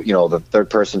 like the third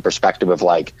person perspective of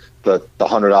like the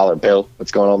 $100 bill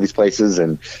that's going all these places,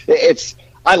 and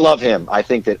I love him. I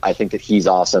think that he's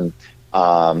awesome.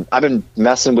 I've been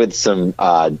messing with some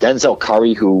Denzel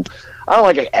Curry, who I don't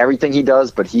like everything he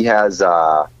does, but he has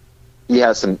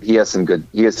some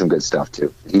good stuff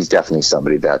too. He's definitely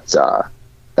somebody that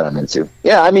I'm into.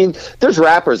 Yeah, I mean, there's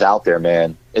rappers out there,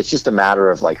 man. It's just a matter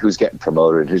of like who's getting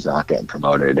promoted and who's not getting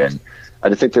promoted, and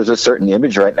I think there's a certain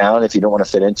image right now, and if you don't want to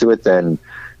fit into it, then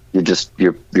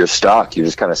you're stuck. You're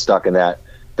just kind of stuck in that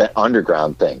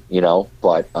underground thing,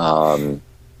 But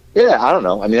yeah, I don't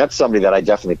know. I mean, that's somebody that I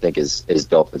definitely think is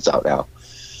dope that's out now.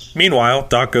 Meanwhile,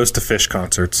 Doc goes to Fish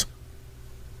concerts.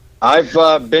 I've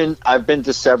been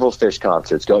to several Fish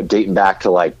concerts, dating back to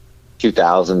like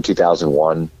 2000,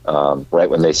 2001, right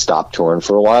when they stopped touring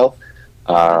for a while.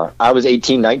 I was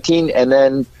 18, 19, and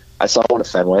then I saw one at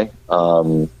Fenway. I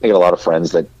got a lot of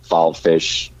friends that followed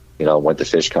Fish, went to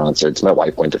Fish concerts. My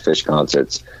wife went to Fish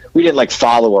concerts. We didn't like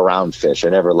follow around Fish. I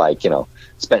never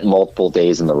spent multiple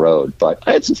days on the road, but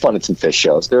I had some fun at some Fish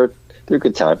shows. They're a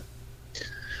good time.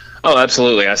 Oh,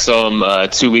 absolutely. I saw them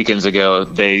 2 weekends ago.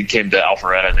 They came to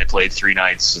Alpharetta and they played 3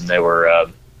 nights, and they were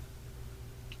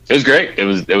it was great. It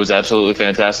was absolutely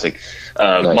fantastic.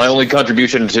 Nice. My only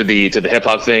contribution to the hip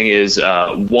hop thing is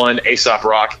one, A$AP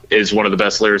Rock is one of the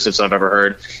best lyricists I've ever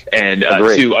heard, and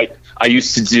two, I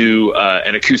used to do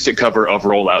an acoustic cover of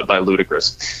Rollout by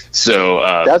Ludacris. So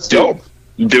that's dope.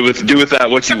 Do with that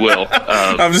what you will.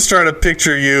 I'm just trying to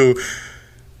picture you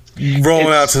rolling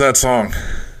out to that song.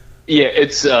 Yeah,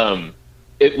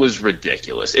 it was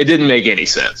ridiculous. It didn't make any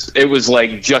sense. It was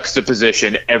like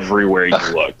juxtaposition everywhere you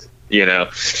looked,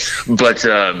 But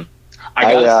I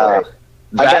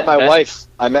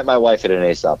met my wife at an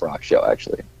A$AP Rock show,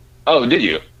 actually. Oh, did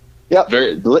you? Yeah,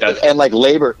 and like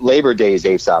Labor Day's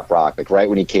A$AP Rock, like right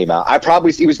when he came out.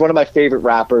 He was one of my favorite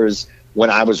rappers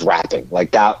when I was rapping.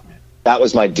 Like that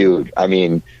was my dude. I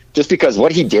mean, just because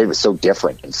what he did was so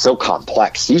different and so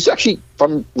complex. He's actually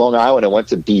from Long Island and went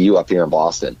to BU up here in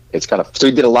Boston. So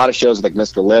he did a lot of shows with like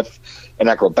Mr. Lift and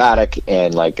Acrobatic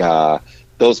and like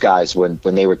those guys when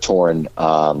they were touring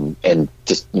and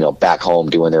just back home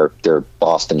doing their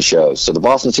Boston shows. So the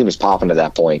Boston scene was popping at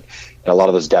that point, And a lot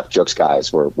of those Death Jokes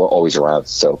guys were always around,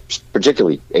 so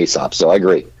particularly Aesop. So I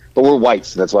agree. But we're white,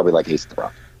 so that's why we like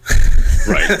Aesop.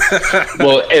 Right.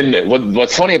 Well, and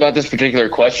what's funny about this particular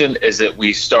question is that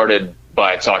we started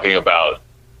by talking about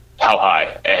How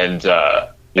High and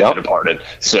Departed.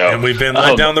 So, and we've been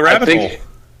led down the rabbit hole.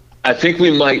 I think we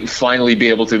might finally be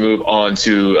able to move on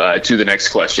to the next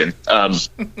question.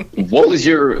 What was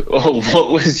your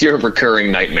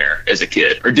recurring nightmare as a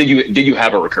kid, or did you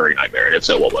have a recurring nightmare? And if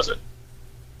so, what was it?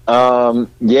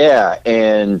 Yeah,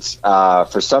 and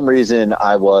for some reason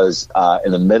I was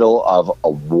in the middle of a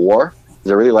war.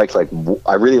 I really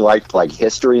liked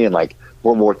history and like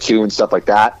World War II and stuff like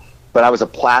that. But I was a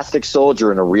plastic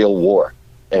soldier in a real war.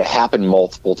 It happened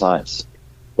multiple times.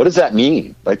 What does that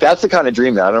mean? Like, that's the kind of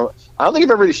dream that I don't think I've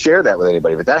ever really shared that with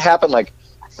anybody. But that happened like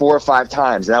 4 or 5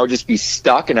 times, and I would just be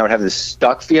stuck, and I would have this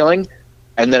stuck feeling,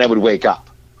 and then I would wake up.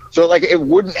 So like it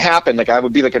wouldn't happen. Like I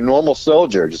would be like a normal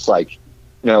soldier, just like,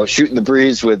 shooting the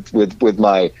breeze with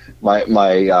my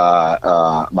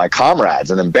comrades,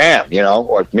 and then bam,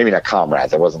 or maybe not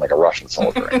comrades. I wasn't like a Russian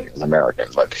soldier. I was American,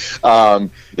 but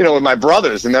with my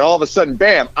brothers, and then all of a sudden,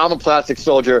 bam, I'm a plastic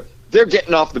soldier. They're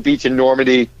getting off the beach in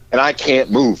Normandy, and I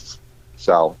can't move.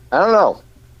 So I don't know.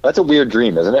 That's a weird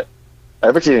dream, isn't it?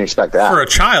 I bet you didn't expect that. For a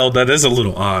child, that is a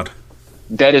little odd.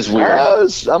 That is weird.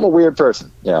 I'm a weird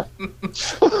person. Yeah.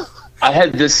 I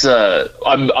had this.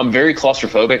 I'm very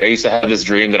claustrophobic. I used to have this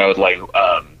dream that I would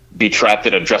be trapped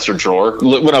in a dresser drawer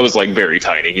when I was like very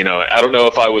tiny. I don't know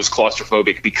if I was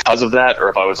claustrophobic because of that, or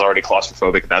if I was already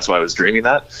claustrophobic and that's why I was dreaming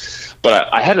that.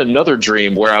 But I had another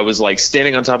dream where I was like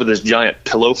standing on top of this giant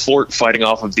pillow fort, fighting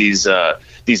off of these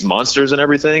monsters and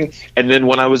everything. And then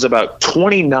when I was about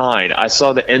 29, I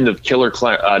saw the end of not Killer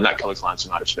Clowns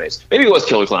from Outer Space. Maybe it was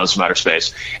Killer Clowns from Outer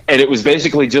Space. And it was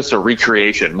basically just a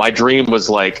recreation. My dream was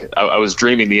like, I was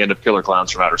dreaming the end of Killer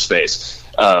Clowns from Outer Space.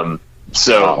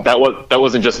 So wow. that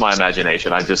wasn't just my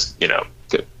imagination. I just,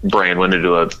 brain went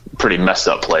into a pretty messed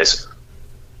up place.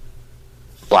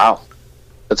 Wow.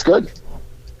 That's good.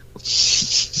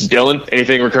 Dylan,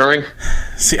 anything recurring?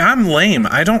 See, I'm lame.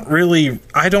 I don't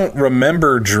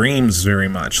remember dreams very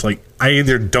much. Like, I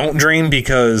either don't dream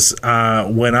because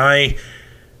when I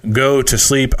go to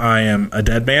sleep, I am a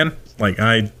dead man. Like,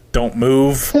 I don't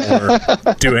move or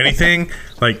do anything.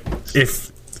 Like,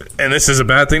 and this is a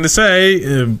bad thing to say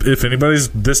if anybody's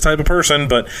this type of person,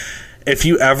 but if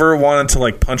you ever wanted to,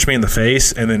 like, punch me in the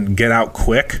face and then get out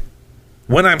quick,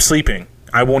 when I'm sleeping,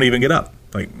 I won't even get up.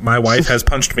 Like, my wife has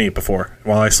punched me before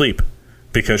while I sleep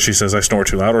because she says I snore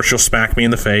too loud, or she'll smack me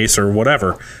in the face or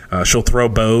whatever. She'll throw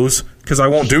bows because I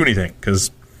won't do anything because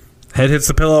head hits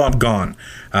the pillow, I'm gone.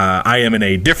 I am in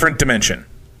a different dimension.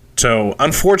 So,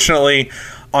 unfortunately,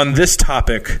 on this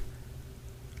topic,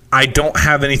 I don't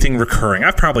have anything recurring.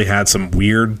 I've probably had some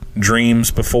weird dreams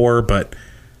before, but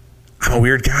I'm a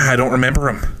weird guy. I don't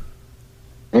remember them.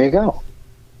 There you go.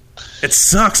 It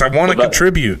sucks. I want to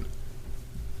contribute.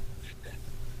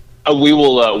 We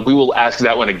will ask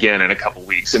that one again in a couple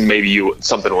weeks, and maybe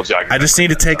something will jog. I just need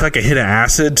to take like a hit of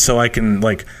acid so I can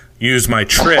like use my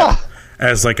trip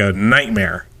as like a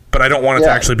nightmare, but I don't want it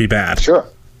to actually be bad. Sure.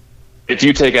 If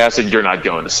you take acid, you're not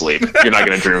going to sleep. You're not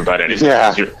going to dream about anything.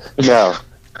 Yeah. No.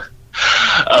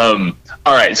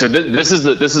 All right. So this is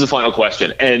the final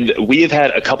question, and we have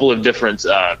had a couple of different.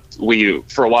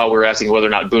 For a while we were asking whether or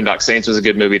not Boondock Saints was a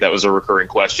good movie. That was a recurring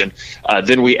question.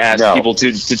 Then we asked people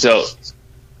to tell.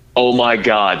 Oh my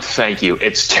God! Thank you.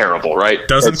 It's terrible, right?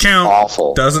 Doesn't count.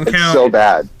 Awful. Doesn't it's count. So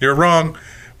bad. You're wrong.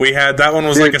 We had that one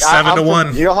was like a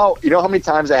 7-1. You know how many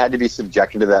times I had to be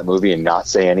subjected to that movie and not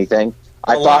say anything?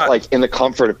 I thought, like, in the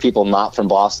comfort of people not from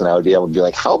Boston, I would be able to be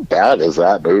like, "How bad is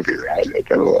that movie?" Right?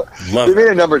 They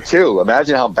made it number 2.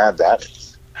 Imagine how bad that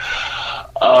is.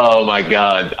 Oh my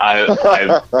God!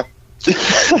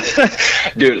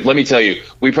 Dude, let me tell you,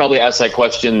 we probably asked that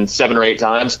question 7 or 8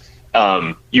 times.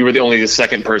 You were the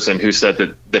second person who said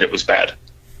that it was bad.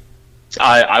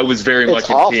 I was very much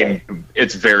in team.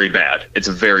 It's very bad. It's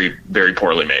very, very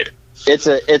poorly made. It's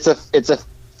a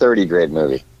 30 grade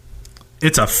movie.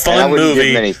 It's a fun movie. I wouldn't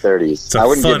give many 30s. I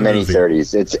wouldn't give many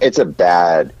 30s.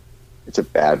 It's a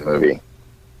bad movie.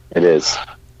 It is.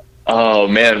 Oh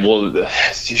man, well,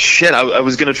 shit. I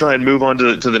was gonna try and move on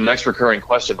to the next recurring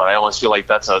question, but I almost feel like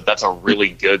that's a really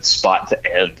good spot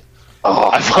to end.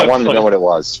 Oh, I wanted to know what it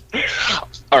was.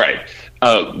 All right.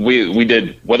 We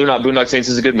did whether or not Boondock Saints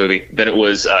is a good movie. Then it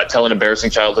was tell an embarrassing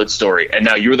childhood story. And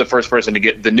now you're the first person to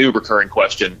get the new recurring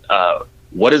question.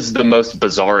 What is the most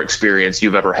bizarre experience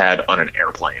you've ever had on an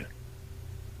airplane?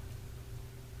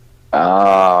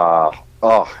 I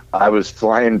was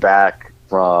flying back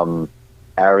from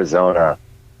Arizona,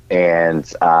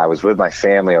 and I was with my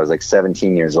family. I was like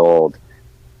 17 years old,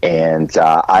 and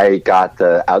I got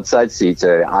the outside seats,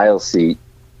 an aisle seat,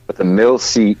 but the middle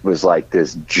seat was like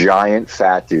this giant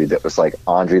fat dude that was like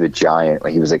Andre the Giant.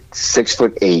 Like he was like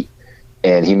 6'8",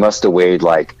 and he must have weighed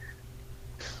like,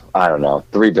 I don't know,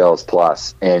 3 bills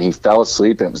plus. And he fell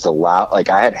asleep, and it was loud. Like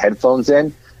I had headphones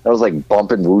in, I was like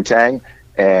bumping Wu-Tang,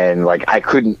 and like I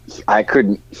couldn't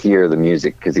hear the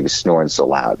music because he was snoring so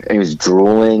loud, and he was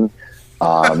drooling.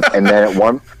 And then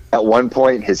at one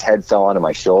point, his head fell onto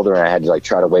my shoulder, and I had to like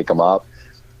try to wake him up.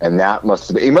 And that must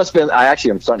have been.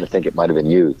 I'm starting to think it might have been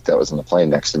you that was on the plane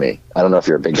next to me. I don't know if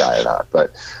you're a big guy or not,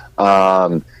 but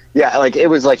yeah, like it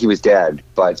was like he was dead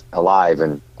but alive,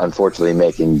 and unfortunately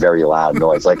making very loud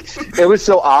noise. Like it was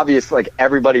so obvious. Like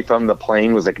everybody from the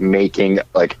plane was like making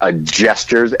like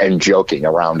gestures and joking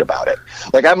around about it.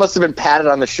 Like I must have been patted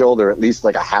on the shoulder at least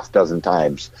like a half dozen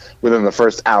times within the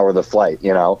first hour of the flight,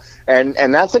 you know. And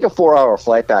that's like a 4-hour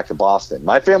flight back to Boston.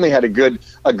 My family had a good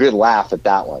laugh at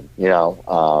that one, you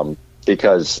know,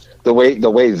 because the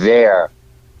way there,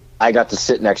 I got to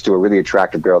sit next to a really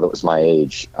attractive girl that was my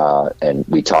age, and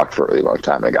we talked for a really long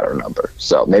time. And I got her number,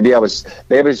 so maybe I was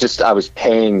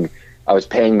paying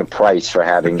the price for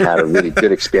having had a really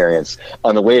good experience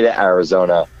on the way to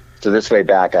Arizona. So this way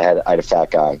back, I had a fat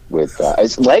guy with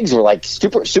his legs were like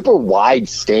super wide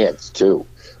stance too,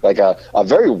 like a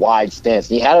very wide stance.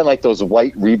 And he had on like those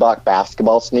white Reebok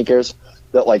basketball sneakers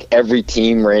that like every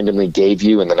team randomly gave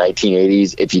you in the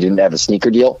 1980s if you didn't have a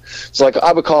sneaker deal. So like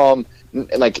I would call him.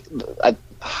 Like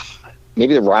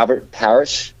maybe the Robert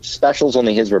Parrish specials,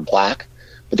 only his were black,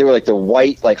 but they were like the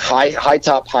white, like high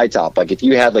top. Like if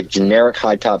you had like generic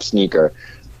high top sneaker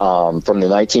from the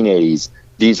 1980s,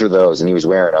 these were those, and he was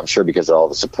wearing, I'm sure, because of all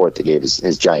the support they gave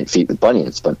his giant feet with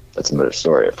bunions. But that's another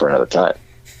story for another time.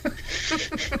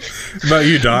 About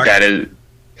you, Doc? That is.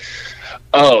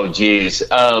 Oh, geez.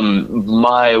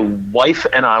 My wife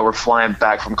and I were flying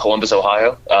back from Columbus,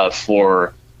 Ohio,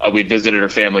 for. We visited her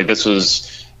family. This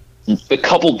was a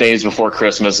couple days before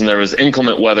Christmas, and there was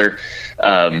inclement weather.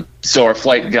 So our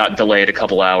flight got delayed a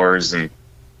couple hours. And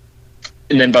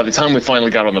then by the time we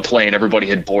finally got on the plane, everybody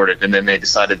had boarded. And then they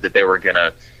decided that they were going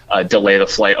to delay the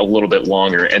flight a little bit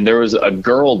longer. And there was a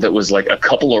girl that was like a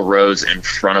couple of rows in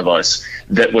front of us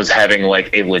that was having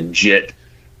like a legit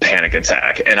panic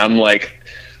attack. And I'm like,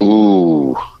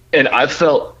 ooh. And I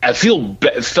felt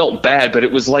bad, but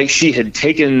it was like she had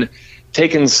taken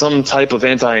some type of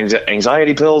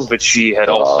anti-anxiety pills, but she had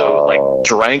also like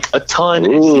drank a ton,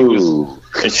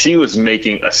 and she was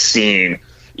making a scene,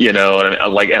 you know. And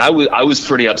I was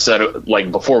pretty upset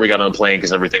like before we got on the plane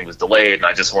because everything was delayed, and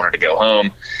I just wanted to go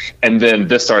home. And then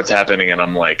this starts happening, and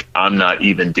I'm like, I'm not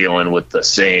even dealing with the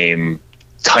same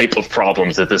type of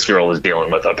problems that this girl is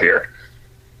dealing with up here.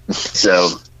 So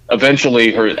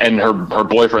eventually her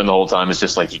boyfriend the whole time is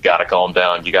just like, you gotta calm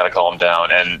down.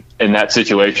 And in that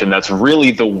situation, that's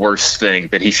really the worst thing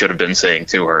that he should have been saying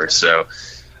to her. So,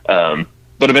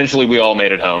 but eventually we all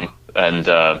made it home. And,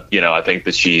 you know, I think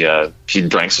that she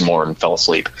drank some more and fell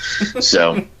asleep.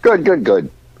 So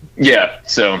good. Yeah.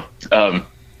 So,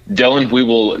 Dylan, we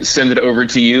will send it over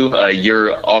to you.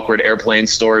 Your awkward airplane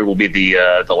story will be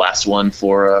the last one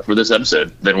for this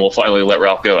episode. Then we'll finally let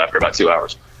Ralph go after about 2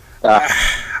 hours.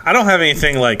 I don't have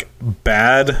anything like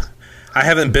bad. I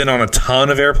haven't been on a ton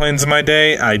of airplanes in my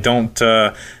day. I don't.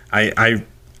 I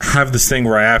have this thing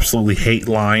where I absolutely hate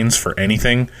lines for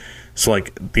anything. So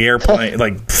like the airplane,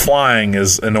 like flying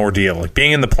is an ordeal. Like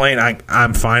being in the plane,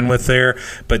 I'm fine with there,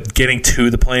 but getting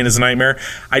to the plane is a nightmare.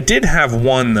 I did have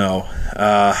one though.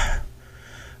 I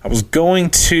was coming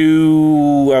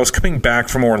back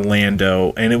from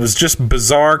Orlando, and it was just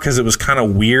bizarre because it was kind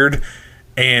of weird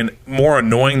and more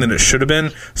annoying than it should have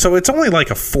been. So it's only like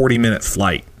a 40-minute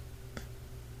flight.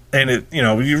 And it, you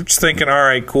know, you're just thinking, all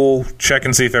right, cool, check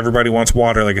and see if everybody wants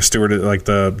water like a steward, like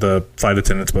the flight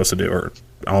attendant's supposed to do, or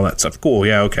all that stuff. Cool,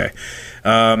 yeah, okay.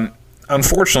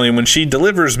 Unfortunately, when she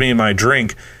delivers me my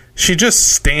drink, she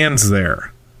just stands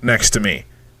there next to me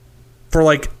for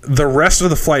like the rest of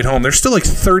the flight home. There's still like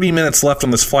 30 minutes left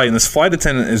on this flight, and this flight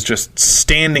attendant is just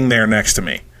standing there next to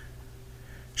me.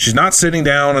 She's not sitting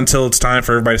down until it's time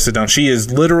for everybody to sit down. She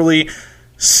is literally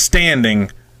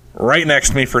standing right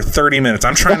next to me for 30 minutes.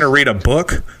 I'm trying to read a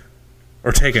book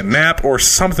or take a nap or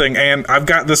something, and I've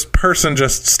got this person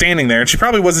just standing there, and she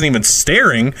probably wasn't even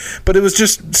staring, but it was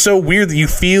just so weird that you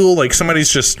feel like somebody's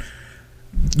just,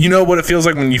 you know what it feels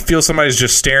like when you feel somebody's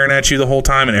just staring at you the whole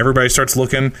time and everybody starts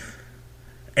looking.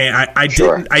 And I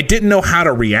didn't know how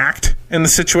to react in the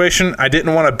situation. I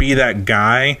didn't want to be that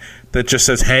guy that just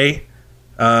says, hey,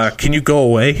 can you go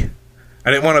away?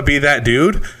 I didn't want to be that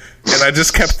dude. And I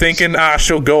just kept thinking,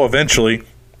 she'll go eventually.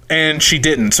 And she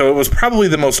didn't. So it was probably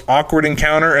the most awkward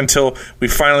encounter until we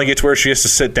finally get to where she has to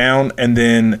sit down. And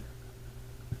then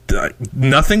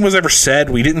nothing was ever said.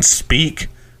 We didn't speak.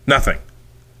 Nothing.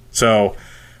 So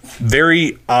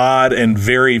very odd and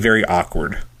very, very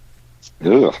awkward.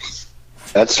 Ooh,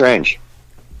 that's strange.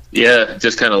 Yeah,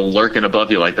 just kind of lurking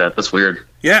above you like that. That's weird.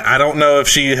 Yeah, I don't know if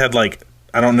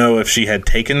she had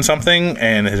taken something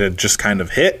and it had just kind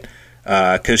of hit,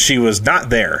 because she was not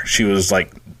there. She was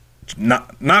like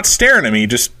not staring at me,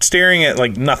 just staring at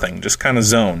like nothing, just kind of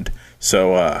zoned.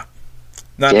 So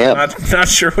not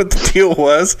sure what the deal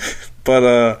was,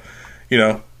 but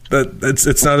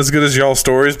it's not as good as y'all's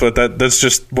stories, but that's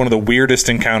just one of the weirdest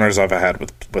encounters I've had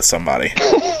with somebody.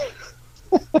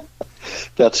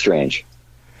 That's strange.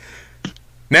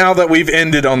 Now that we've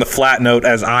ended on the flat note,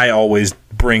 as I always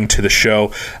bring to the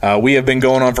show, we have been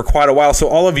going on for quite a while. So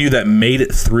all of you that made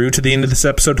it through to the end of this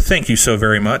episode, thank you so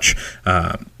very much.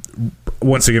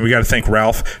 Once again, we got to thank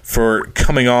Ralph for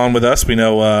coming on with us. We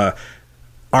know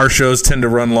our shows tend to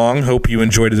run long. Hope you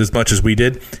enjoyed it as much as we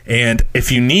did. And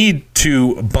if you need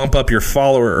to bump up your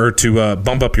follower or to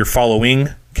bump up your following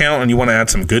count and you want to add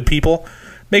some good people,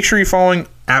 make sure you're following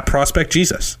at Prospect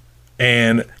Jesus.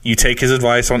 And you take his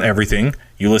advice on everything.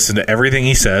 You listen to everything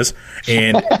he says,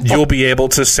 and you'll be able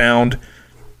to sound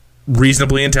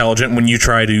reasonably intelligent when you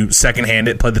try to secondhand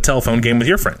it, play the telephone game with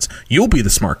your friends. You'll be the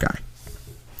smart guy.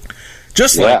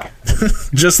 Just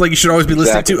like you should always be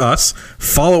listening to us,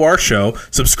 follow our show,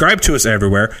 subscribe to us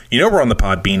everywhere. You know we're on the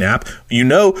Podbean app. You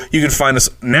know you can find us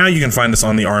now. You can find us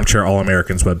on the Armchair All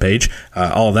Americans webpage.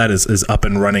 All of that is up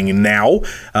and running now.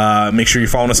 Make sure you're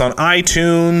following us on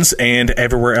iTunes and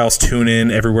everywhere else. Tune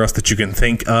in everywhere else that you can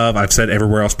think of. I've said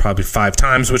everywhere else probably 5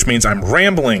 times, which means I'm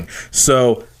rambling.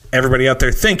 So everybody out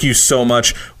there, thank you so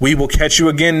much. We will catch you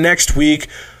again next week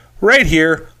right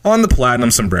here on the Platinum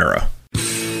Sombrero.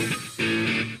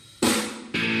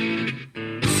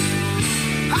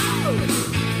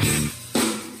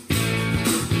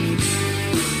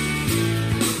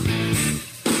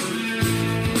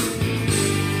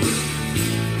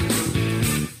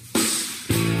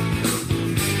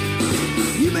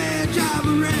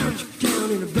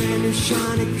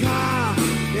 Shiny car,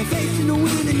 you're facing the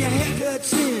wind and your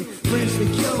haircut's in. Friends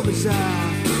think you're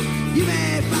bizarre. You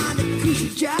may find a cushy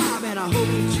job, and I hope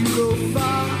that you go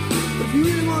far. But if you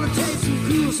really want to taste some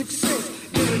cool success,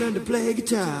 get learn to play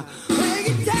guitar. Play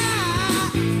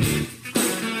guitar. Play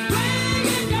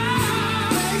guitar.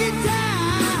 Play guitar.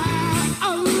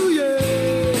 Oh yeah.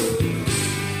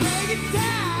 Play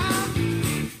guitar.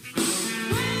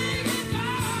 Play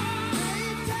guitar. Play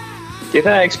guitar. Okay,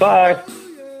 thanks. Bye.